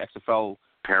words. XFL,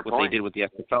 what they did with the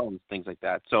XFL and things like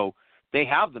that. So they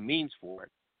have the means for it.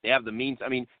 They have the means. I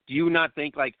mean, do you not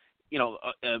think like,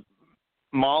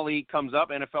 Molly comes up,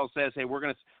 NFL says, hey, we're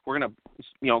gonna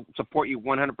support you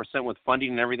 100% with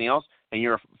funding and everything else, and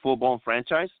you're a full-blown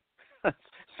franchise?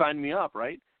 Sign me up,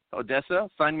 right? Odessa,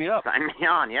 sign me up. Sign me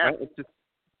on, yeah.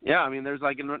 Right? I mean, there's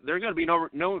going to be no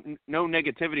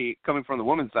negativity coming from the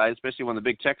women's side, especially when the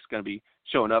big check's going to be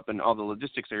showing up and all the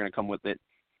logistics are going to come with it.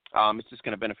 It's just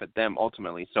going to benefit them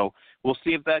ultimately. So we'll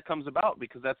see if that comes about,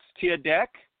 because that's Tia Deck,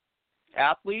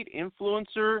 athlete,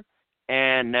 influencer,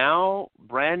 and now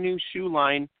brand new shoe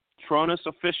line, Tronus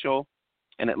Official,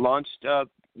 and it launched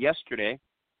yesterday.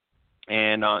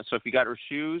 And so if you got her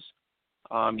shoes,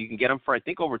 you can get them for, I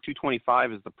think, over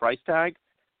 $225 is the price tag.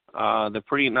 They're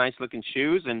pretty nice looking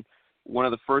shoes, and one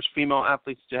of the first female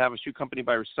athletes to have a shoe company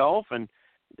by herself. And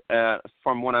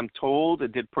from what I'm told,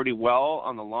 it did pretty well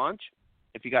on the launch.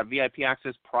 If you got VIP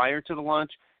access prior to the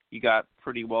launch, you got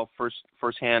pretty well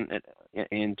firsthand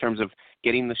in terms of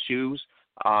getting the shoes.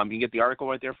 You can get the article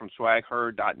right there from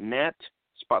swagher.net.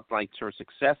 Spotlights her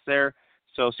success there.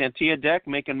 So Santia Deck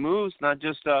making moves, not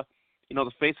just the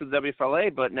face of the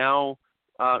WFLA, but now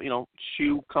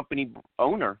shoe company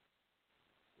owner.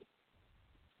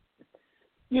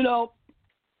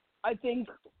 I think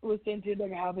with Santia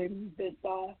Deck having this,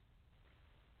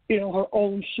 her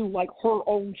own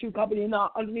shoe company,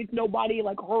 not underneath nobody,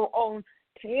 like her own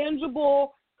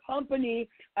tangible company,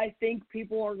 I think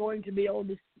people are going to be able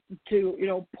to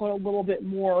put a little bit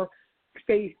more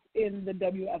faith in the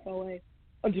WFLA,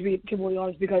 to be completely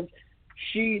honest, because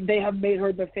they have made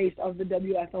her the face of the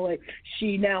WFLA.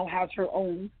 She now has her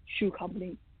own shoe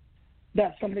company.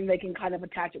 That's something they can kind of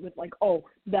attach it with, like, oh,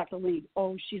 that's a league.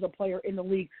 Oh, she's a player in the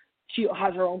league. She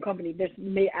has her own company. This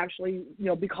may actually,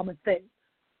 become a thing.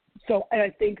 So, and I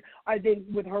think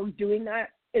with her doing that,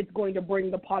 it's going to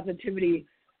bring the positivity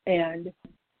and,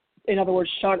 in other words,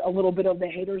 shut a little bit of the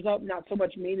haters up. Not so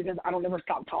much me, because I don't ever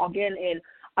stop talking, and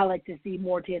I like to see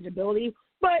more tangibility.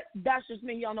 But that's just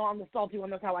me. Y'all know I'm the salty one.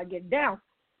 That's how I get down.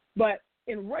 But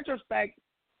in retrospect,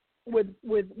 with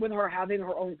her having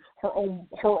her own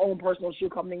personal shoe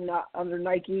company, not under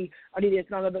Nike, Adidas,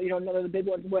 none of the big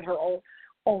ones, with her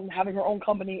own having her own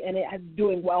company, and it has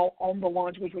doing well on the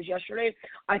launch, which was yesterday,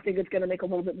 I think it's going to make a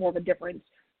little bit more of a difference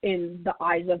in the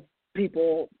eyes of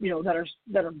people, that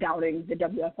are doubting the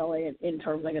WFLA in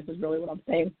terms, I guess, is really what I'm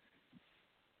saying.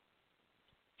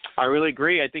 I really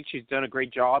agree. I think she's done a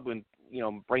great job in,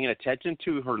 bringing attention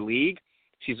to her league.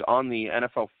 She's on the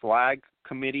NFL flag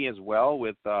committee as well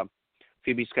with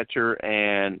Phoebe Sketcher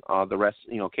and the rest,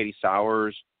 Katie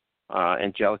Sowers,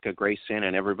 Angelica Grayson,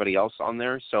 and everybody else on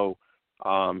there. So,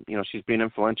 she's been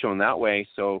influential in that way.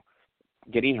 So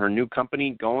getting her new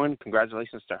company going,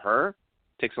 congratulations to her.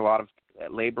 Takes a lot of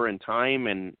labor and time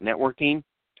and networking.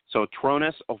 So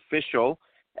Tronus Official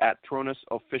at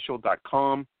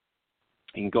tronusofficial.com.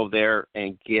 You can go there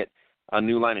and get a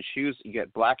new line of shoes. You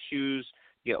get black shoes,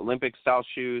 you get Olympic-style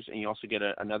shoes, and you also get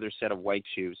another set of white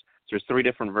shoes. So there's 3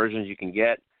 different versions you can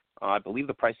get. I believe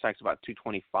the price tag's about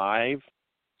 $225.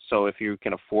 So if you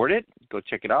can afford it, go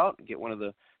check it out. Get one of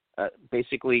the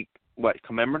basically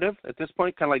commemorative at this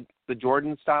point, kind of like the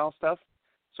Jordan-style stuff.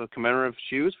 So commemorative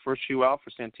shoes, first shoe out for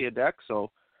Santia Deck.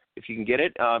 So if you can get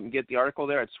it, get the article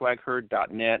there at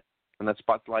swagherd.net, and that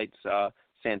spotlights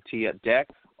Santia Deck.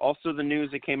 Also, the news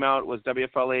that came out was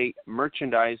WFLA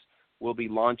merchandise will be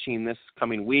launching this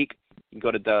coming week. You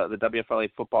can go to the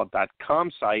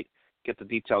WFLAfootball.com site, get the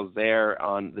details there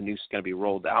on the news going to be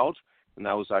rolled out. And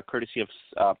that was courtesy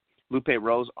of Lupe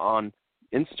Rose on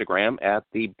Instagram at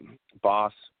the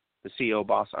CEO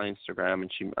boss on Instagram,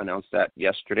 and she announced that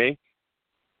yesterday.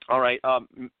 All right,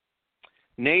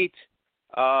 Nate,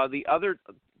 the other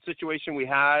situation we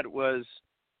had was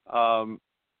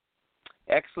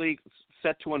X-League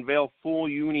set to unveil full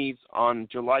unis on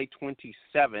July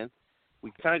 27th.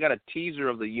 We kind of got a teaser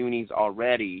of the unis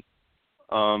already.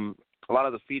 A lot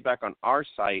of the feedback on our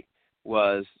site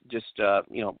was just,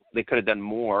 they could have done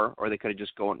more, or they could have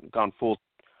just gone full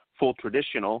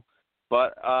traditional.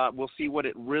 But we'll see what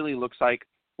it really looks like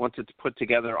once it's put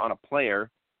together on a player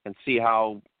and see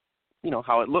how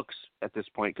it looks at this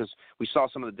point, because we saw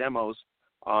some of the demos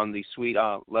on the suite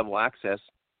level access,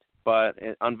 but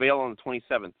it unveil on the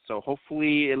 27th. So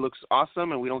hopefully it looks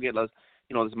awesome and we don't get this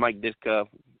Mike Ditka,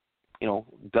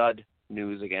 dud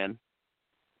news again.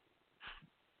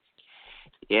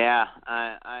 Yeah,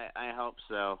 I hope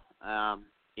so. I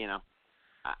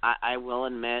will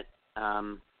admit,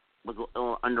 was a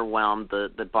little underwhelmed.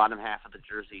 The bottom half of the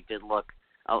jersey did look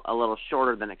a little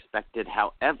shorter than expected.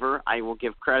 However, I will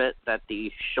give credit that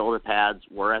the shoulder pads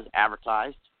were as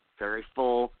advertised, very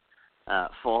full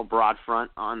broad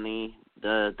front on the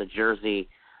jersey.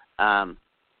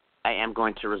 I am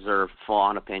going to reserve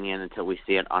full-on opinion until we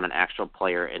see it on an actual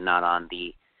player and not on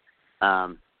the,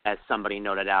 as somebody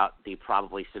noted out, the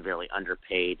probably severely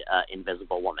underpaid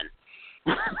invisible woman.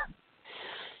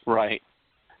 Right.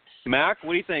 Mac,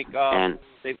 what do you think?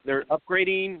 They're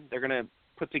upgrading. They're going to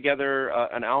put together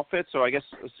an outfit, so I guess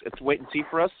it's wait and see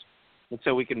for us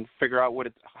until we can figure out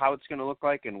how it's going to look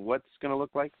like and what's going to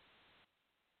look like.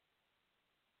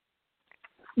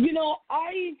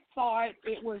 I thought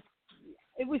it was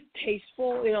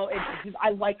tasteful. I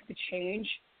like the change.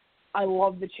 I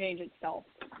love the change itself,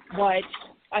 but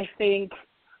I think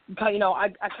I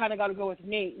kind of got to go with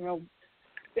Nate.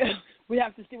 We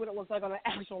have to see what it looks like on an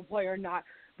actual player, not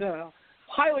the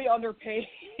highly underpaid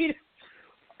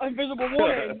invisible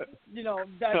woman,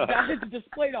 that is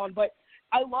displayed on. But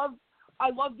I love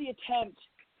the attempt.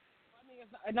 I mean,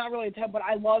 it's not really an attempt, but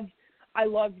I love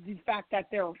the fact that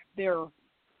they're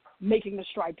making the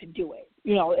stride to do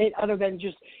it. Other than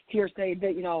just hearsay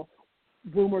that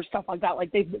rumors, stuff like that.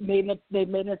 Like they've made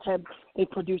an attempt. They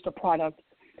produced a product,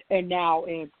 and now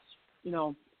it's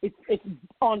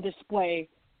on display.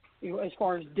 As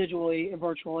far as digitally and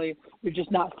virtually, we've just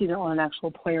not seen it on an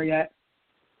actual player yet.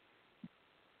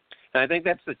 And I think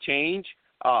that's the change.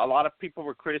 A lot of people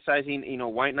were criticizing,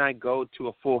 why not go to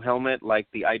a full helmet like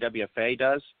the IWFA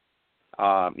does,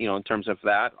 in terms of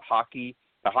that.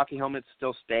 The hockey helmet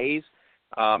still stays.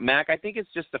 Mac, I think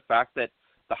it's just the fact that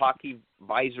the hockey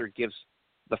visor gives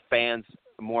the fans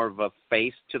more of a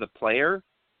face to the player.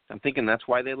 I'm thinking that's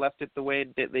why they left it the way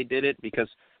they did it, because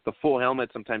the full helmet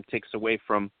sometimes takes away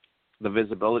from the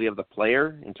visibility of the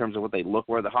player in terms of what they look.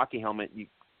 Where the hockey helmet, you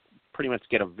pretty much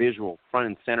get a visual front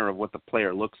and center of what the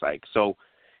player looks like. So,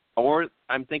 or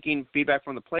I'm thinking feedback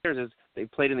from the players is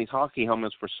they've played in these hockey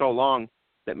helmets for so long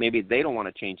that maybe they don't want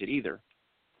to change it either.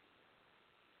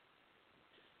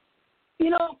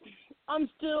 I'm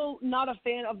still not a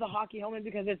fan of the hockey helmet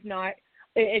because it's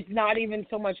not even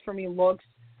so much for me looks.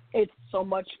 It's so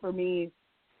much for me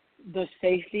the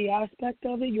safety aspect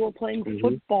of it. You're playing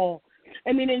football.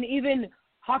 I mean, and even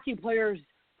hockey players,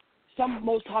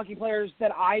 most hockey players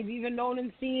that I've even known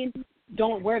and seen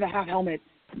don't wear the half helmet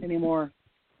anymore.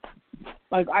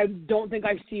 Like, I don't think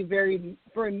I see very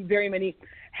many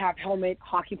half helmet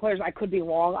hockey players. I could be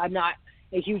wrong. I'm not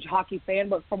a huge hockey fan,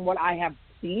 but from what I have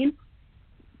seen,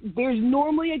 there's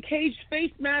normally a caged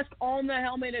face mask on the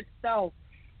helmet itself,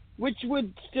 which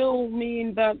would still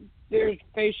mean that there's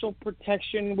facial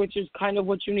protection, which is kind of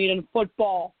what you need in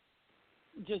football.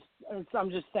 I'm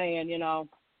just saying, you know.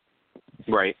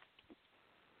 Right.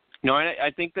 No,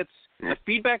 I think that's the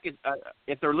feedback is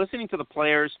if they're listening to the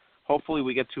players, hopefully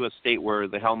we get to a state where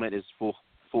the helmet is full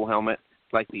helmet,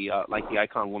 like the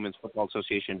Icon Women's Football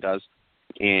Association does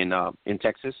in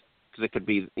Texas, because it could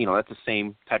be, you know, that's the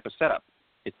same type of setup.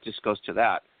 It just goes to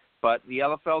that. But the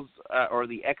LFL's or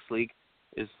the X League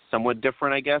is somewhat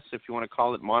different, I guess, if you want to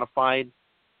call it modified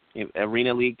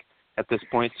arena league at this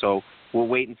point. So we'll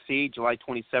wait and see. July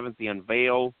 27th, the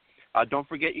unveil. Don't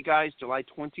forget, you guys, July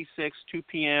 26th, 2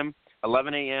 p.m.,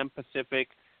 11 a.m. Pacific,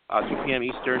 2 p.m.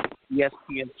 Eastern,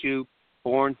 ESPN2,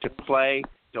 Born to Play.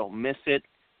 Don't miss it.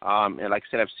 And like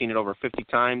I said, I've seen it over 50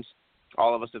 times.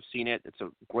 All of us have seen it. It's a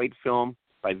great film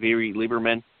by Viri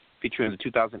Lieberman featuring the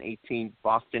 2018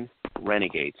 Boston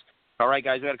Renegades. All right,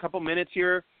 guys, we got a couple minutes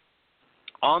here.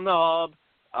 On the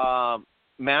hub,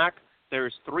 Mac,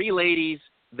 there's 3 ladies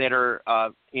that are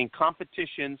in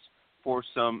competitions for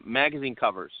some magazine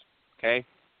covers. Okay,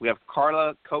 we have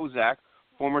Carla Kozak,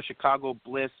 former Chicago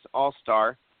Blitz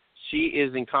All-Star. She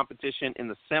is in competition in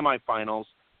the semifinals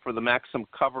for the Maxim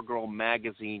CoverGirl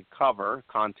magazine cover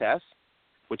contest,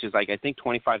 which is like I think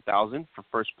 $25,000 for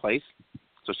first place.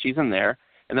 So she's in there.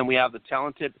 And then we have the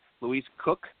talented Louise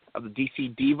Cook of the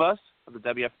DC Divas of the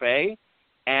WFA,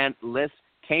 and Liz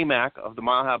Kamak of the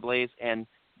Mile High Blaze and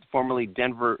formerly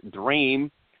Denver Dream.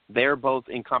 They're both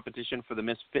in competition for the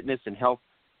Miss Fitness and Health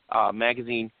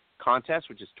magazine contest,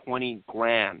 which is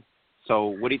 $20,000. So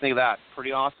what do you think of that?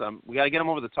 Pretty awesome. We got to get them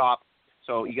over the top.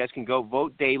 So you guys can go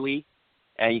vote daily,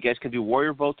 and you guys can do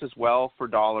Warrior votes as well for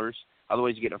dollars.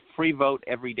 Otherwise, you get a free vote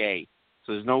every day.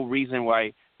 So there's no reason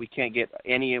why we can't get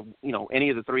any of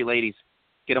the 3 ladies,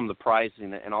 get them the prize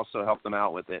and also help them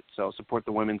out with it. So support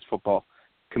the women's football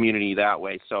community that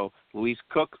way. So Louise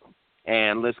Cook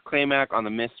and Liz Klamak on the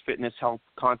Miss Fitness Health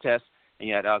contest, and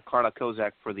you had Carla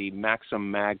Kozak for the Maxim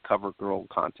Mag Cover Girl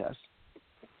contest.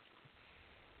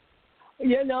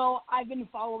 You know, I've been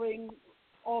following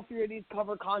all 3 of these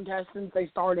cover contests since they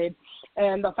started,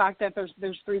 and the fact that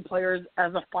there's 3 players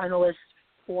as a finalist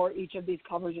for each of these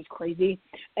covers is crazy.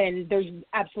 And there's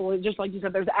absolutely, just like you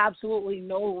said, there's absolutely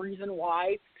no reason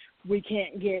why we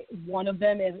can't get one of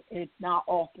them, if not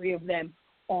all 3 of them,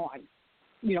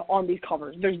 on these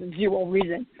covers. There's zero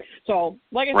reason. So,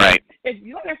 like I said,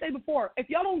 like I said before, if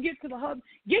y'all don't get to the hub,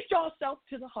 get yourself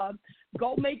to the hub.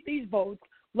 Go make these votes.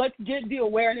 Let's get the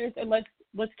awareness, and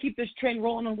let's keep this trend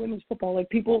rolling on women's football. Like,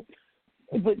 people,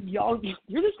 but y'all,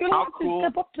 you're just gonna have to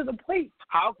step up to the plate.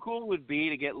 How cool would it be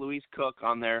to get Louise Cook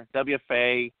on there,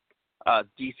 WFA,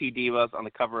 DC Divas on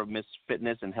the cover of Miss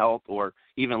Fitness and Health, or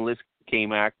even Liz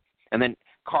Kamak, and then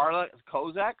Carla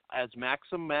Kozak as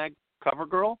Maxim Mag Cover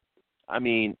Girl? I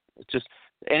mean, it's just,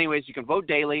 anyways, you can vote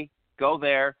daily. Go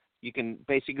there. You can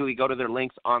basically go to their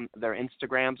links on their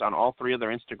Instagrams, on all 3 of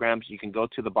their Instagrams. You can go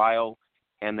to the bio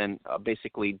and then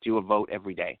basically do a vote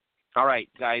every day. All right,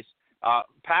 guys.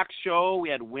 Packed show. We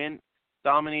had Win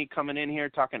Dominique coming in here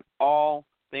talking all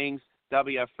things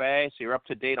WFA, so you're up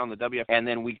to date on the WFA. And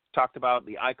then we talked about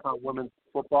the Icon Women's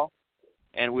Football,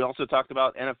 and we also talked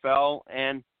about NFL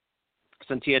and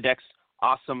Santia Deck's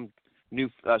awesome new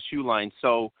shoe line.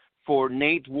 So for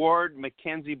Nate Ward,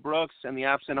 Mackenzie Brooks, and the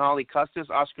absent Holly Custis,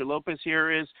 Oscar Lopez here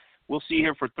is. We'll see you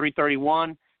here for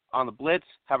 3:31 on the Blitz.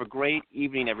 Have a great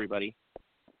evening, everybody.